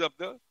and Lincolns up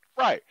there.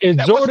 Right. Is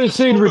Jordan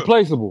Seaton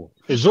replaceable?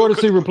 Is Jordan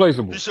Seaton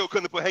replaceable? He sure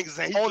couldn't have put Hanks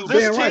and on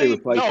this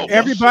team. No,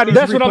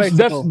 everybody's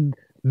replaceable.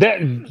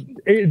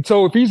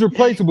 So if he's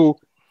replaceable,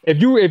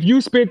 if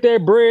you spent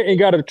that bread and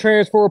got a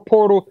transfer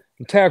portal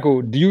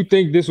tackle, do you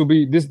think this will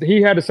be this?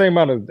 He had the same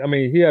amount of. I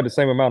mean, he had the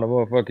same amount of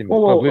motherfucking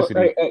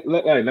publicity.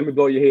 Let me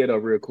blow your head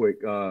up real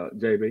quick,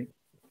 JB.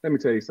 Let me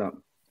tell you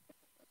something.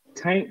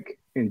 Tank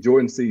and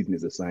Jordan Seaton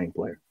is the same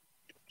player.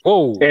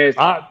 Oh,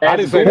 I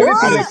didn't say that.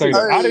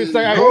 I didn't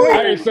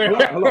say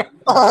that.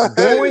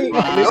 Wait.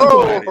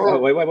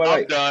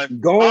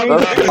 Going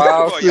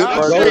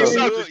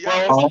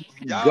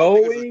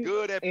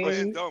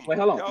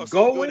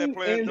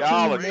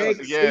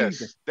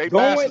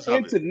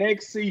into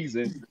next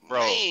season,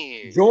 bro.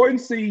 Jordan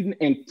Seaton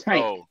and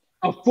Tank,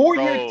 a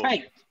 4-year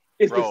Tank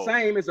is the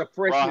same as a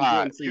freshman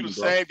Jordan Seaton. You the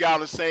same guy,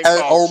 the same. Hey,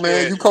 old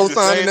man, you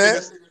co-signing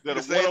that?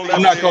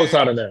 I'm not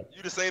co-signing that.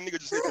 You the same nigga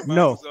just said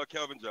no.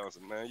 Calvin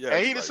Johnson, man. Yeah,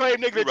 and he the same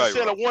nigga that just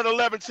said a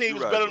 111 team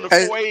is better than a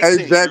 418 team.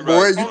 Hey, Jack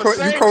boy, you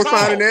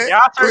co-signing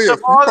that? Clear, you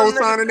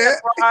co-signing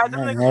that?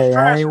 Hey,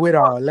 I ain't with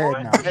all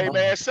that now. Hey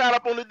man, shout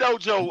up on the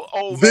dojo,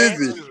 old man.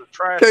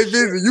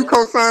 Busy, you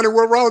co-signing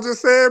what Raw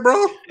just said,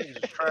 bro?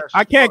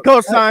 I can't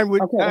co-sign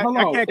with.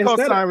 I can't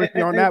co-sign with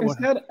you on that one.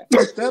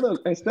 Instead of,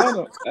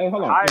 hey,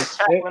 hold on.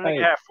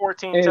 Nigga had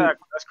 14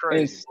 tackles. That's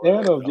crazy.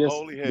 Instead of just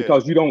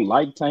because you don't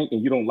like Tank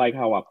and you don't like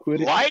how I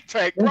put it. Like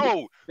Tank,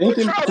 bro. Think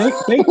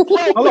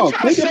about what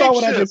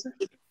I just said.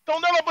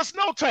 Don't none of us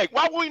know Tank.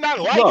 Why would we not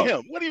like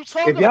him? What are you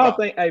talking about?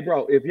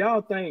 If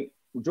y'all think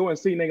Jordan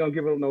Seaton ain't gonna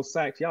give him no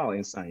sacks, y'all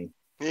insane.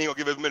 He ain't gonna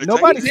give as many.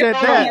 Nobody said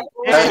that.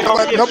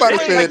 Nobody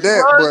said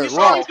that, but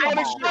Raw.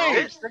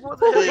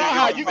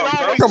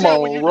 Come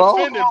on, Raw.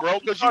 Bro,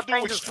 because you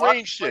do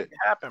extreme shit.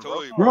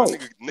 Bro,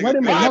 wait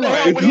a minute.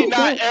 Why would he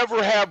not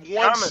ever have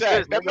one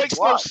sack? That makes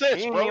no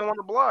sense, bro. He ain't on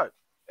the block.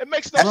 It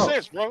makes no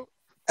sense, bro.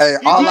 Hey,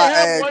 all I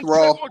ask,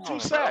 Raw.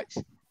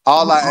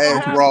 All I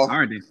ask, Raw,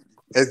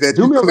 is that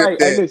you clip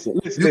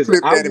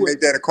that and make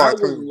that a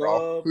cartoon,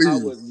 bro.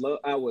 Please.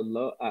 I would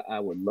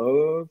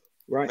love.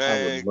 Right,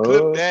 man,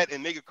 clip that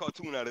and make a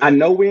cartoon out of it. I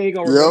know we ain't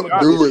gonna remember.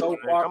 Do it. So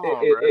far, Come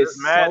on,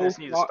 it's madness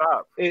needs to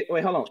stop. Wait,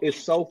 hold on. It's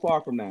so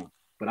far from now.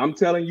 But I'm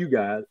telling you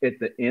guys, at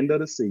the end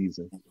of the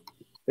season,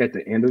 they're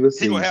gonna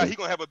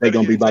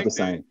be about the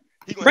same.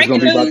 Breaking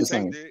news.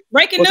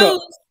 Breaking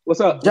news. What's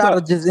up?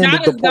 Just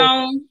ended the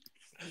gone.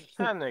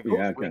 That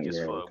nigga weak as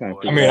fuck.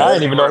 I mean, I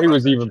didn't even know he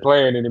was even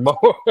playing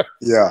anymore.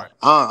 Yeah,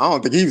 I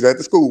don't think he was at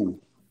the school.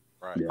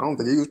 Right. I don't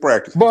think he was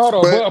practicing. But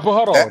hold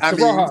on.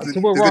 To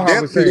what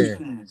Raha was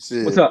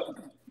saying. What's up?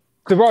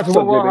 To what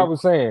Raha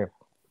was saying.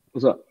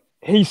 What's up?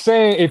 He's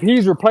saying if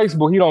he's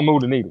replaceable, he don't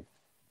move the needle.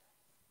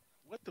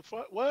 What the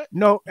fuck? What?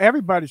 No,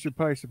 everybody's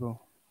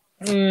replaceable.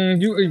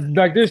 You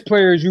like there's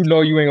players you know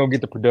you ain't gonna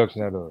get the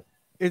production out of.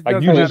 It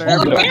doesn't matter.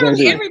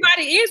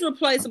 Everybody is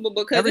replaceable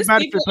because there's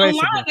people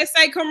online that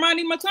say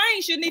Kamani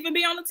McLean shouldn't even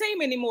be on the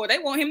team anymore. They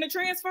want him to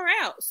transfer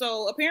out.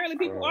 So apparently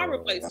people are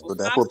replaceable.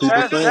 That's what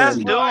people saying. That's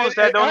dudes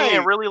that don't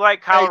even really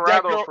like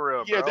Colorado for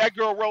real. Yeah, that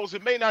girl Rose.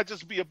 It may not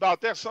just be about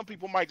that. Some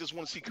people might just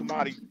want to see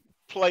Kamani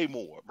play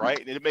more, right?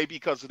 And it may be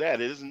because of that.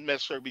 It isn't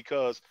necessarily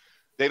because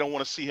they don't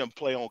want to see him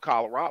play on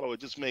Colorado. It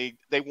just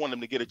they want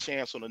him to get a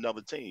chance on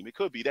another team. It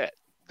could be that.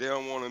 They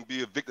don't want to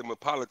be a victim of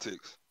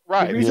politics.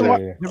 Right.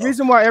 The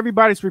reason why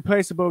everybody's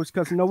replaceable is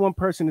because no one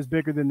person is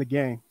bigger than the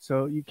game.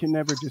 So you can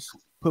never just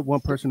put one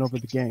person over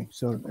the game.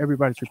 So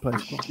everybody's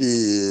replaceable.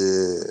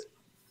 Yeah.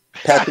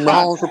 Patrick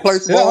Mahomes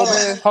replaceable,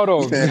 man. Hold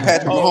on.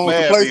 Patrick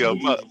Mahomes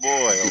replaceable.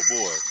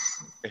 Boy.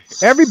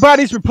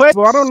 Everybody's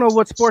replaceable. I don't know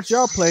what sports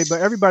y'all play,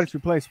 but everybody's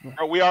replaceable.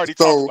 Bro, we already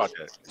talked about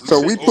that. So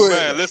we put.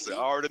 Man, listen, I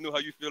already knew how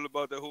you feel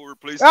about that whole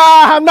replacement.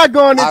 I'm not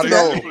going into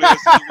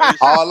that.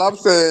 All I'm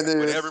saying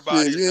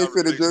is,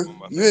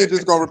 you ain't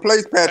just gonna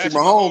replace Patrick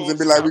Mahomes and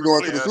be like, we're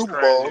going to the Super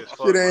Bowl.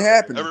 Shit ain't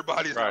happening.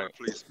 Everybody's not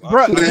replaced.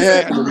 Bro, it ain't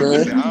happening,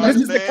 man. This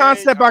is the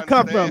concept I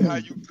come from. How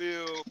you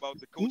feel about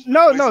the coach?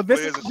 No.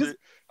 Listen.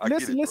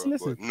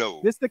 No,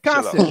 This is the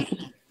concept.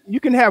 you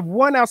can have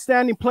one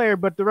outstanding player,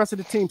 but the rest of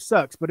the team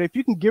sucks. But if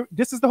you can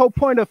this is the whole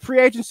point of free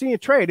agency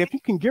and trade. If you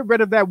can get rid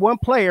of that one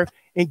player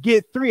and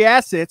get 3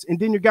 assets, and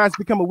then your guys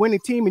become a winning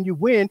team and you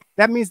win,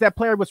 that means that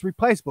player was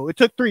replaceable. It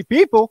took 3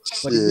 people,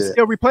 but it was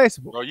still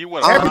replaceable. Bro,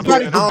 I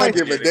don't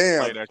give a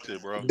damn.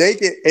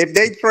 If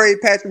they trade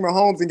Patrick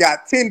Mahomes and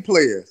got 10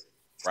 players,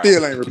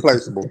 still ain't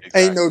replaceable.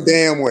 Exactly. Ain't no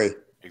damn way.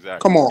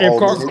 Exactly. Come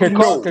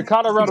on, Can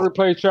Colorado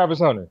replace Travis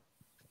Hunter?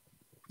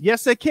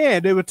 Yes, they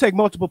can. They would take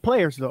multiple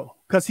players though,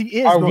 because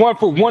he is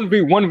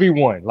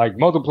 1v1, like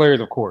multiple players,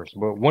 of course,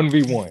 but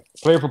 1v1,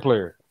 player for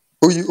player.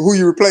 Who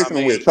you replacing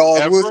him with?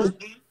 Charles Woodson?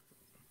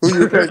 Who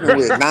you replacing him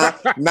with?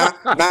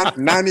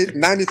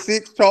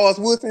 96 Charles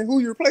Woodson? Who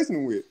you replacing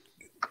him with?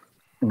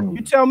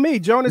 You tell me,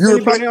 Jonas.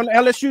 Anybody on the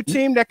LSU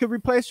team that could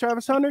replace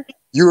Travis Hunter?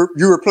 You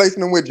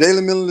replacing him with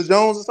Jalen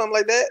Miller-Jones or something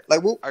like that?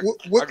 Like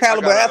what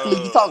caliber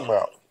athlete you talking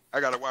about? I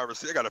got a wide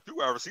receiver. I got a few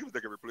wide receivers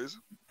that can replace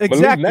him.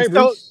 Exactly.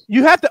 So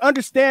you have to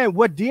understand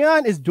what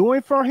Deion is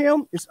doing for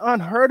him is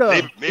unheard of.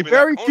 Maybe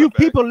very few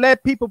people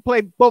let people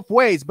play both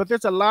ways, but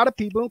there's a lot of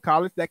people in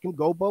college that can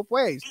go both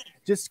ways.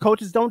 Just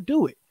coaches don't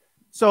do it.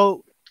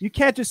 So you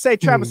can't just say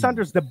Travis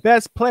Hunter is the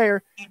best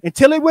player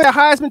until he wins a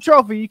Heisman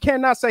Trophy. You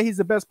cannot say he's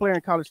the best player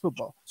in college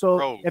football.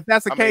 So if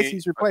that's the case,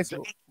 he's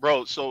replaceable.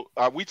 Bro, so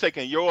are we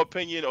taking your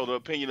opinion or the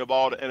opinion of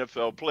all the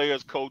NFL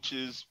players,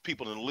 coaches,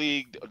 people in the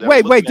league?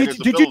 Wait. Did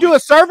you do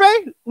a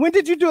survey? When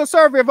did you do a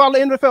survey of all the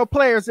NFL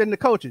players and the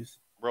coaches?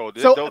 Bro,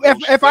 so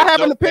if I have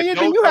an opinion,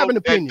 then you have an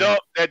opinion.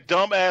 That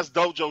dumbass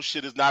dojo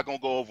shit is not gonna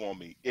go over on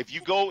me. If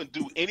you go and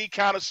do any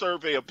kind of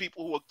survey of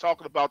people who are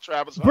talking about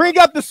Travis Hunter, bring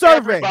up the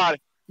survey.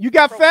 You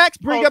got facts?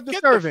 Bring up the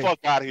survey. Get the fuck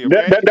out of here,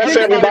 man. That's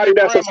everybody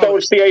that's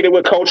associated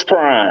with Coach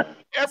Prime.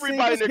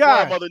 Everybody and their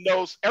grandmother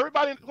knows.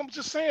 Everybody, I'm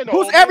just saying.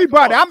 Who's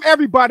everybody? I'm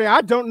everybody. I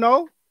don't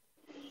know.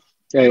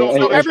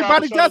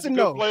 Everybody doesn't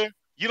know.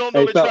 You don't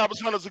know that Travis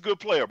Hunter's a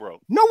good player, bro.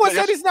 No one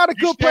said he's not a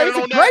good player.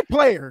 He's a great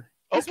player.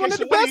 He's one of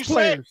the best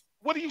players.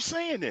 What are you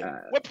saying then?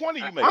 What point are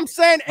you making? I'm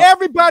saying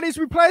everybody's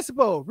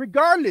replaceable,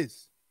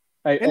 regardless.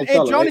 And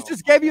Jonas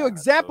just gave you an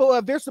example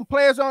of there's some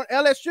players on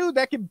LSU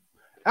that can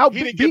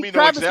He didn't give me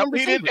no example.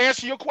 He didn't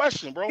answer your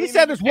question, bro. He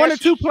said there's 1 or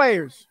 2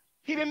 players.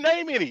 He didn't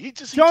name any. He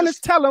just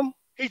tell him.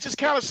 He just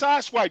kind of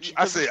sideswiped you.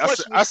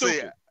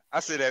 I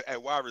said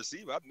at wide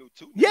receiver, I knew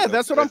 2. Yeah,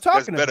 that's what I'm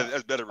talking about.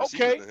 That's better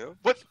receiver than him.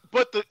 But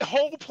the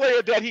whole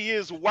player that he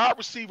is, a wide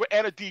receiver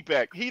and a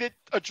D-back, he didn't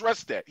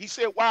address that. He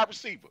said wide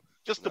receiver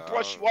just to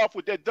brush you off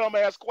with that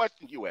dumbass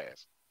question you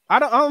asked. I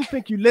don't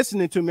think you're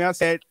listening to me. I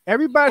said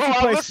everybody's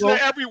replaceable. I listen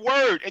to every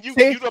word, and you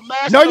the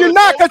master. No, you're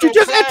not, because you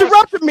just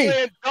interrupted me.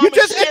 You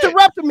just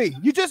interrupted me.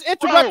 You just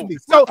interrupted me.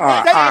 So stay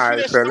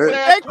quiet for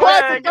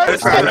 30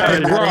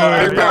 seconds.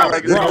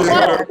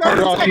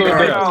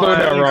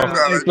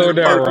 Slow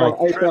down,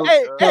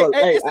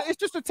 Hey, it's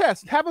just a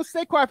test. Have him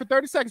stay quiet for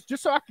 30 seconds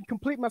just so I can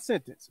complete my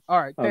sentence.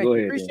 All right, thank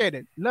you. Appreciate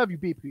it. Love you,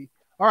 BP.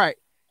 All right.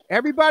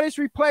 Everybody's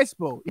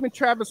replaceable, even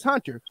Travis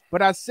Hunter.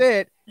 But I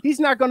said he's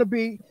not going to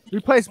be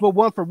replaceable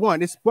 1 for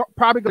 1. It's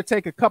probably going to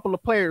take a couple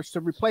of players to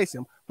replace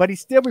him, but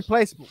he's still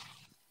replaceable.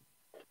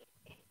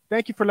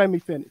 Thank you for letting me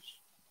finish.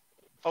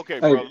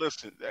 Okay, bro.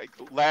 Listen,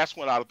 last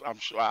one. I'm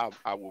sure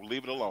I will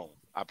leave it alone.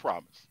 I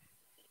promise.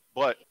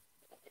 But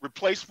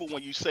replaceable,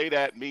 when you say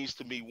that, means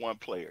to me 1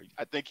 player.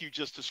 I think you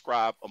just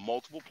described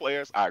multiple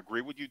players. I agree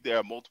with you. There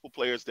are multiple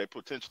players that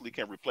potentially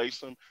can replace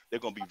them.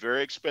 They're going to be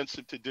very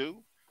expensive to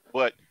do,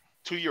 but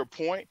to your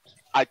point,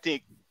 I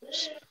think,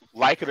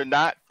 like it or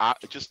not,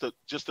 just a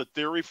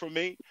theory for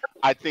me,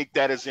 I think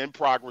that is in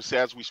progress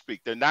as we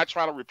speak. They're not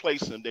trying to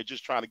replace him. They're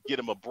just trying to get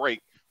him a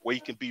break where he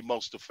can be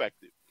most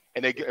effective.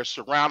 And they're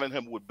surrounding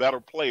him with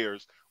better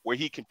players where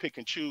he can pick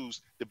and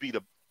choose to be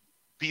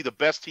the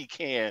best he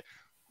can,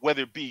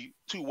 whether it be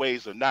 2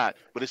 ways or not.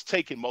 But it's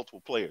taking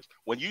multiple players.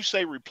 When you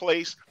say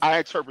replace, I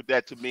interpret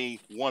that to mean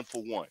 1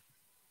 for 1.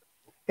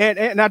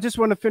 And I just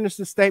want to finish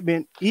the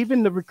statement.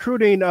 Even the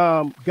recruiting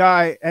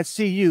guy at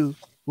CU,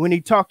 when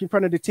he talked in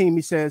front of the team,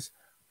 he says,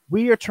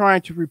 we are trying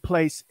to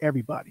replace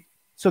everybody.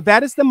 So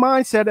that is the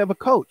mindset of a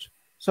coach.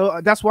 So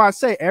that's why I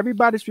say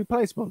everybody's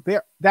replaceable.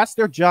 That's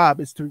their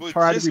job, is to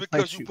try to replace you. Just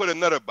because you put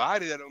another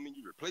body, that don't mean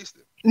you replaced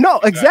it. No,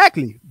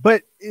 exactly.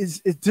 But it's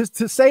just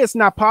to say it's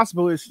not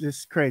possible is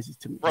just crazy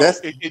to me. Bro,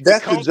 that's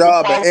the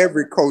job of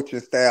every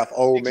coaching staff,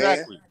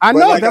 man. I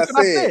know, that's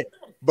what I said.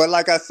 But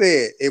like I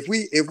said, if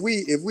we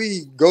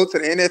go to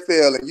the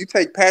NFL and you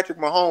take Patrick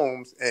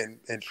Mahomes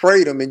and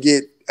trade him and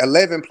get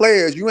 11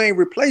 players, you ain't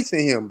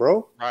replacing him,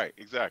 bro. Right,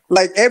 exactly.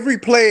 Like every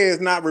player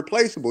is not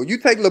replaceable. You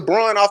take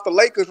LeBron off the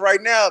Lakers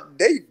right now,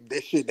 they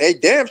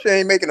damn sure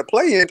ain't making a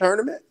play-in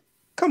tournament.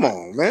 Come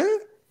on, man.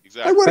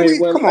 Exactly.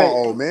 Like, come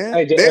on,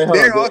 man.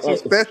 There are some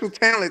special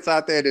talents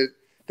out there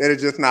that are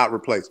just not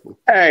replaceable.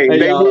 Hey,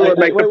 they will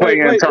make the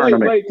play-in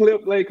tournament. Wait,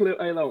 clip.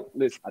 Hey, look,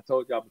 listen, I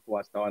told y'all before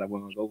I started I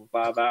wasn't going to go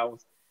for 5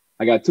 hours.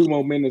 I got 2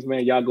 more minutes,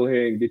 man. Y'all go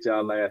ahead and get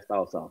y'all last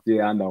thoughts off.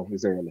 Yeah, I know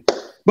it's early.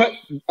 But,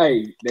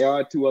 hey, there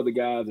are 2 other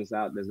guys that's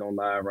out that's on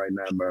live right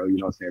now, bro. You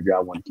know what I'm saying? If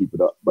y'all want to keep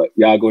it up. But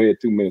y'all go ahead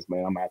 2 minutes,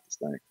 man. I'm out this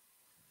thing.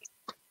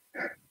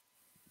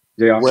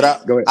 JR,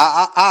 What go ahead.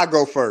 I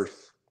go first.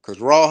 Cause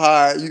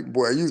Rawhide,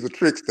 you's a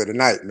trickster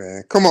tonight,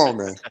 man. Come on,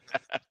 man.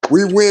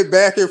 We went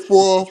back and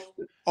forth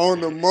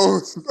on the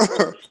most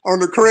on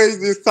the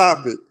craziest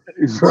topic.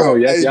 Bro,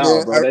 But that's hey, y'all,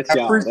 man, bro. That's I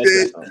y'all. That's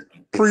appreciate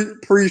y'all.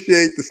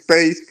 appreciate the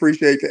space,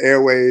 appreciate the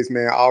airways,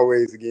 man.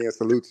 Always again,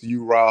 salute to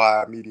you,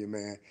 Rawhide Media,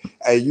 man.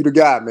 Hey, you the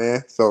guy,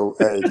 man. So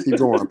hey, keep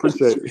going.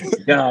 Appreciate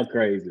it. Y'all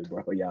crazy,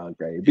 bro. Y'all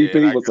crazy. Yeah, and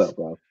BP, what's up,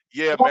 bro?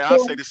 yeah, man, I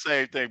say the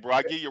same thing, bro.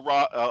 I give you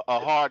a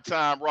hard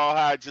time,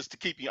 Rawhide, just to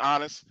keep you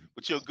honest,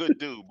 but you're a good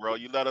dude, bro.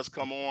 You let us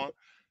come on,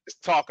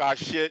 talk our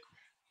shit,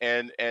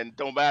 and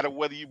don't matter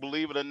whether you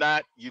believe it or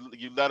not, you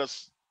let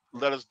us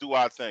do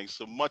our thing.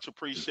 So much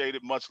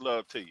appreciated, much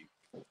love to you.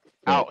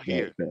 Out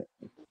here.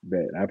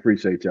 Bet. I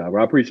appreciate y'all,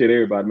 bro. I appreciate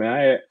everybody,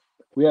 man.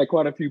 We had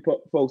quite a few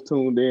folks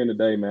tuned in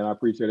today, man. I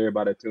appreciate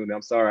everybody that tuned in.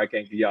 I'm sorry I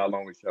can't give y'all a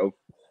longer show.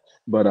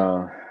 But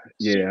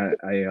yeah,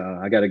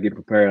 I got to get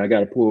prepared. I got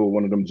to pull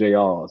one of them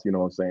JRs, you know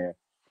what I'm saying,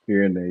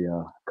 here in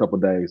a couple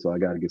days. So I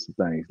got to get some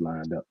things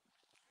lined up.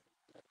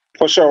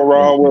 For sure,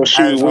 Raw. Well,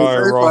 shoot, Be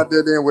safe out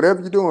there, then.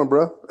 Whatever you're doing,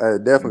 bro. Hey,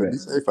 definitely be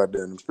safe out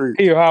there in the streets.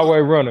 He a highway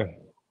runner.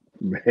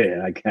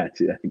 Man, I got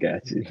you.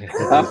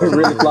 I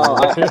really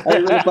flawed. I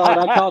really flawed.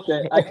 I caught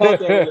that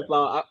really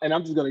flawed. And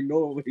I'm just gonna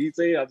ignore what he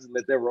said. I'll just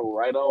let that roll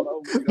right on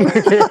over.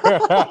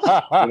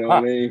 You know what I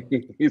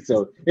mean?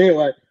 So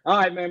anyway, all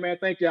right, man.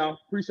 Thank y'all.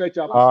 Appreciate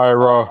y'all. All right,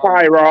 Raw. All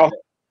right, Raw.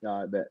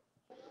 All right, bet.